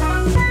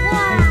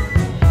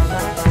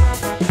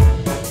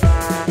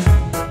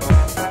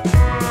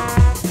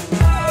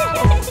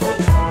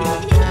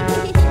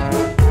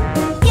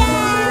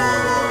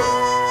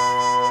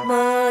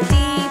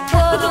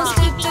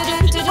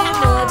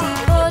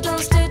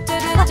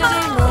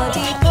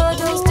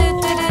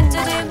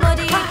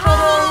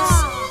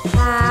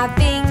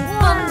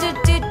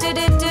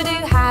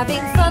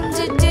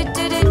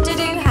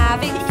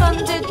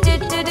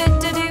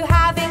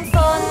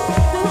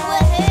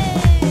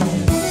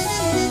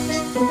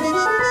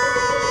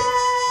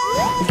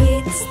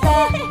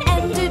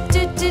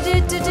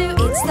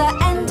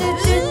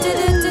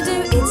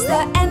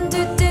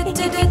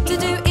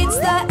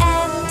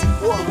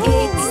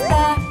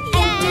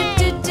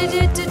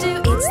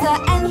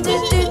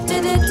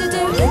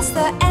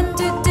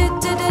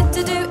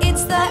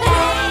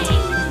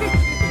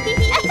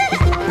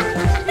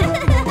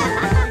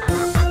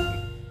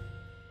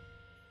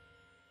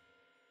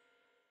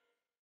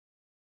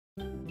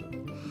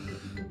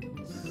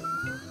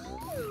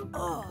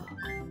 Oh!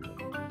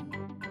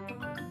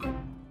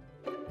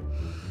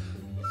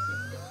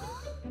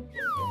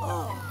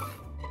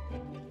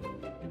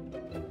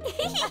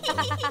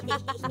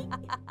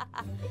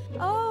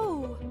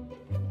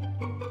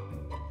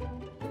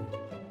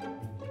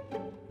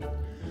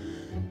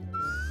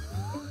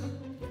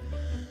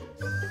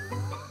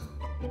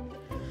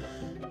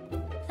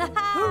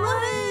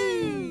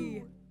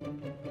 Hooray!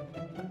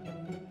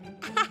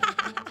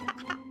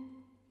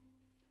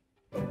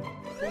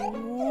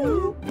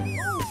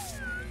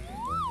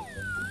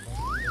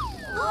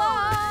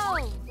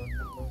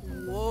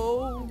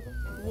 Whoa!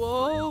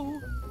 Whoa!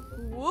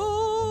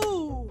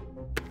 Whoa!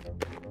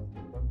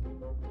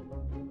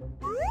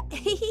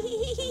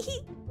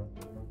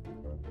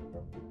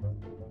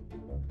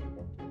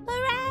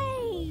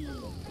 Hooray!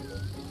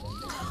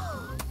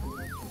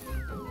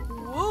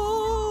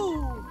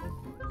 Whoa!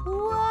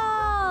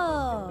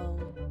 Whoa!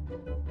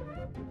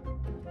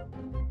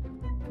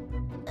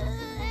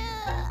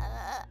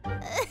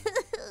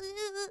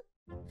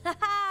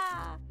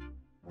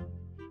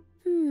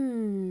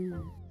 Hmm.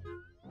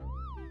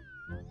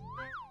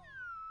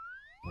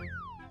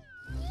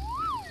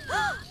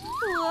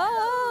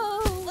 Whoa!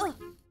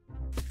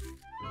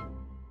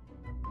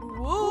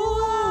 Whoa!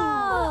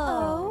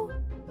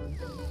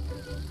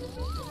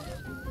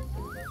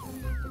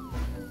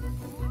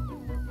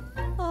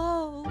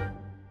 Oh!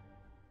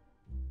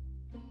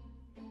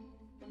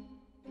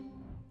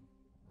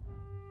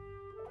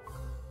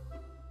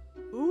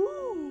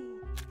 Ooh!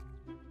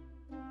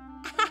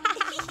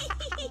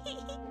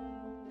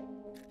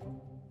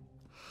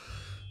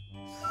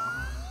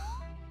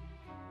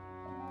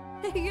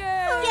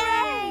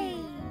 Yay!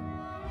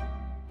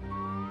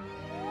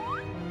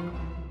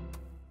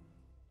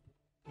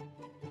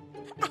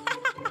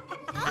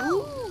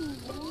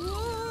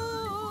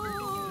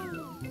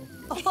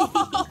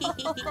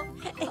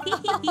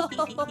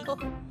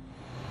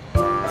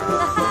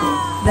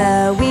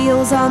 The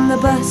wheels on the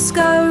bus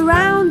go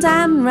round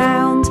and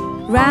round,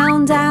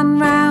 round and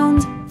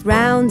round,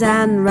 round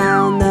and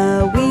round.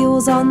 The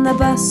wheels on the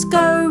bus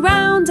go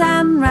round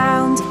and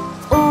round,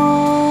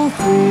 all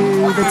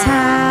through the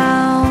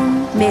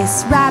town.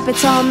 Miss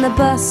Rabbit on the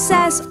bus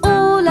says,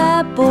 all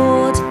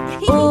aboard,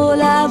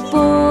 all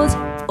aboard,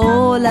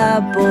 all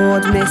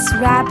aboard. Miss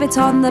Rabbit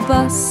on the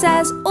bus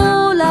says,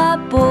 all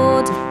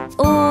aboard,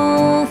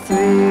 all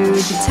through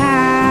the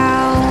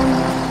town.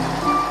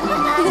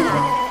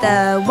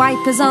 The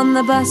wipers on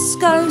the bus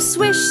go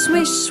swish,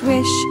 swish,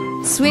 swish,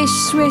 swish,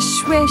 swish,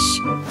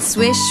 swish,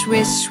 swish,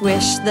 swish,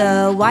 swish.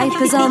 The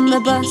wipers on the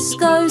bus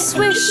go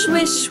swish,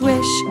 swish,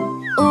 swish,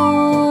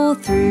 all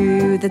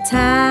through the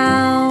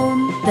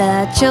town.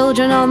 The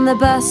children on the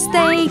bus,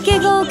 they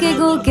giggle,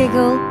 giggle,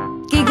 giggle,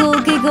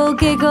 giggle, giggle,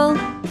 giggle,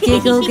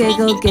 giggle,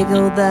 giggle,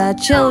 giggle. The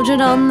children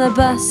on the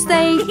bus,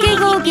 they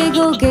giggle,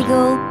 giggle,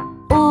 giggle,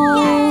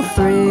 all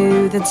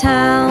through the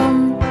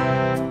town.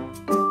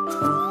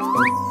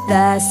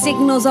 The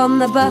signals on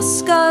the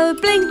bus go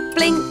blink,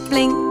 blink,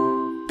 blink,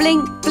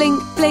 blink,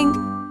 blink, blink,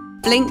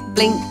 blink,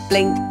 blink,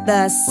 blink.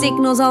 The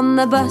signals on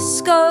the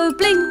bus go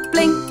blink,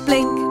 blink,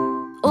 blink,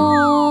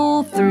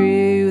 all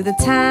through the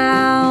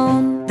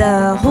town.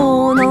 The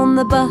horn on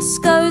the bus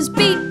goes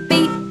beep,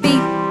 beep,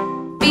 beep,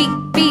 beep,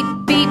 beep,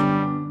 beep,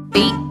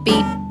 beep,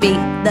 beep,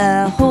 beep.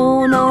 The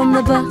horn on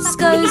the bus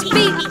goes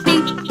beep,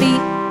 beep,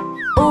 beep,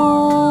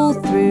 all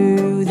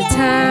through the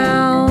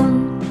town.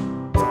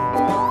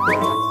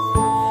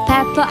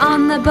 Peppa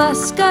on the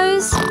bus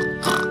goes.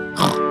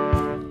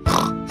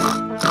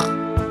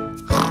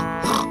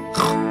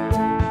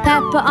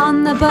 Peppa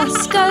on the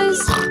bus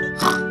goes.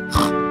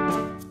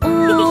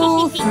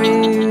 All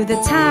through the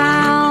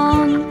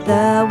town.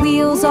 The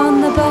wheels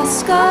on the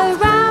bus go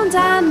round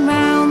and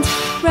round,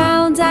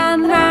 round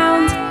and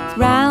round,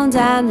 round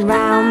and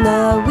round.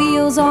 The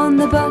wheels on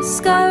the bus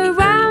go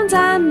round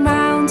and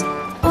round,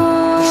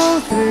 all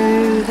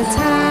through the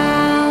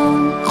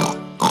town.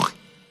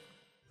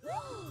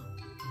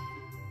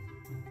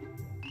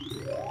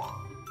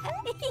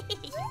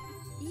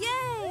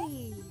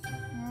 Yay!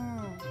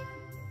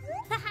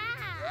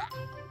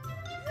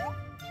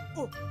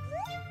 Oh!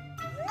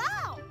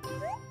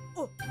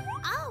 Oh!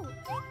 Ow!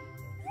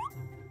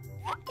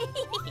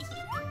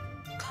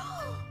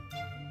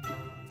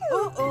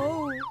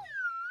 Uh-oh!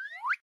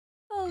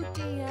 Oh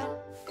dear.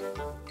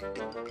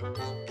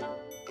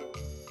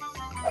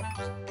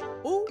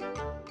 Oh!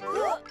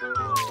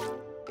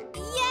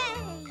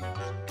 Yay!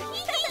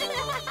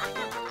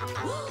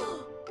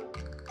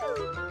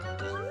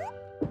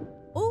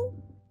 Oh!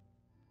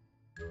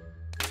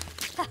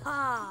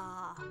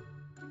 Ha-ha!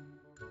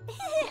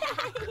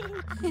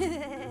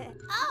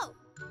 Oh!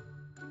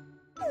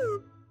 Oh!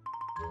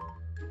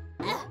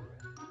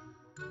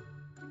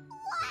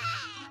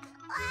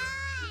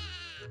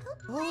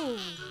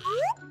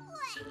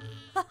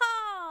 Ha-ha!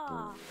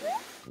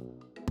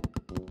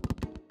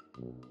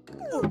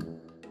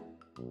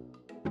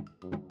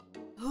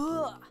 Huh.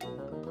 Oh!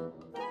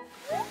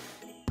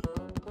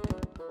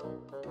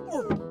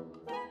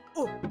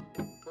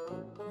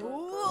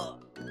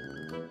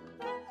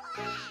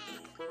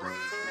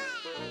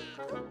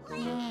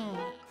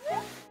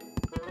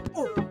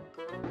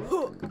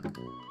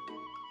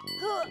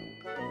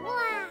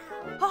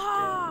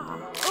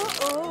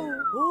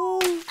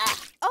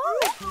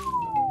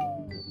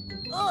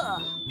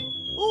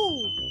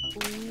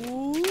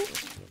 Ooh.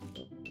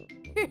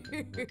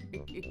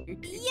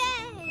 Yay!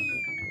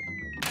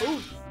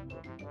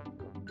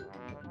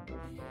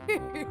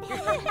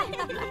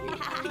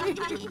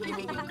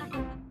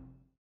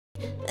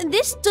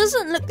 This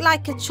doesn't look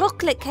like a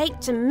chocolate cake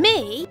to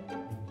me.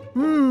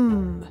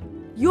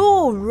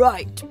 You're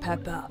right,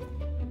 Peppa.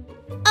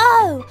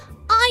 Oh,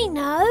 I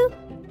know.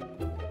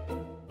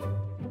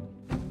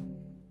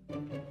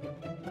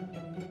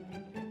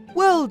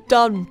 Well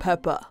done,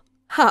 Peppa.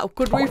 How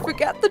could we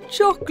forget the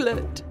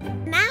chocolate?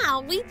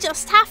 Now we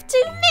just have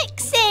to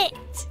mix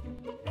it.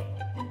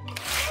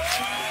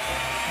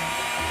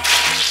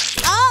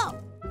 Oh!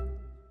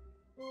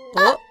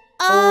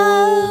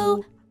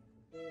 Uh-oh.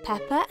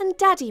 Peppa and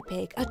Daddy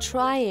Pig are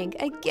trying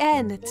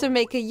again to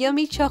make a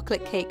yummy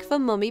chocolate cake for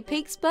Mummy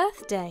Pig's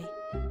birthday.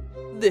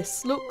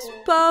 This looks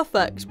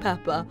perfect,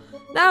 Peppa.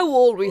 Now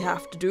all we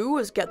have to do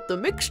is get the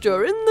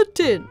mixture in the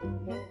tin.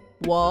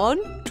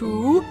 1,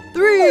 2,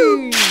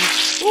 3.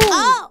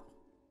 Oh!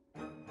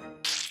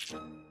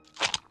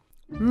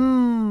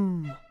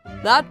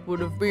 That would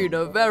have been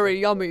a very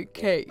yummy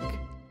cake.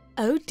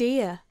 Oh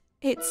dear,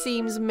 it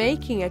seems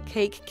making a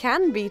cake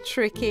can be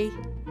tricky.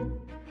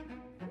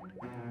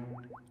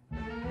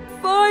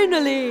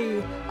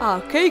 Finally!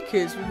 Our cake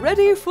is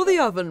ready for the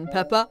oven,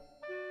 Peppa.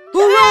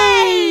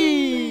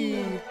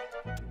 Hooray!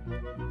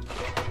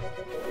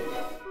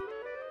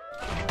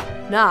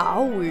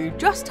 Now we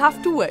just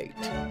have to wait.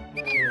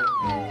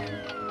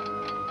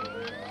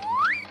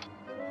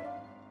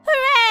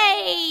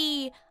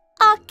 Hooray!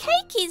 Our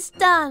cake is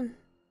done.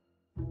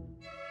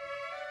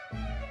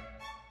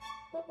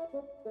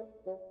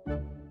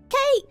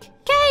 Cake,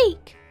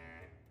 cake.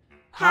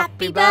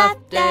 Happy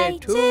birthday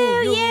to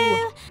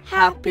you.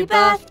 Happy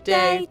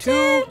birthday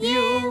to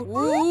you.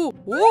 Woo,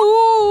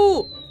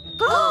 woo.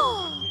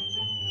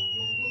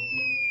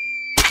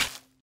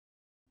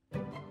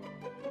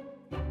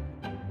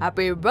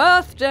 Happy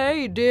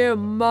birthday, dear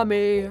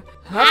Mummy.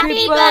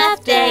 Happy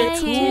birthday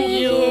to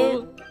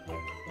you.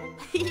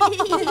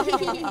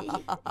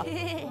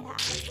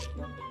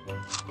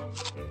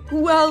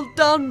 Well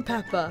done,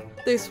 Peppa.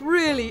 This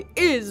really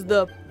is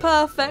the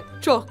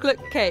perfect chocolate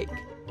cake.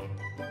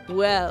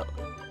 Well,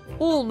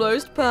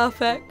 almost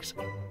perfect.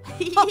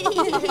 Do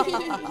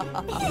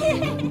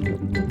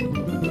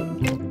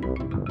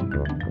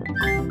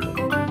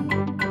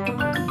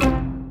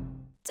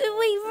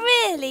we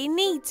really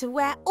need to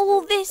wear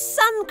all this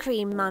sun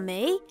cream,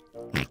 Mummy?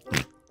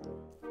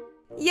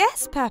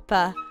 Yes,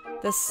 Peppa.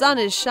 The sun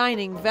is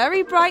shining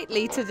very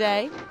brightly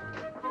today.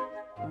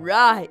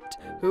 Right,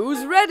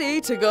 who's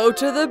ready to go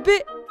to the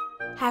bit?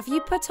 Have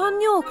you put on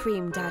your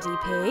cream, Daddy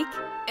Pig?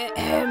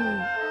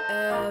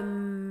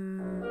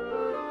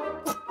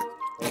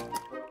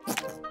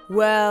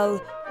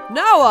 Well,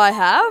 now I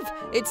have.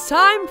 It's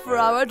time for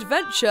our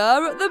adventure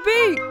at the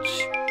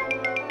beach.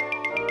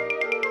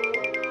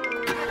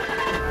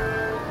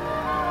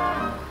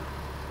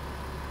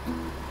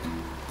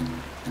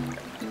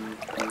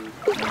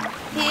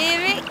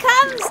 Here it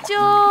comes,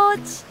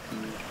 George.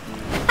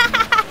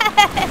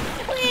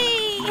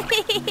 Whee!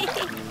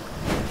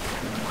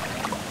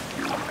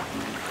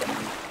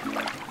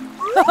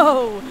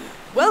 Oh,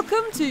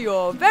 welcome to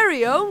your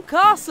very own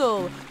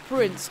castle,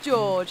 Prince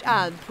George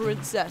and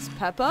Princess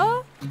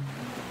Peppa.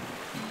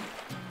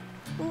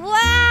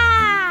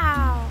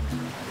 Wow!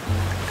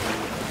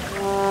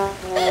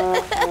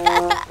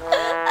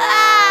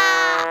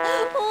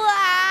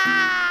 Wow!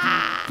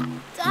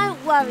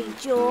 Don't worry,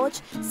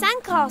 George.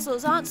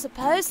 Sandcastles aren't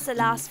supposed to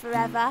last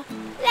forever.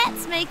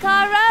 Let's make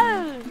our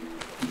own.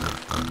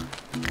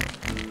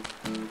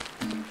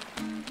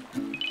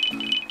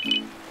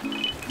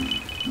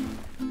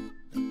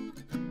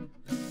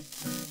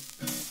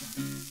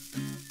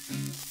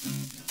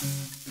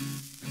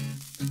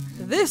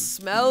 This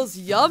smells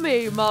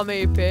yummy,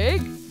 Mummy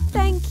Pig.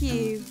 Thank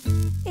you.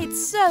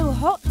 It's so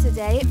hot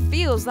today, it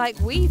feels like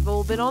we've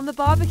all been on the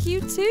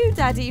barbecue too,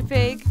 Daddy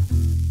Pig.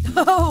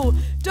 Oh,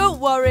 don't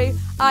worry.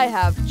 I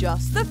have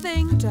just the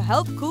thing to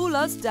help cool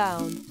us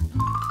down.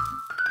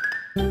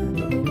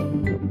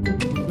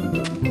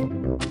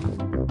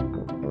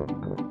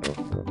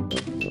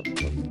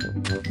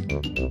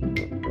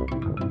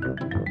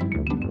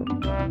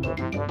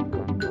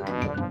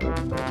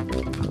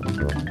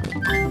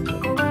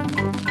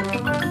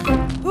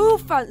 Who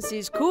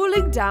fancies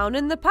cooling down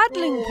in the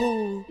paddling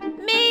pool?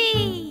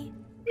 Me!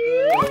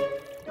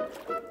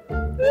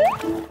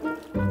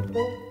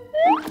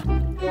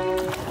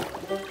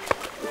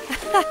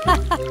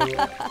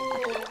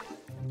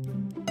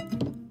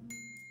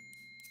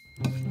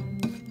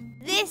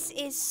 This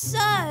is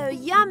so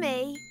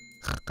yummy.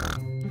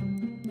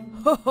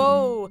 Ho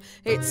ho!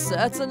 It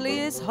certainly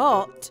is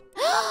hot.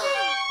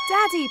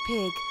 Daddy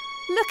Pig,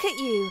 look at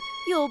you.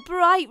 You're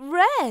bright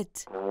red.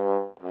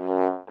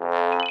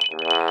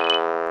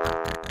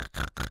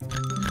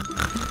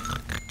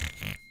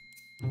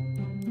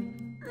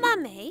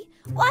 Mummy,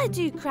 why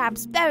do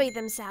crabs bury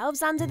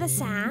themselves under the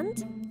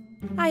sand?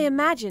 I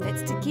imagine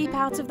it's to keep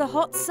out of the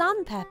hot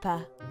sun,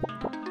 Peppa.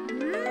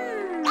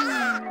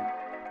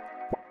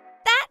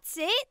 That's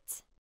That's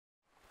it.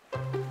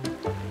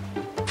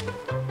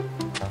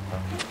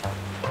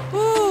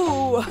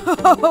 Ooh,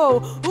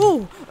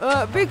 ooh,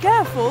 be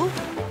careful.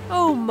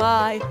 Oh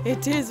my,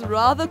 it is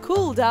rather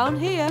cool down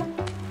here.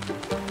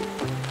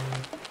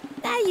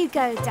 There you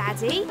go,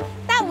 Daddy.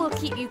 That will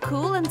keep you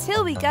cool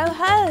until we go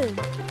home.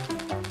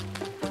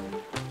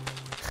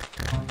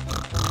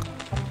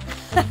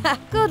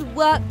 Good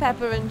work,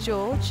 Peppa and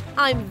George.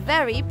 I'm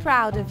very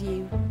proud of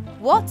you.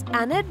 What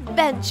an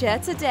adventure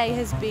today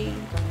has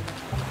been.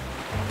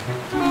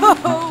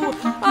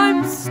 Oh,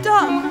 I'm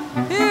stuck.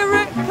 Here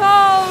it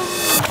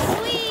comes.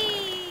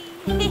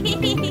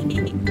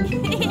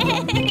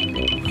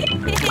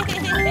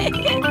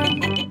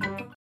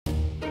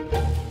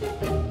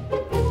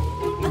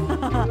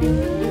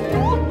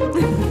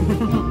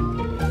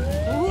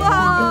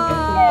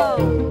 Wow!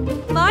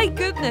 My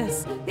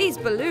goodness, these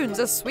balloons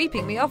are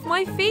sweeping me off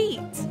my feet.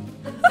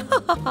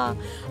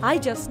 I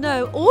just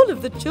know all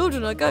of the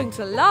children are going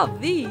to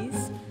love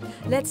these.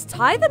 Let's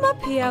tie them up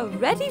here,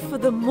 ready for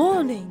the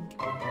morning.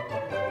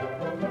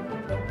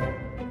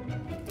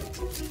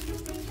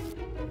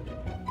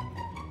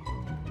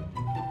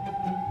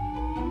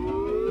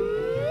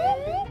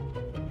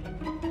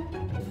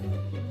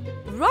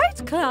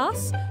 Right,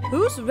 class,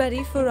 who's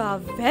ready for our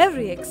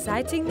very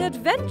exciting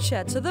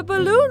adventure to the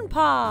balloon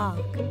park?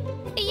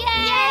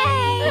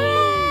 Yay!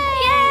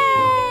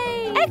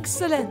 Yay!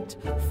 Excellent!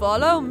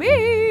 Follow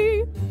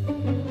me!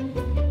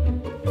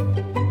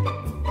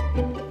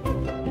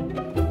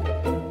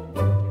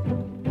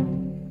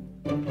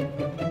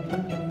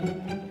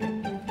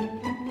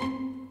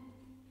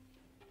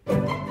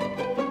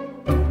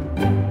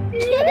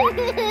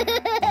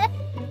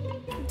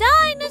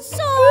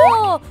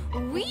 Dinosaur!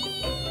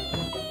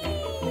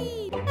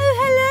 Whee! Oh,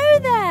 hello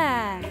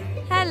there!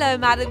 Hello,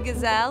 Madam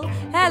Gazelle.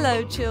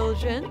 Hello,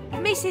 children.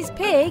 Mrs.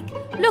 Pig,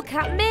 look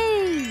at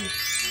me!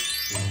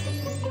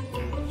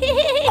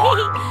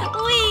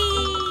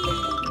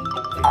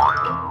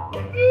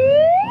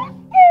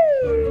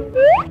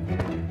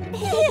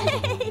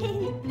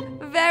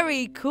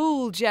 Very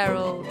cool,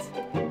 Gerald.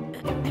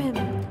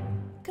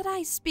 Could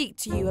I speak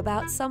to you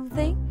about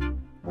something?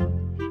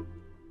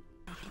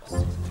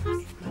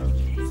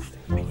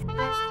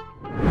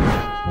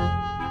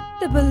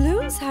 The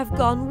balloons have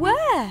gone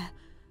where?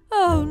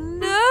 Oh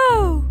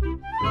no!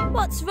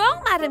 What's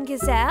wrong, Madam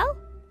Gazelle?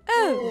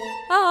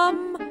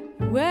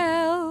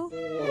 Well,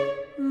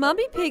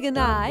 Mummy Pig and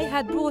I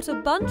had brought a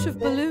bunch of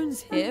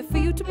balloons here for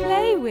you to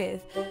play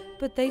with,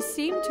 but they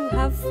seem to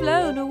have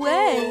flown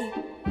away.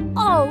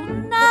 Oh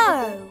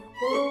no!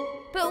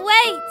 But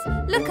wait,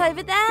 look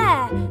over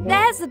there.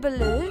 There's the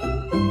balloon.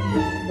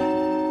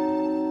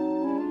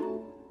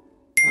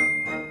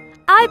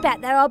 I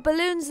bet there are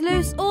balloons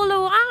loose all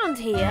around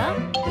here.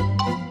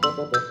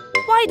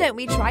 Why don't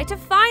we try to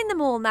find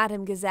them all,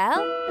 Madam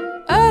Gazelle?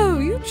 Oh,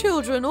 you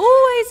children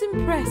always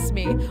impress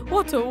me.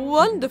 What a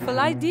wonderful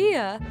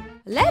idea.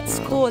 Let's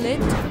call it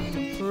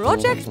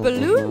Project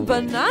Balloon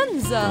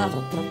Bonanza.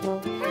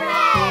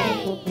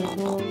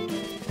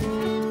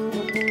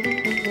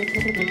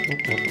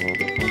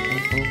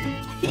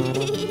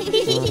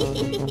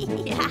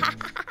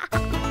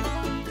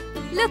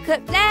 Look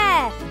up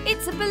there.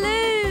 It's a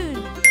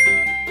balloon.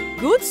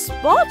 Good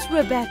spot,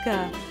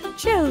 Rebecca.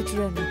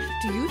 Children,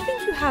 do you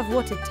think you have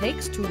what it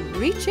takes to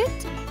reach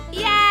it?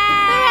 Yay!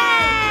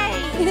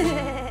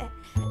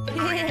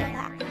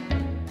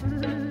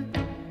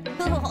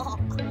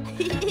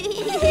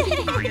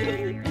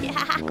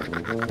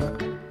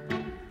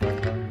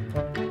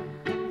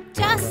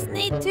 Just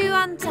need to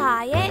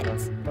untie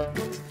it.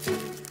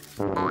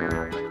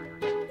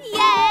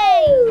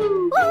 Yay!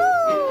 Woo!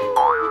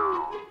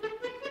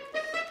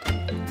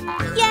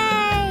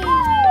 Yay!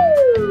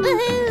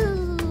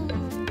 Woohoo!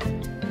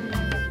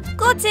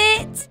 Got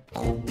it!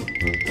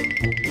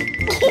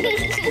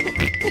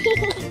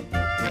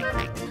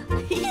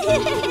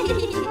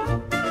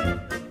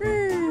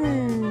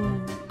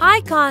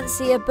 I can't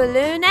see a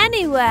balloon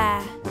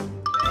anywhere.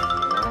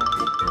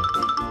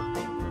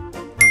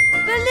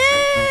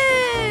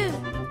 Balloon!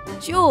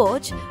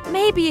 George,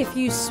 maybe if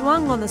you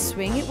swung on the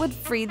swing it would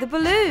free the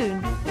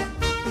balloon.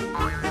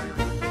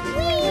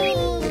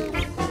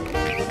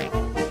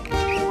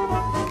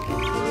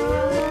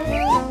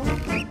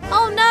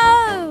 Oh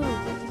no!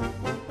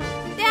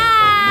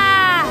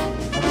 Ah!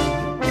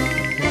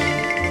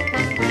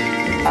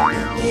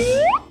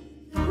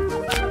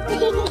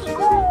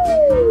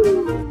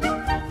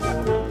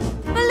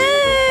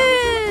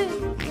 Balloon!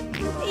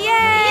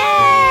 Yay!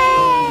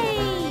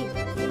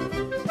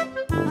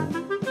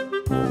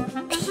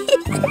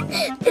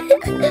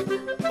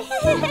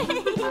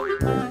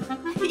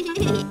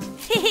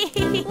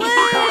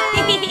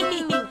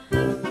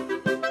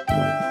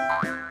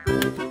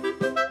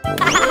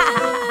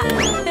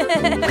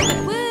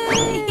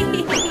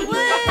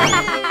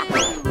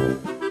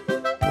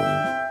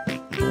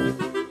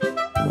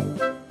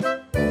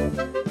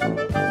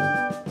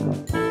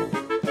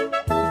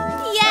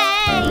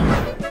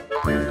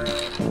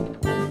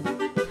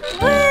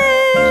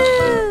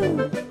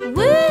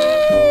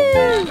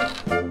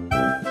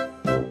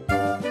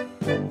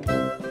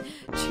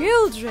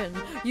 Children,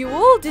 you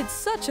all did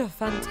such a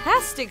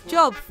fantastic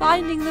job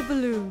finding the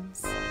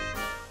balloons.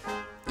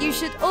 You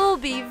should all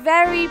be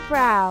very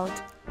proud.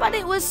 But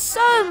it was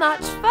so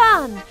much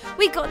fun.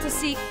 We got to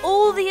see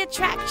all the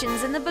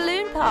attractions in the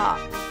balloon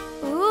park.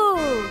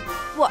 Ooh,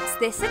 what's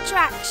this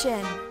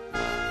attraction?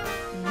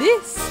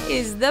 This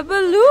is the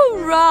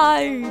balloon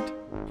ride.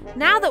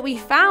 Now that we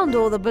found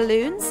all the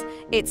balloons,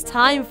 It's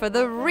time for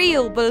the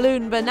real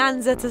balloon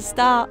bonanza to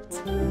start.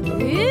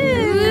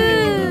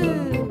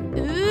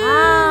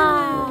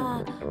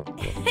 Ah.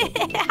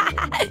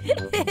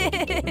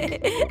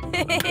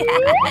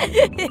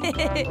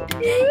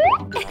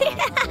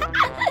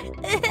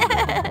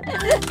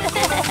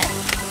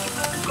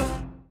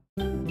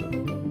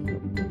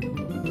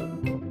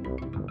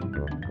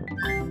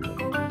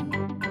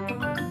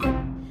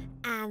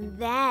 And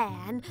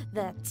then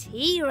the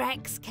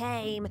T-Rex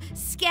came,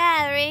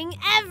 scaring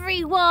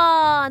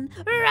everyone.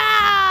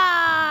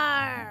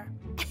 Roar!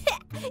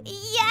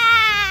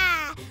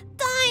 Yeah!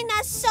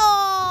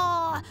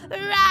 Dinosaur!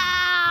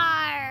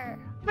 Roar!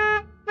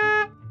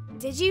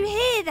 Did you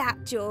hear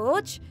that,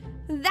 George?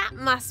 That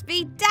must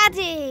be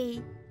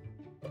Daddy.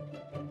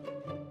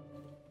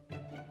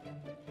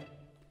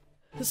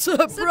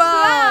 Surprise!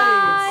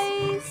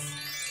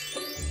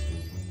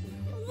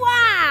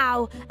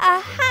 Wow! A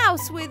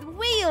house with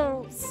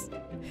wheels!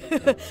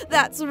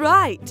 That's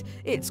right.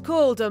 It's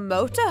called a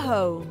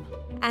motorhome.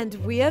 And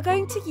we are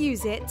going to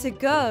use it to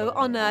go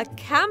on a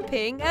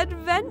camping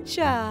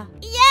adventure.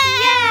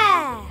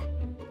 Yeah!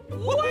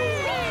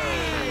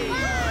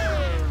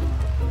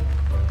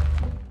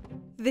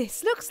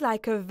 This looks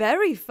like a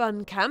very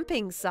fun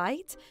camping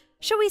site.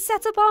 Shall we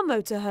set up our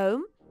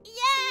motorhome?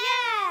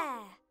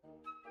 Yeah!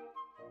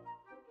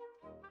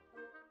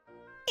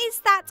 Is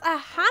that a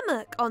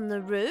hammock on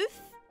the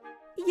roof?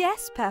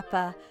 Yes,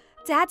 Peppa.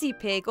 Daddy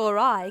Pig or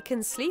I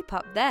can sleep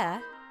up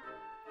there.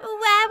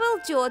 Where will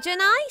George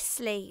and I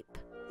sleep?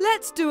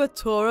 Let's do a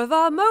tour of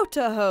our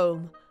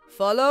motorhome.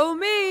 Follow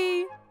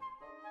me.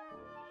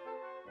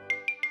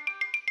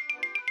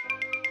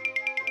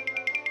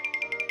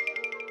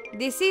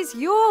 This is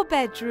your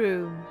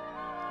bedroom.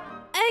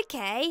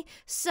 Okay,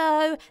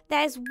 so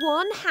there's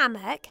one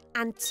hammock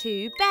and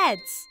 2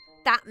 beds.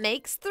 That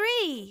makes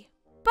 3.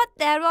 But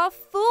there are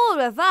 4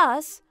 of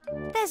us.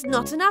 There's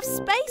not enough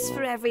space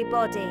for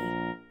everybody.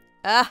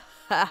 Ah,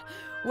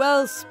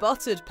 well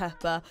spotted,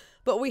 Peppa.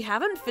 But we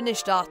haven't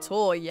finished our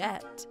tour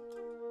yet.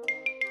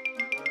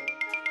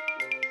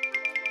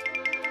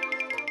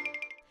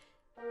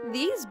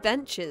 These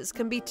benches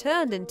can be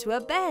turned into a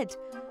bed,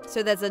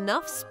 so there's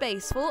enough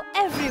space for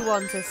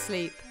everyone to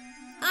sleep.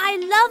 I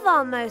love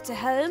our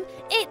motorhome.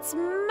 It's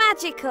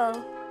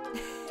magical.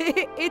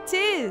 It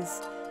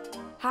is.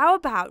 How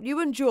about you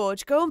and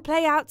George go and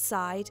play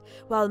outside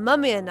while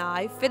Mummy and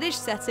I finish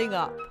setting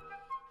up?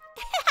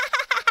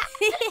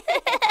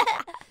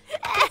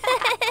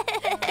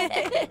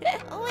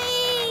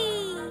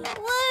 Whee!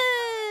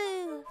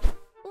 Woo!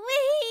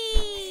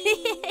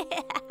 Whee!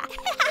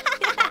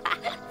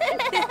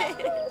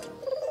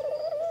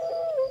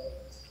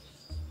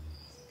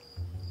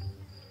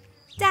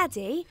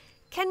 Daddy,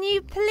 can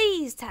you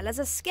please tell us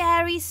a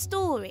scary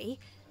story?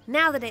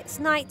 Now that it's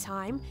night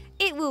time,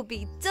 it will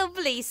be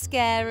doubly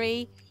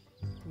scary.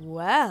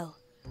 Well,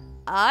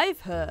 I've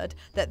heard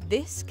that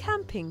this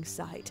camping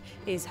site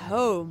is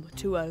home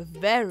to a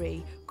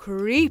very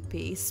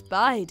creepy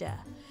spider.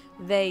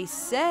 They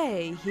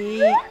say he...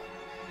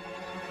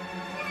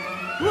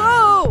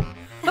 Whoa!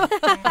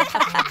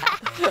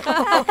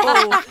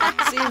 Oh,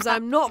 seems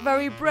I'm not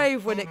very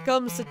brave when it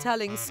comes to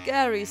telling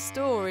scary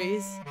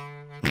stories.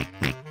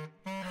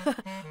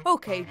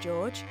 Okay,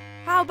 George,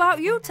 how about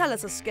you tell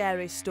us a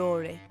scary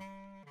story?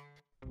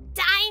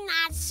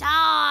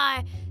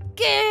 Dinosaur!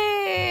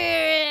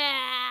 Grrr!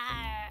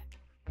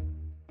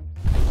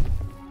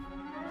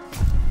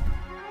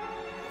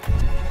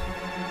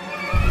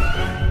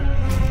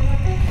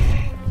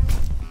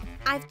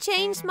 I've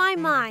changed my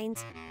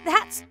mind.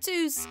 That's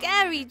too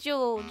scary,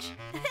 George.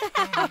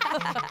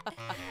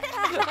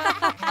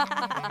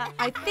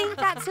 I think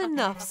that's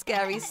enough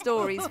scary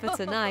stories for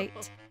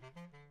tonight.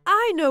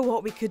 I know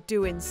what we could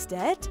do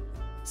instead.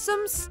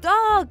 Some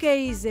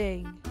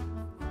stargazing.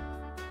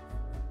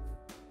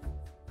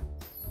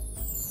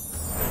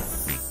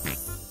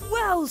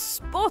 Well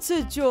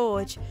spotted,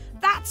 George.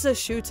 That's a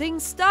shooting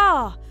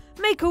star.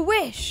 Make a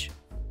wish.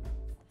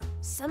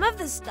 Some of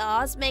the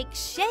stars make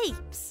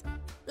shapes,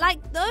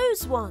 like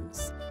those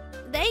ones.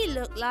 They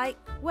look like,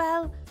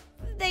 well,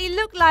 they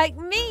look like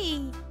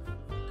me.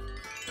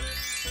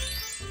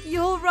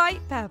 You're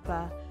right,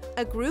 Peppa.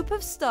 A group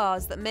of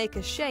stars that make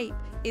a shape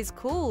is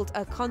called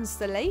a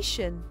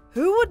constellation.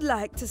 Who would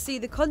like to see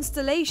the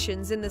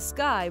constellations in the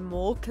sky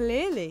more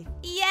clearly?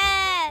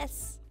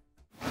 Yes!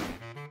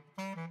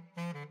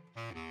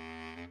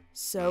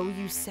 So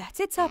you set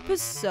it up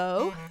as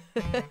so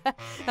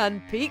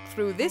and peek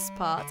through this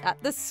part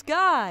at the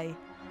sky.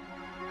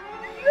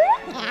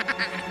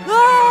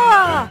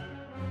 Ah!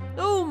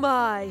 Oh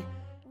my!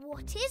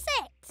 What is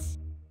it?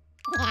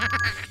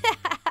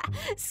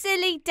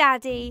 Silly silly,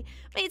 Daddy.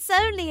 It's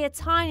only a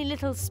tiny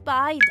little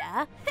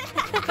spider.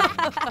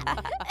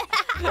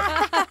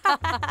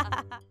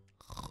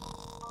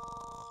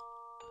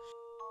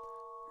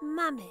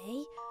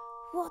 Mummy,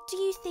 what do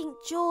you think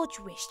George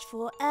wished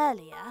for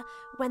earlier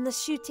when the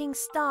shooting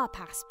star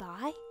passed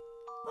by?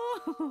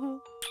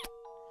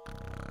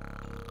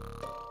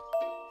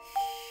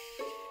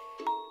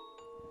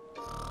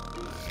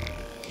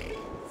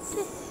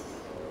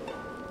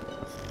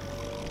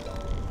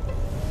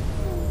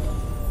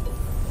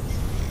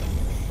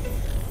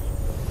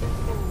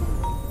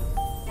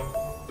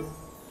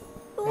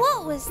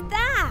 What was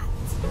that?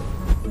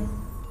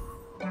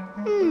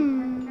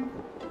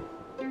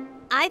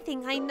 I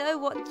think I know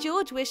what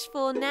George wished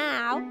for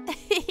now.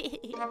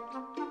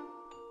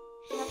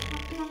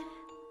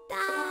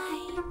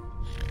 Time.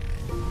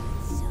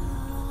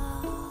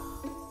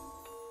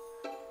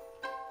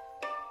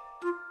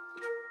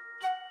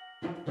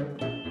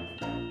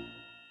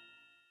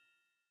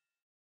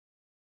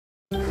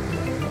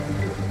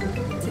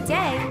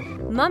 Today,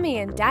 Mummy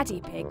and Daddy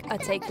Pig are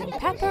taking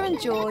Peppa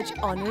and George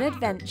on an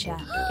adventure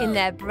in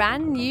their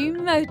brand new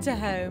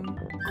motorhome.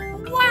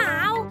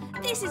 Wow!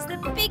 This is the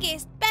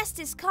biggest,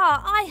 bestest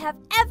car I have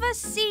ever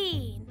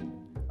seen.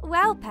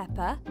 Well,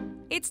 Peppa,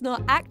 it's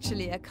not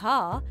actually a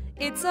car,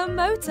 it's a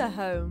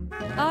motorhome.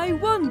 I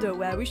wonder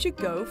where we should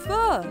go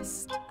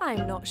first.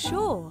 I'm not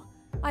sure.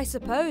 I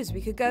suppose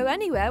we could go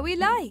anywhere we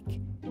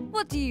like.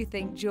 What do you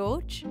think,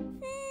 George?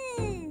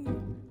 Moon!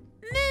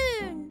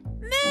 Moon!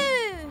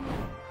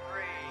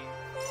 3,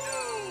 2,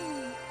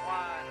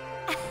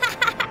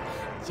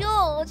 1.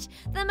 George,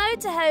 the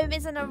motorhome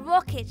isn't a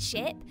rocket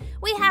ship.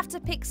 We have to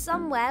pick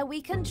somewhere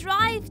we can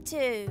drive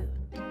to.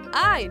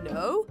 I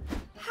know.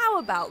 How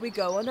about we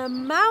go on a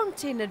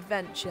mountain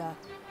adventure?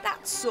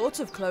 That's sort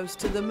of close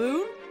to the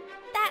moon.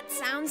 That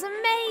sounds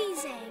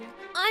amazing.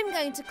 I'm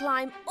going to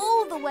climb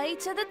all the way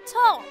to the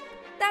top.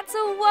 That's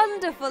a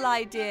wonderful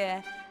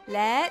idea.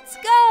 Let's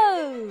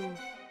go!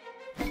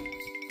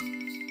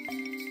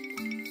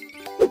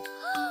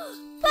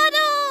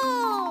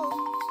 Puddle!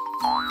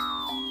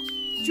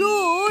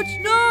 George,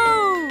 no!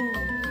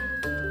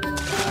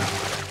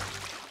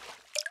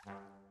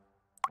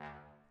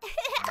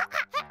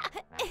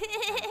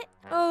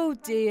 Oh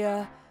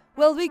dear.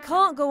 Well, we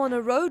can't go on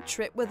a road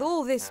trip with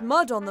all this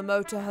mud on the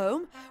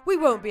motorhome. We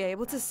won't be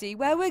able to see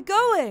where we're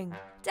going.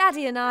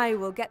 Daddy and I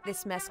will get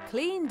this mess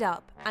cleaned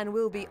up and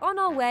we'll be on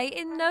our way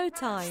in no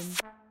time.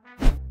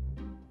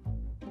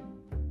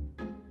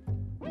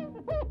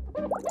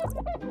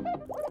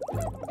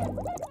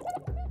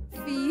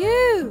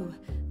 Phew!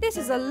 This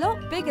is a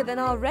lot bigger than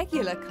our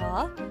regular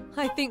car.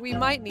 I think we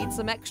might need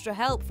some extra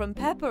help from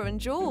Peppa and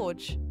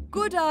George.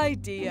 Good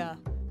idea.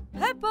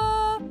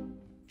 Peppa!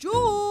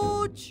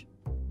 George!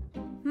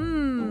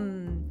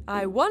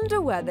 I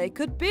wonder where they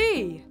could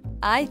be.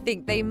 I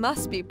think they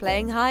must be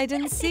playing hide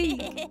and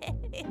seek.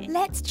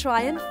 Let's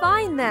try and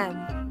find them.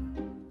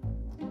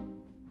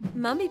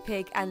 Mummy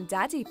Pig and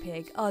Daddy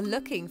Pig are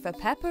looking for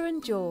Peppa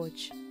and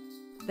George.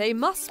 They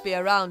must be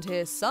around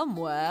here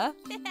somewhere.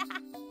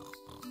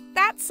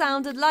 That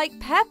sounded like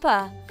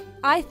Peppa.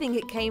 I think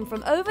it came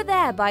from over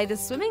there by the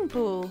swimming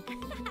pool.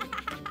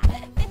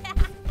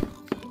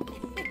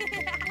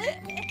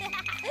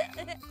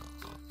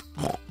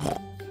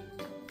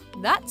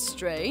 That's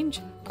strange.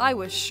 I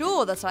was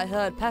sure that I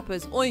heard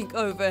Peppa's oink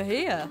over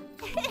here.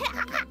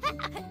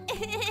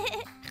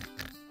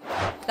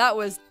 That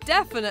was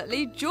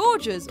definitely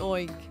George's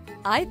oink.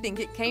 I think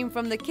it came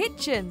from the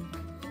kitchen.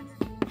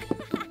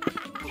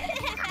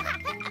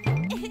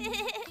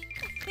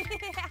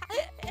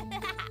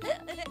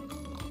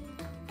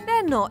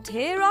 They're not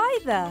here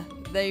either.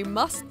 They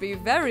must be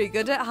very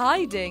good at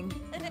hiding.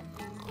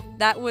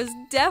 That was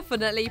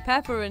definitely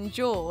Peppa and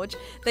George.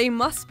 They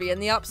must be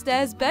in the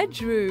upstairs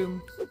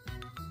bedroom.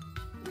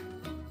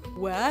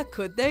 Where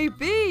could they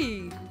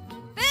be?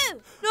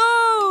 Boo!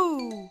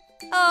 No!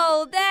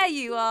 Oh, there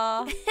you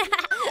are.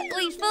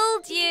 We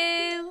fooled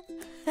you.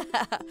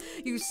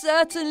 You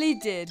certainly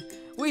did.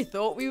 We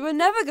thought we were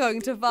never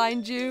going to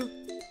find you.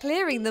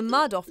 Clearing the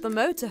mud off the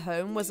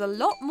motorhome was a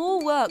lot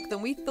more work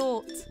than we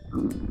thought.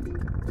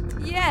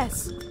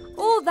 Yes,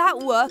 all that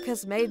work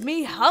has made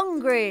me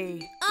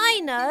hungry. I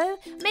know.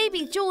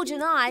 Maybe George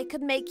and I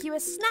could make you a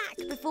snack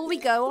before we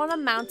go on a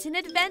mountain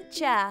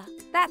adventure.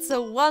 That's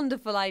a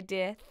wonderful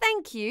idea.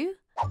 Thank you.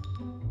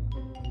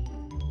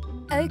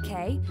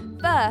 Okay,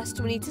 first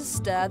we need to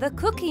stir the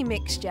cookie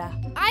mixture.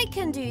 I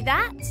can do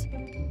that.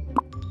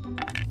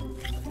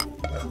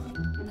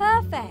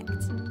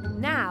 Perfect.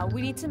 Now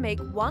we need to make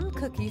one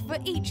cookie for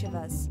each of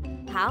us.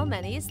 How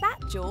many is that,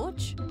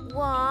 George?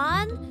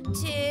 1,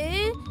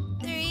 2,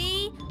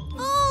 3,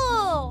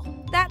 4.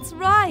 That's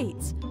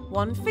right.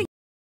 One for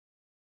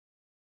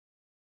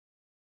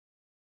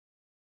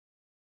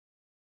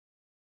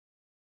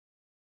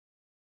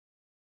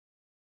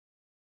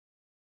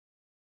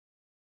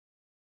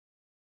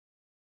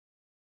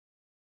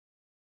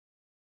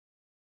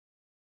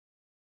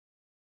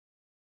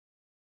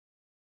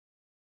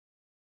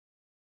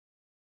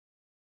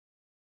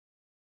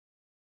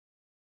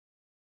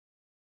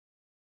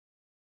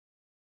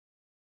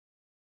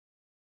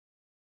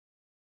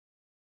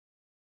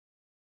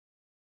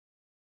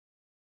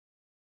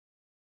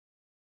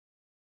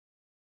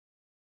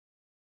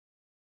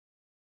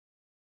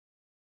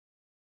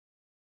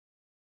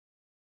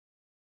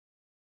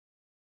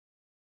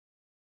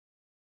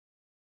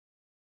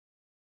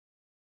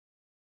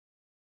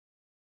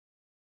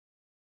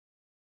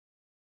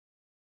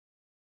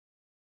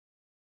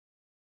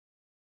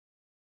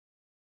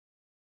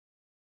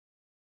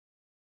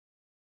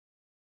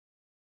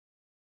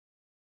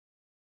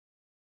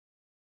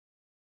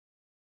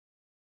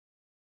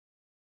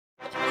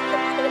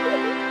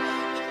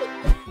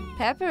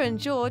Peppa and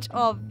George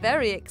are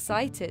very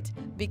excited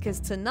because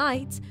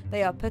tonight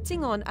they are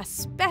putting on a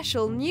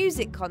special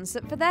music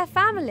concert for their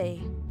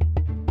family.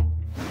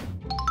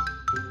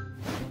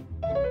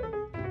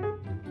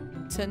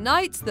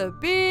 Tonight's the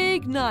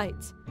big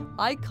night.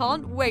 I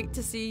can't wait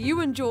to see you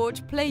and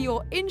George play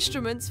your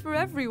instruments for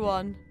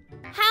everyone.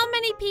 How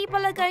many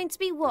people are going to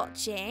be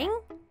watching?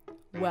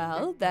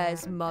 Well,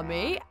 there's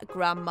Mummy,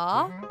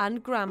 Grandma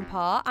and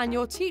Grandpa and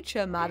your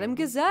teacher, Madam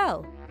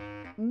Gazelle.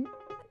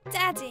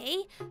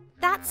 Daddy,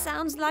 that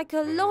sounds like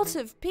a lot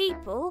of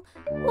people.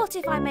 What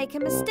if I make a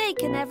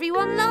mistake and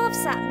everyone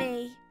laughs at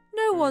me?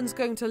 No one's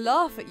going to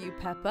laugh at you,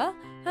 Peppa.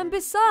 And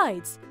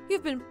besides,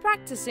 you've been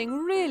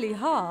practicing really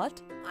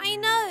hard. I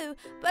know,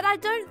 but I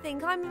don't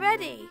think I'm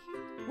ready.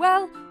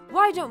 Well,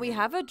 why don't we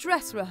have a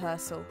dress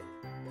rehearsal?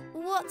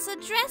 What's a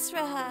dress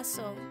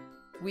rehearsal?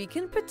 We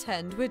can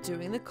pretend we're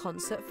doing the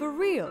concert for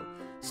real,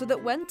 so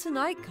that when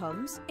tonight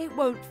comes, it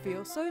won't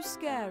feel so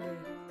scary.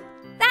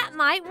 That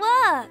might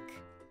work.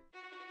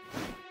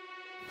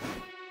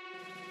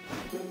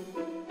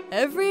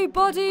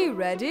 Everybody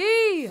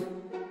ready?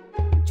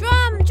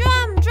 Drum,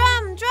 drum,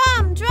 drum,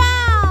 drum,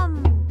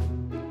 drum!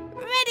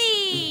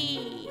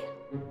 Ready!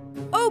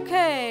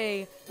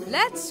 Okay,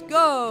 let's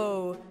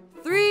go.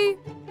 3,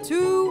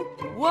 2,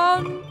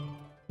 1.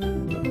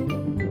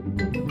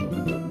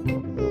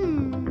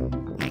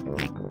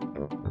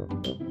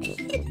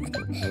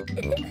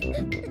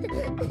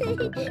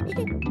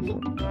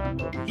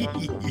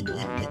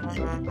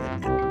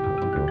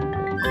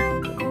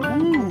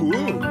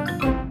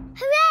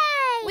 Hooray!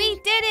 We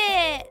did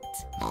it!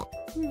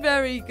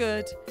 Very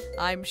good.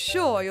 I'm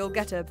sure you'll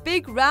get a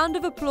big round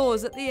of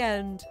applause at the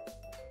end.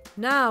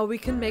 Now we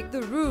can make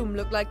the room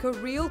look like a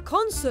real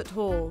concert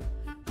hall.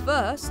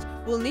 First,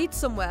 we'll need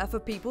somewhere for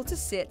people to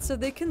sit so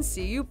they can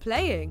see you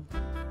playing.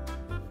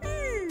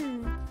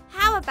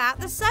 How about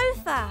the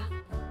sofa?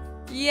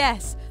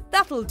 Yes,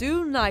 that'll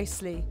do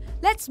nicely.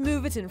 Let's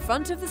move it in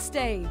front of the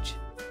stage.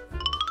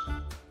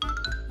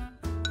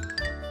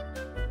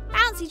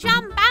 Bouncy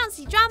drum,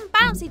 bouncy drum,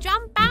 bouncy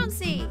drum,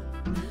 bouncy.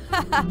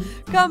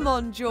 Come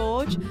on,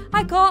 George.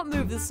 I can't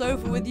move the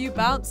sofa with you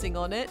bouncing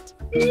on it.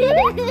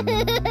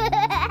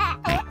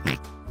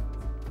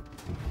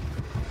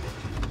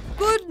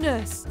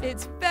 Goodness,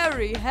 it's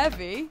very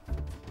heavy.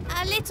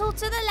 A little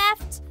to the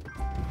left,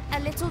 a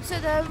little to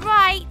the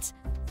right,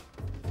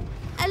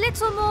 a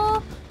little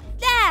more.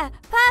 There,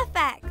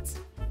 perfect.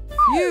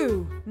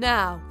 Phew.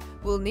 Now,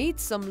 we'll need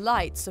some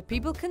light so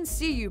people can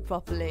see you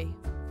properly.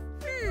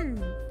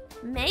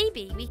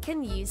 Maybe we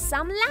can use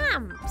some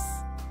lamps.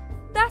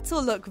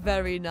 That'll look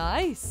very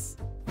nice.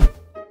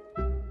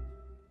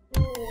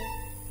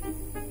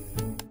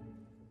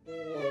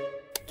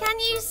 Can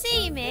you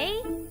see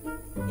me?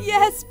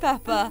 Yes,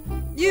 Peppa.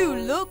 You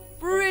look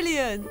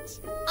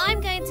brilliant.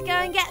 I'm going to go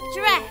and get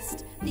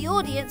dressed. The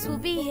audience will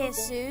be here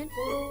soon.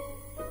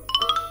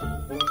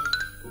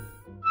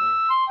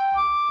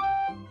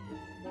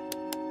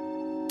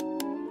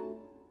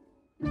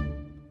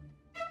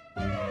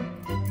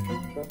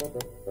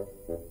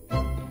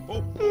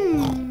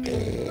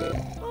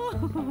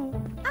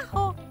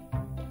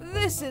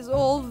 This is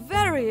all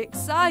very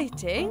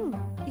exciting.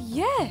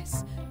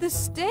 Yes, the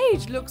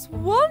stage looks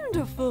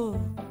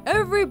wonderful.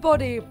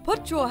 Everybody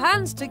put your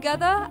hands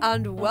together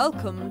and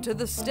welcome to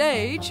the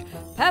stage,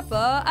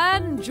 Peppa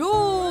and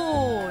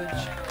George.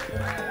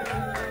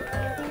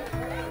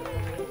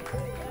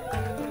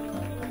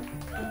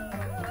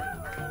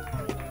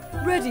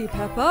 Ready,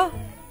 Peppa?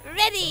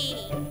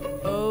 Ready!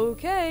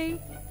 Okay.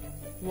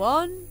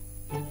 1,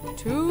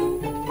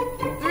 2,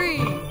 3.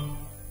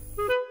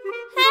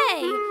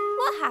 Hey,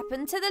 what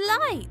happened to the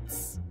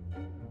lights?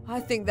 I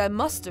think there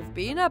must have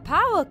been a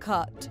power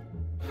cut.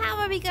 How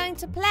are we going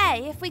to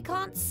play if we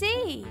can't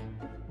see?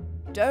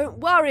 Don't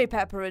worry,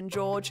 Peppa and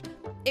George.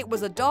 It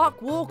was a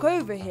dark walk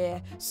over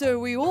here, so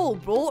we all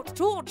brought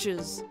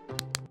torches.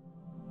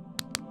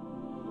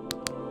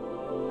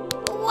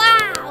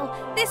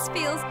 Wow! This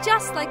feels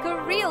just like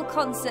a real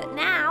concert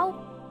now.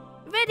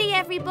 Ready,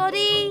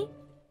 everybody?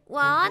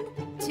 1,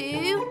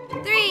 2,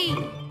 3.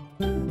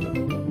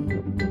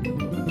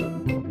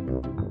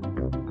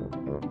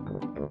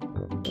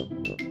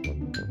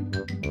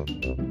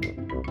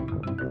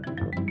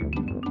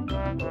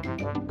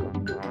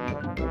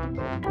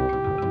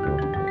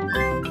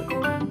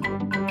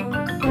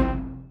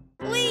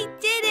 We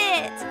did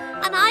it!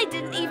 And I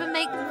didn't even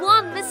make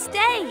one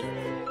mistake.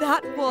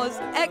 That was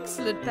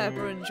excellent,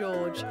 Peppa and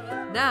George.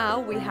 Now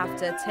we have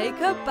to take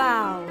a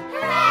bow.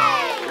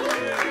 Hooray!